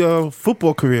 triggered your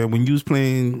football career when you was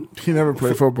playing. He never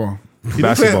played football. You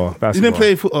Basketball. You didn't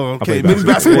play football. Oh, okay. played Maybe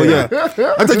basketball, yeah.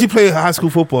 I thought you played high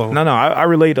school football. No, I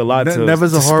relate a lot to,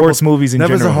 Never's to a horrible sports movies in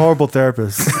Never's general. a horrible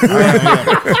therapist.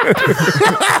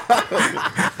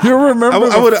 You remember? I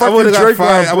would have got Drake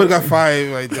fired. I line, would have got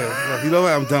fired right there. Like, you know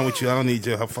what? I'm done with you. I don't need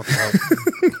your fucking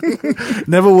help.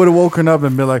 Never would have woken up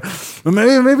and been like, well,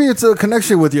 maybe it's a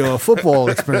connection with your football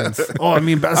experience. Oh, I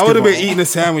mean I basketball. would have been eating a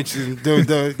sandwich during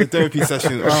the therapy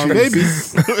session. Maybe.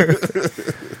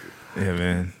 Yeah,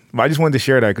 man. But I just wanted to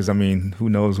share that because I mean, who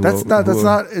knows? That's not. A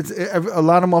lot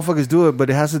of motherfuckers do it, but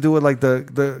it has to do with like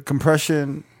the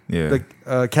compression, Yeah.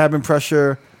 the cabin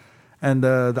pressure, and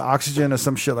the oxygen or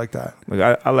some shit like that.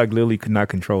 Like I like literally could not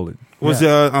control it. Was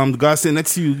the guy sitting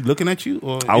next to you looking at you,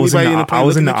 or I was in anybody the, plane I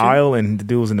was in looking the at you? aisle and the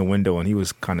dude was in the window and he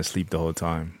was kind of asleep the whole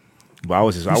time. But I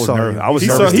was saw you. nervous. I was He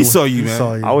nervous. saw you, He man.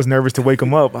 saw you. I was nervous to wake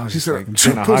him up. I was just like,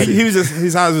 trying to hide He it. was just,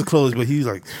 his eyes were closed, but he was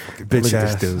like, fucking bitch Look at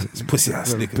ass. this dude. this pussy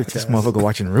ass nigga. Bitch This ass. motherfucker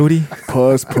watching Rudy.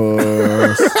 puss.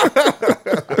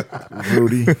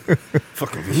 Rudy.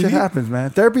 Fucking Shit Rudy. happens, man.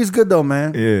 Therapy's good though,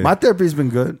 man. Yeah. My therapy's been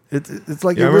good. It's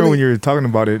like Yeah, I it remember really, when you were talking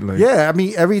about it. Like, yeah. I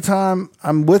mean, every time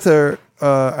I'm with her,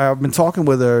 I've been talking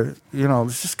with her. You know,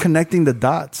 it's just connecting the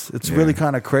dots. It's Yeah. really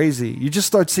kind of crazy. You just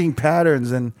start seeing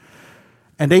patterns, and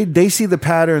they see the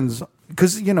patterns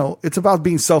because you know it's about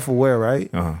being self-aware, right?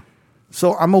 Uh-huh.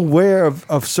 So I'm aware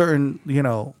of certain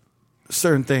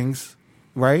certain things,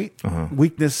 right? Uh-huh.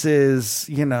 Weaknesses,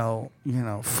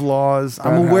 flaws. I'm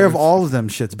Bad aware of habits. all of them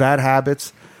shits, bad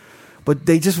habits. But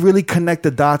they just really connect the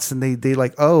dots and they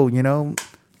like, oh,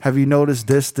 have you noticed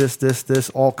this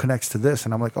all connects to this?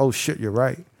 And I'm like, oh shit, you're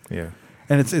right. Yeah.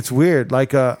 And it's weird.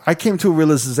 Like I came to a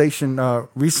realization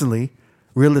recently,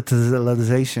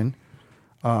 realization.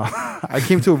 I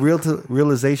came to a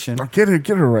realization. Get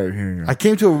her right here. I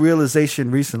came to a realization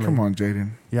recently. Come on,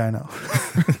 Jaden. Yeah, I know.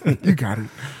 You got it.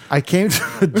 I came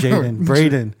to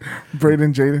Braden.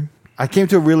 Jaden. I came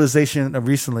to a realization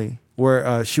recently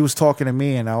where she was talking to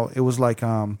me, and it was like,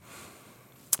 I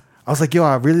was like, yo,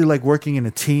 I really like working in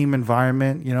a team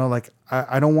environment. You know, like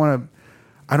I don't want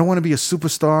to be a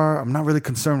superstar. I'm not really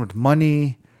concerned with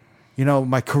money. You know,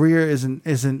 my career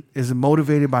isn't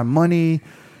motivated by money.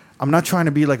 I'm not trying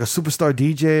to be like a superstar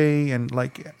DJ. And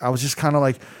like, I was just kind of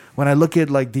like, when I look at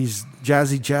like these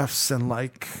Jazzy Jeffs and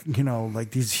like,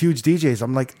 like these huge DJs,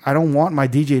 I'm like, I don't want my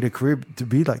DJ career to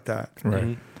be like that.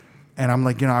 Right. And I'm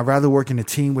like, I'd rather work in a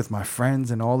team with my friends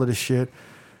and all of this shit.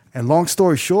 And long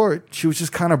story short, she was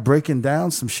just kind of breaking down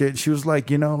some shit. She was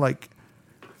like, like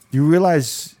you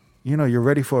realize, you're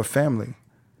ready for a family.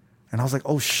 And I was like,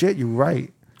 oh shit, you're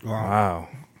right. Wow.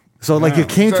 So like it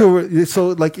came to, so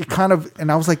like it kind of,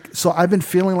 and I was like, so I've been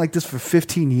feeling like this for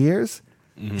 15 years.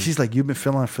 She's like, you've been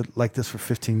feeling like this for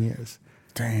 15 years.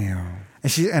 Damn.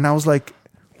 And I was like,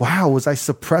 wow, was I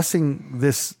suppressing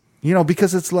this?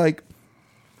 Because it's like,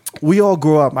 we all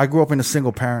grew up. I grew up in a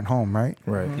single parent home, right?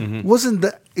 Right. Wasn't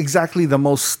exactly the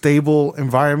most stable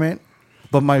environment,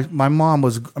 but my mom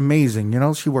was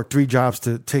amazing. She worked 3 jobs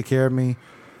to take care of me.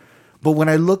 But when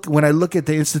I look at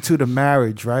the Institute of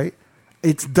Marriage, right,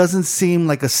 it doesn't seem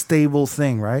like a stable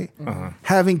thing, right?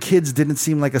 Having kids didn't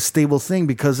seem like a stable thing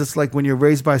because it's like when you're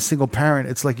raised by a single parent,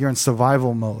 it's like you're in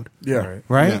survival mode. Yeah.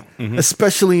 Right? Yeah.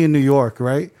 Especially in New York,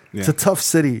 right? It's a Yeah. tough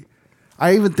city.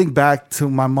 I even think back to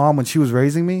my mom when she was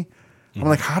raising me. I'm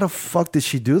like, how the fuck did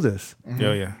she do this?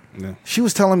 Yeah. Yeah. She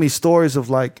was telling me stories of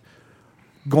like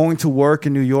going to work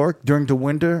in New York during the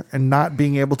winter and not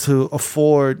being able to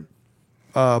afford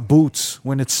boots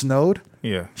when it snowed.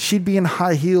 Yeah. She'd be in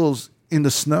high heels in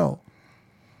the snow.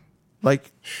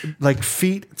 Like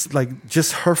feet, like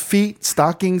just her feet,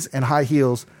 stockings and high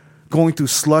heels going through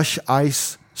slush,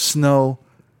 ice, snow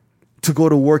to go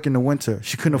to work in the winter.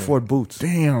 She couldn't afford boots.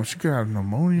 Damn, she could have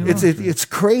pneumonia. It's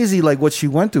crazy like what she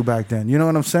went through back then. You know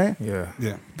what I'm saying? Yeah.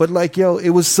 Yeah. But like, yo, it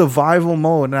was survival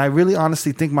mode. And I really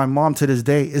honestly think my mom to this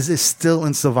day is still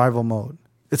in survival mode.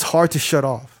 It's hard to shut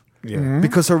off Yeah.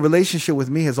 because her relationship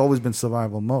with me has always been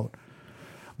survival mode.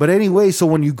 But anyway, so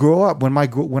when you grow up, when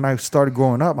I started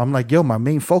growing up, I'm like, yo, my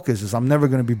main focus is I'm never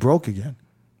going to be broke again.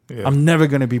 Yeah. I'm never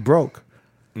going to be broke.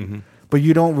 But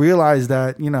you don't realize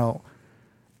that,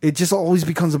 it just always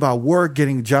becomes about work,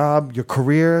 getting a job, your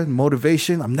career,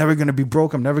 motivation. I'm never going to be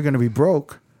broke. I'm never going to be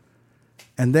broke.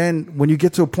 And then when you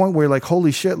get to a point where you're like,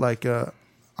 holy shit, like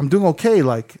I'm doing okay.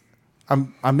 Like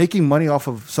I'm making money off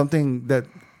of something that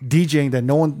DJing that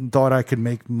no one thought I could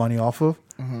make money off of.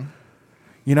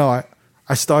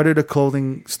 I started a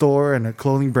clothing store and a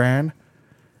clothing brand.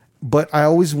 but I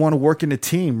always want to work in a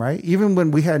team, right? Even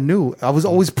when we had New, I was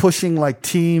always pushing like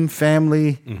team,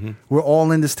 family. We're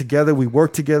all in this together. We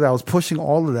work together. I was pushing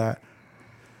all of that.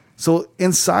 So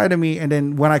inside of me, and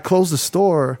then when I closed the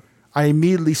store, I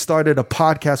immediately started a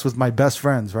podcast with my best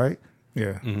friends, right?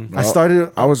 Yeah.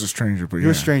 I was a stranger, but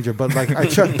You're a stranger, but like I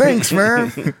Thanks,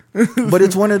 man. but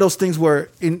it's one of those things where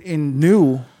in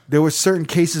New, there were certain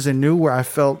cases in New where I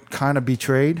felt kind of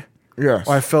betrayed. Yes.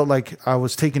 Or I felt like I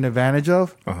was taken advantage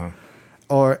of,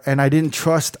 and I didn't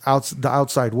trust the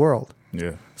outside world.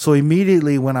 Yeah. So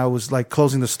immediately when I was like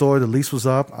closing the store, the lease was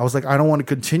up. I was like, I don't want to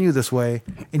continue this way.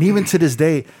 And even to this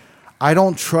day, I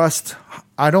don't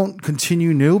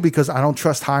continue New because I don't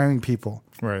trust hiring people.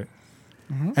 Right.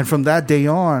 And from that day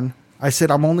on, I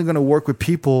said, I'm only going to work with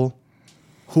people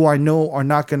who I know are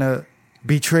not going to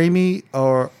betray me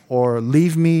or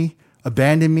leave me,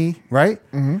 abandon me, right?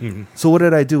 So what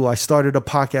did I do? I started a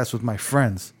podcast with my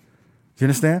friends. Do you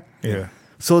understand? Yeah.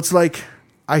 So it's like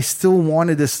I still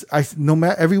wanted this. No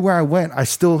matter everywhere I went, I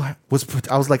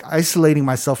was like isolating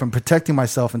myself and protecting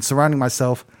myself and surrounding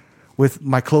myself with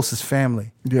my closest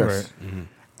family. Yes. Right.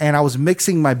 And I was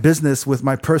mixing my business with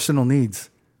my personal needs.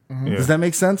 Yeah. Does that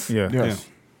make sense? Yeah. Yes.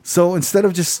 So instead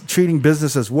of just treating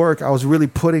business as work, I was really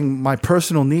putting my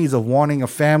personal needs of wanting a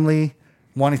family,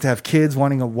 wanting to have kids,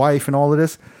 wanting a wife, and all of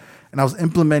this. And I was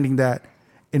implementing that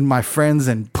in my friends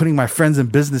and putting my friends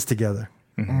and business together.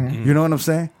 You know what I'm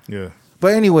saying? Yeah.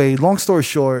 But anyway, long story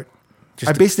short,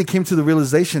 I basically came to the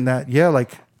realization that,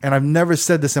 and I've never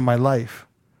said this in my life,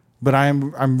 but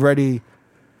I'm ready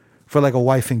for like a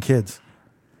wife and kids.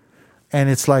 And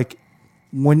it's like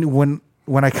when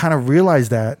I kind of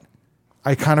realized that,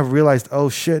 I kind of realized, oh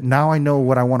shit, now I know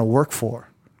what I want to work for.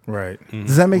 Right.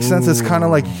 Does that make sense? It's kind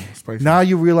of like spicy. now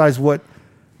you realize what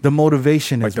the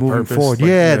motivation Like is the moving purpose, forward. like,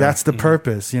 Yeah, yeah. that's the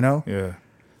purpose, you know? Yeah.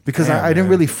 Because Damn, I didn't man.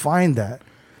 really find that.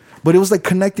 But it was like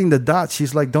connecting the dots.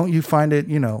 She's like, don't you find it,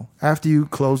 after you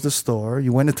closed the store,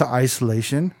 you went into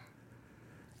isolation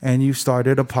and you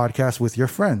started a podcast with your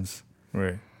friends.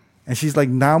 Right. And she's like,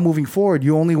 now moving forward,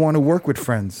 you only want to work with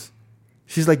friends.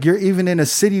 She's like, you're even in a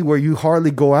city where you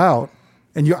hardly go out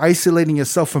and you're isolating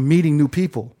yourself from meeting new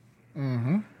people.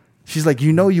 She's like,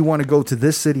 you want to go to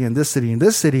this city and this city and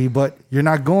this city, but you're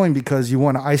not going because you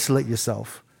want to isolate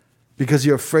yourself because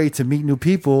you're afraid to meet new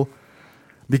people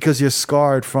because you're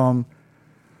scarred from,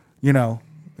 from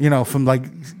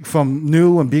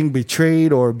New and being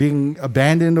betrayed or being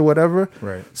abandoned or whatever.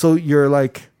 Right. So you're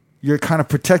kind of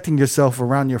protecting yourself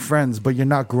around your friends, but you're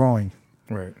not growing.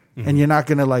 Right. And you're not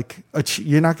gonna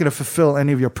you're not gonna fulfill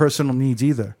any of your personal needs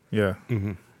either. Yeah.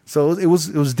 So it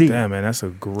was deep. Damn, man, that's a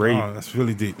great. Oh, that's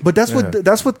really deep. But that's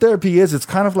what therapy is. It's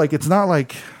kind of like it's not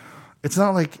like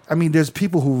I mean, there's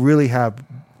people who really have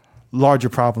larger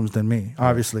problems than me.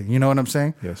 Obviously, you know what I'm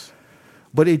saying. Yes.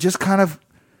 But it just kind of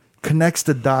connects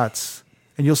the dots,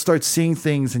 and you'll start seeing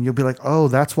things, and you'll be like, oh,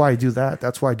 that's why I do that.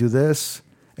 That's why I do this,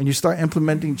 and you start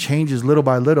implementing changes little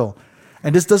by little.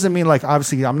 And this doesn't mean like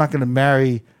obviously I'm not going to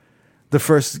marry the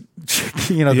first,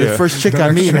 the first chick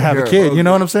I meet and have a kid. You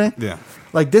know what I'm saying? Yeah.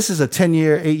 Like this is a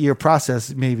 10-year, 8-year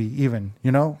process, maybe even,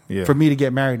 for me to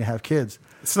get married and have kids.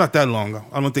 It's not that long.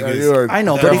 I don't think Yeah, it's. you are I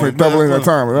know, but definitely doubling the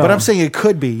time. But I'm saying it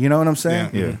could be. You know what I'm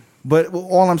saying? Yeah. But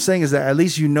all I'm saying is that at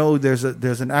least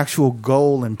there's an actual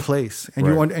goal in place, and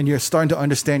Right. and you're starting to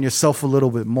understand yourself a little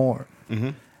bit more.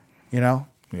 Yeah.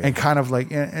 And kind of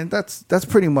like, and that's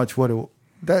pretty much what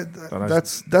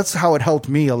that's how it helped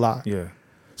me a lot. Yeah.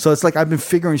 So it's like I've been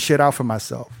figuring shit out for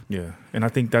myself. Yeah. And I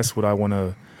think that's what I want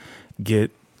to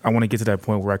get. I want to get to that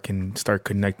point where I can start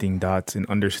connecting dots and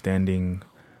understanding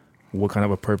what kind of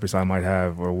a purpose I might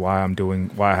have, or why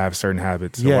I have certain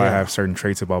habits, or why I have certain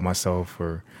traits about myself,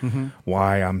 or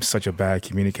why I'm such a bad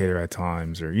communicator at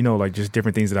times, or, like just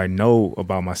different things that I know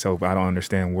about myself, but I don't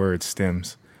understand where it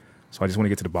stems. So I just want to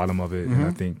get to the bottom of it. And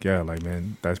I think,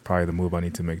 man, that's probably the move I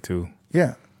need to make too.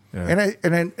 Yeah. Yeah.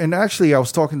 And actually I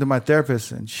was talking to my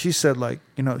therapist, and she said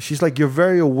she's like, you're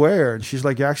very aware, and she's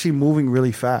like, you're actually moving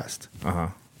really fast.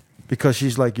 Because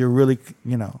she's like, you're really,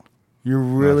 you're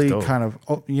really dope. kind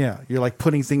of, you're like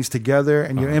putting things together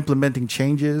and you're implementing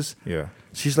changes. Yeah.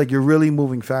 She's like, you're really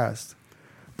moving fast.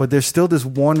 But there's still this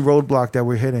one roadblock that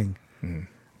we're hitting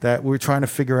that we're trying to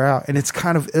figure out. And it's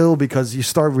kind of ill because you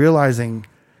start realizing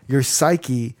your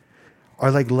psyche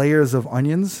are like layers of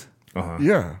onions.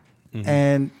 Yeah.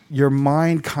 And your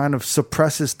mind kind of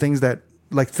suppresses things that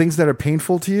are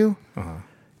painful to you.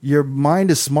 Your mind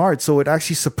is smart, so it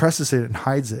actually suppresses it and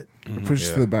hides it. It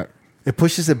pushes to the back. It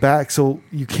pushes it back, so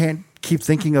you can't keep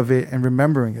thinking of it and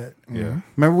remembering it. Yeah.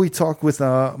 Remember we talked with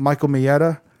Michael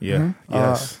Mieta? Yeah.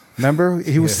 Yes. Remember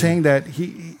he was saying that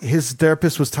his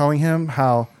therapist was telling him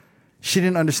how She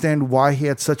didn't understand why he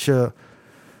had such a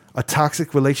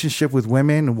toxic relationship with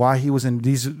women and why he was in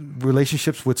these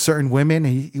relationships with certain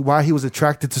women, why he was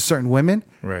attracted to certain women.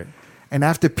 Right. And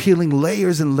after peeling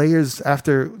layers and layers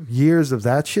after years of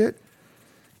that shit,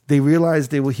 they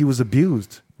realized he was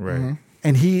abused. Right.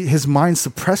 And his mind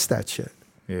suppressed that shit.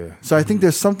 Yeah. So I think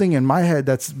there's something in my head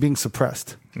that's being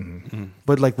suppressed.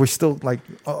 But like we're still like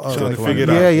Trying to figure it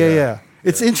yeah, out. yeah.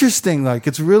 It's interesting. Like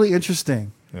it's really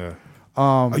interesting. Yeah.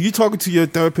 Are you talking to your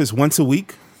therapist once a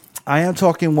week? I am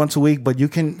talking once a week, but you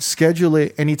can schedule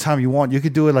it anytime you want. You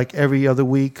could do it like every other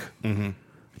week.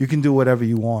 You can do whatever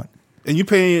you want. And you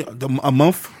pay a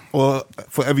month or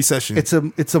for every session?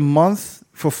 It's a month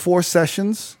for 4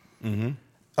 sessions. And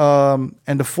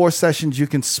the 4 sessions you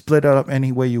can split it up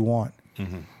any way you want.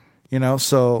 You know,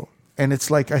 so and it's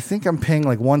like I think I'm paying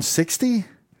like $160.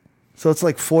 So it's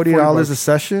like $40 a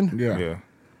session. Yeah. Yeah.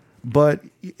 But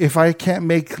if I can't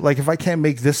make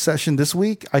this session this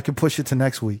week, I can push it to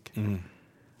next week.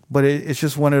 But it's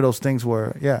just one of those things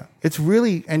where, yeah, it's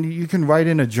really, and you can write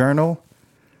in a journal,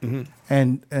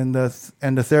 and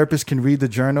the therapist can read the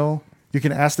journal. You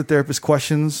can ask the therapist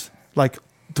questions like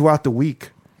throughout the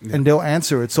week, and they'll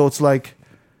answer it. So it's like,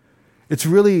 it's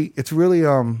really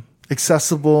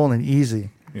accessible and easy,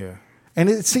 Yeah. and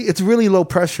it's really low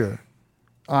pressure,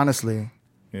 honestly.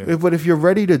 Yeah. But if you're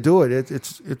ready to do it,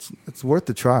 it's worth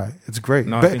the try. It's great.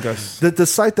 No, I think that's the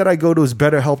site that I go to is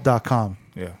betterhelp.com,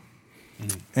 yeah.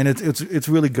 and it's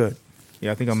really good.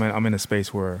 Yeah, I think I'm in a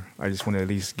space where I just want to at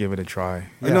least give it a try.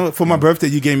 You know, for my birthday,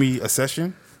 you gave me a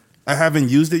session. I haven't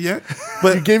used it yet,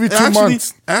 but He gave you 2 actually,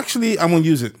 months. Actually, I'm gonna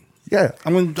use it. Yeah,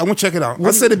 I'm gonna check it out.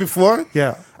 I said it before.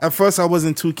 yeah. At first, I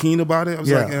wasn't too keen about it. I was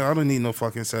Yeah. like, I don't need no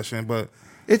fucking session. But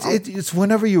It's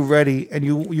whenever you're ready and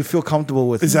you feel comfortable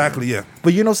with it. exactly, yeah.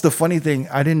 But you know, it's the funny thing.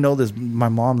 I didn't know this. My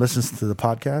mom listens to the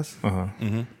podcast.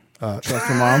 Trust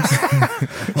your moms.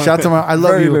 Shout out to my. I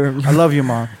love Very you. little. I love you,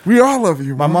 mom. We all love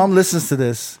you. My mom listens to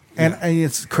this, and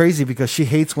it's crazy because she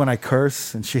hates when I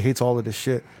curse and she hates all of this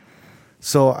shit.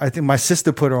 So I think my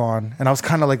sister put her on, and I was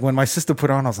kind of like, when my sister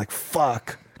put her on, I was like,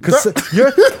 fuck. Because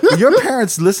your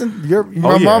parents listen.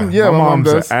 My mom- yeah, my mom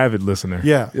mom's does. an avid listener.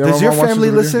 Yeah. Yeah, Does my your mom watches family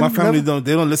the video. listen? My family Never?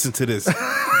 don't listen to this.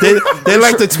 They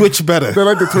like the Twitch better. They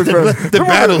like the Twitch better. The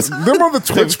battles. Them are the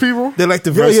Twitch people. They like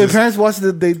the Yeah, verses. your parents watch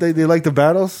they like the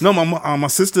battles. No, my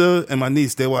sister and my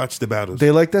niece, they watch the battles. They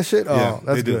like that shit. Oh, Yeah,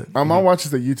 that's they do. good. My mom watches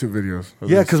the YouTube videos.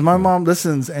 Yeah, because my mom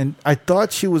listens, and I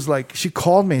thought she was like, she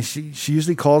called me. She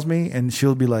usually calls me, and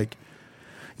she'll be like,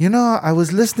 you know, I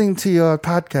was listening to your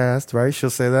podcast, right?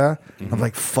 She'll say that. I'm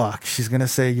like, fuck. She's gonna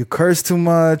say you curse too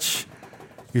much.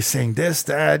 You're saying this,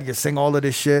 that. You're saying all of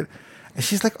this shit. And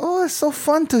she's like, oh, it's so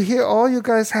fun to hear all you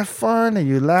guys have fun and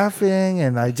you're laughing,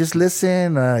 and I just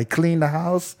listen. And I clean the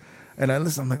house, and I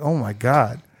listen. I'm like, oh my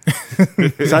god.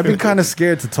 So I've been kind of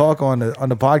scared to talk on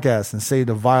the podcast and say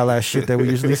the vile ass shit that we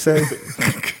usually say.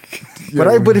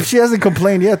 But if she hasn't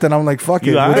complained yet, then I'm like, fuck it,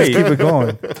 You we'll just aight. keep it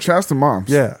going. Shouts to moms.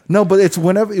 Yeah, no, but it's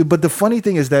whenever. But the funny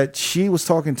thing is that she was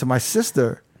talking to my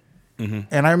sister,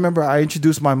 and I remember I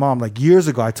introduced my mom like years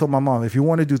ago. I told my mom, if you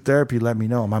want to do therapy, let me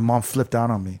know. My mom flipped out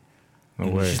on me. No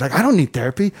way. She's like, I don't need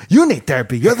therapy. You need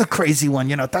therapy. You're the crazy one,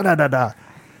 you know. Da da da da.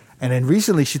 And then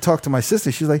recently she talked to my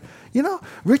sister. She's like, you know,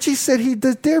 Richie said he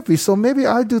did therapy, so maybe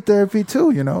I do therapy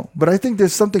too, you know. But I think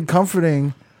there's something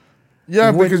comforting. Yeah,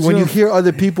 when, because when you don't- hear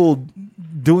other people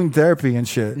doing therapy and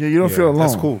shit. yeah, you don't Yeah, feel alone.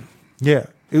 That's cool. Yeah.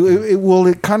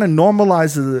 It kind of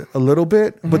normalizes it a little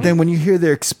bit, but then when you hear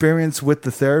their experience with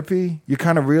the therapy, you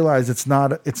kind of realize it's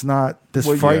not this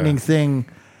Well, frightening yeah. thing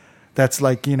that's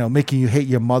like, you know, making you hate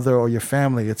your mother or your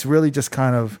family. It's really just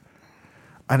kind of,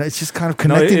 and it's just kind of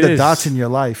connecting it the is. dots in your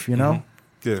life, you know,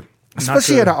 Yeah.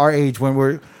 especially to- at our age when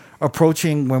we're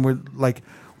approaching our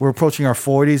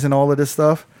 40s and all of this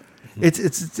stuff.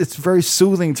 It's very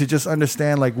soothing to just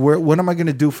understand like what am I going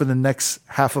to do for the next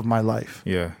half of my life,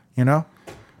 Yeah. you know?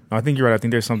 I think you're right. I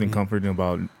think there's something comforting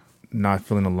about not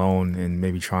feeling alone and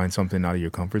maybe trying something out of your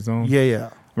comfort zone. Yeah, yeah.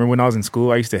 Remember when I was in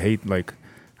school, I used to hate, like,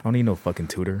 I don't need no fucking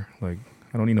tutor. Like,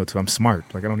 I don't need no tutor. I'm smart.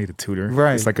 Like, I don't need a tutor.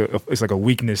 Right. It's like a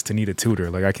weakness to need a tutor.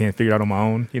 Like, I can't figure it out on my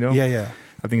own, you know? Yeah, yeah.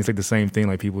 I think it's like the same thing.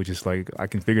 Like, people just like, I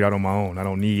can figure it out on my own. I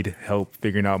don't need help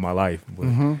figuring out my life.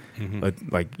 But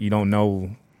like, you don't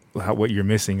know what you're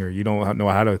missing, or you don't know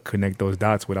how to connect those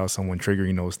dots without someone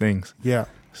triggering those things. Yeah.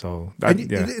 So, that,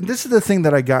 And yeah. this is the thing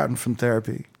that I gotten from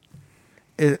therapy.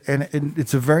 And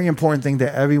it's a very important thing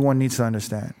that everyone needs to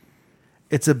understand.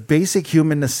 It's a basic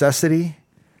human necessity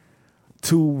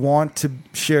to want to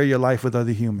share your life with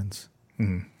other humans.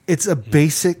 It's a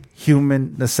basic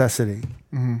human necessity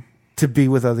to be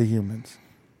with other humans.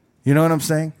 You know what I'm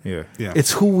saying? Yeah. Yeah.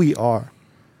 It's who we are.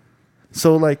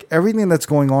 So like everything that's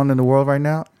going on in the world right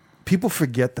now, people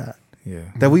forget that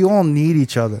we all need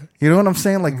each other. You know what I'm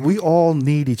saying? Like we all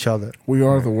need each other. We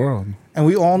are the world. And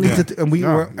we all need to, and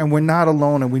we're not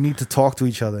alone, and we need to talk to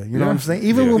each other. You know what I'm saying?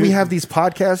 Even when we have these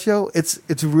podcasts,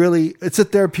 it's really a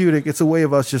therapeutic. It's a way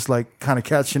of us just like kind of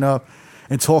catching up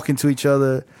and talking to each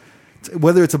other,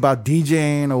 whether it's about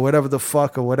DJing or whatever the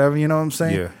fuck or whatever. You know what I'm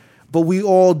saying? Yeah. But we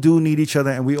all do need each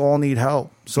other, and we all need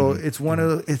help. So it's one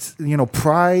of the,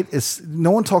 pride is.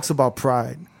 No one talks about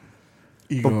pride,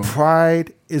 Ego. but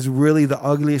pride is really the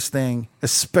ugliest thing,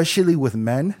 especially with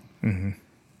men.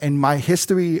 In my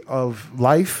history of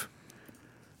life,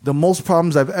 the most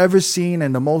problems I've ever seen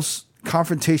and the most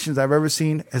confrontations I've ever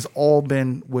seen has all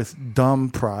been with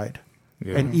dumb pride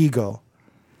and ego.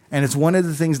 And it's one of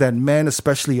the things that men,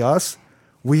 especially us,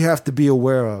 we have to be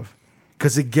aware of,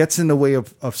 because it gets in the way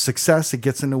of success. It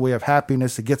gets in the way of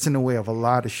happiness. It gets in the way of a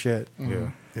lot of shit.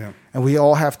 Yeah. And we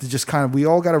all have to just we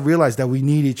all got to realize that we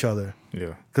need each other.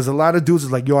 Yeah. Because a lot of dudes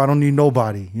is like, yo, I don't need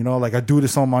nobody. You know, like I do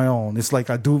this on my own. It's like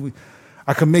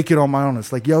I can make it on my own.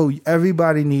 It's like, yo,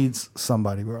 everybody needs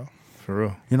somebody, bro. For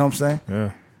real. You know what I'm saying?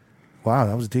 Yeah. Wow,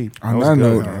 that was deep. On That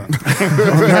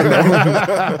that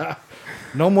was note,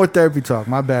 No more therapy talk.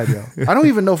 My bad, yo. I don't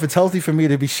even know if it's healthy for me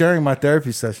to be sharing my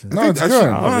therapy sessions. no, it's I good.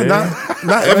 should-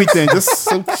 not everything. Just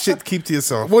some shit keep to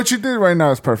yourself. What you did right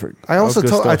now is perfect. I also good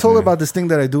told stuff, her man. about this thing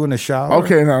that I do in the shower.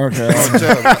 Okay,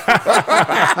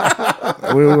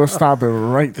 we will stop it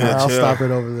right there. I'll stop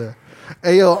it over there.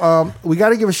 Hey, yo, we got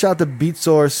to give a shout to Beat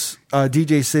Source,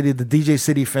 DJ City, the DJ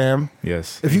City fam.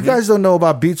 Yes. If you guys don't know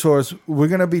about Beat Source, we're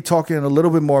going to be talking a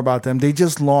little bit more about them. They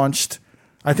just launched,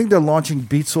 I think they're launching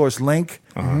Beat Source Link,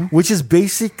 which is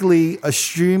basically a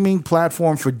streaming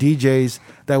platform for DJs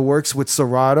that works with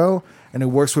Serato and it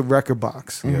works with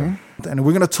Rekordbox. And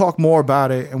we're going to talk more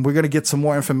about it, and we're going to get some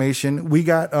more information. We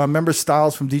got member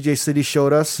Styles from DJ City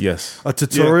showed us a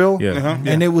tutorial, Yeah.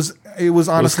 and it was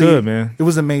honestly good, man. It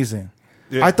was amazing.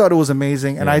 Yeah. I thought it was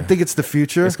amazing, and I think it's the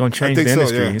future. It's going to change think the so,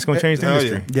 industry. yeah. It's going to change the Hell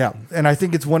industry. Yeah, and I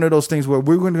think it's one of those things where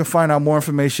we're going to find out more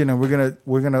information, and we're gonna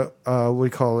what do you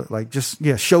call it? Like just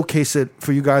showcase it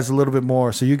for you guys a little bit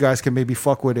more, so you guys can maybe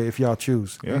fuck with it if y'all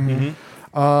choose. Yeah.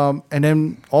 And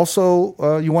then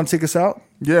also, you want to take us out,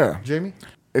 Yeah. Jamie?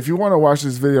 If you want to watch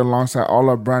this video alongside all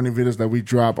our brand new videos that we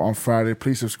drop on Friday,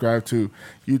 please subscribe to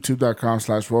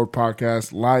youtube.com/Road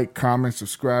Podcast. Like, comment,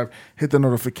 subscribe, hit the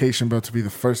notification bell to be the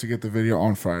first to get the video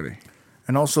on Friday.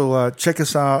 And also check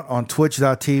us out on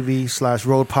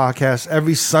twitch.tv/Road Podcast.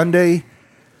 Every Sunday,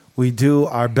 we do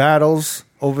our battles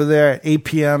over there at 8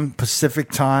 p.m.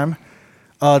 Pacific time.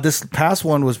 This past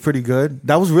one was pretty good.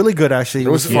 That was really good, actually. It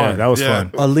was fun. Yeah, that was Yeah.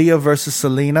 fun. Aaliyah versus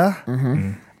Selena.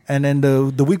 And then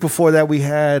the week before that, we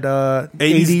had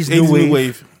 80s New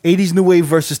Wave. 80s New Wave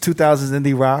versus 2000s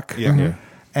Indie Rock. Yeah.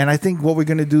 And I think what we're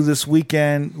going to do this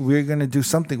weekend, we're going to do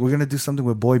something. We're going to do something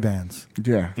with boy bands.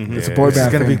 Yeah. It's a Yeah. boy It's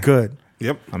band going to be thing. good.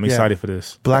 Yep. I'm excited for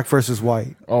this. Black versus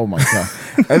white. Oh, my God.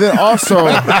 And then also,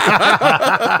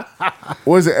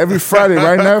 what is it? Every Friday,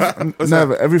 right, Nev?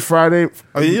 Never. Every Friday,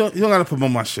 Oh, you don't gotta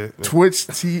promote my shit.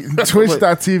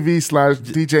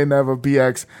 twitch.tv/DJ Never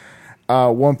BX,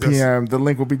 1 p.m. The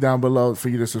link will be down below for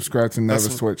you to subscribe to Never's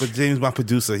That's Twitch. But James, my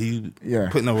producer, he Yeah.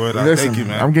 putting the word out. Listen, Thank you,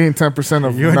 man. I'm getting 10%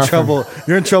 of You're in nothing. trouble.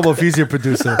 You're in trouble if he's your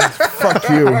producer. Fuck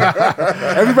you.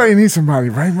 Everybody needs somebody,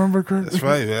 right? Remember, Kurt? That's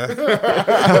right, man.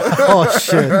 Oh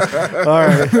shit! All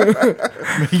right,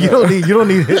 you don't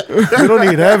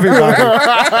need everybody.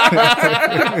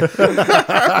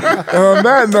 And on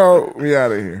that note, we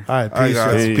out of here. All right, All right, peace.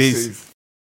 guys. y'all. Peace.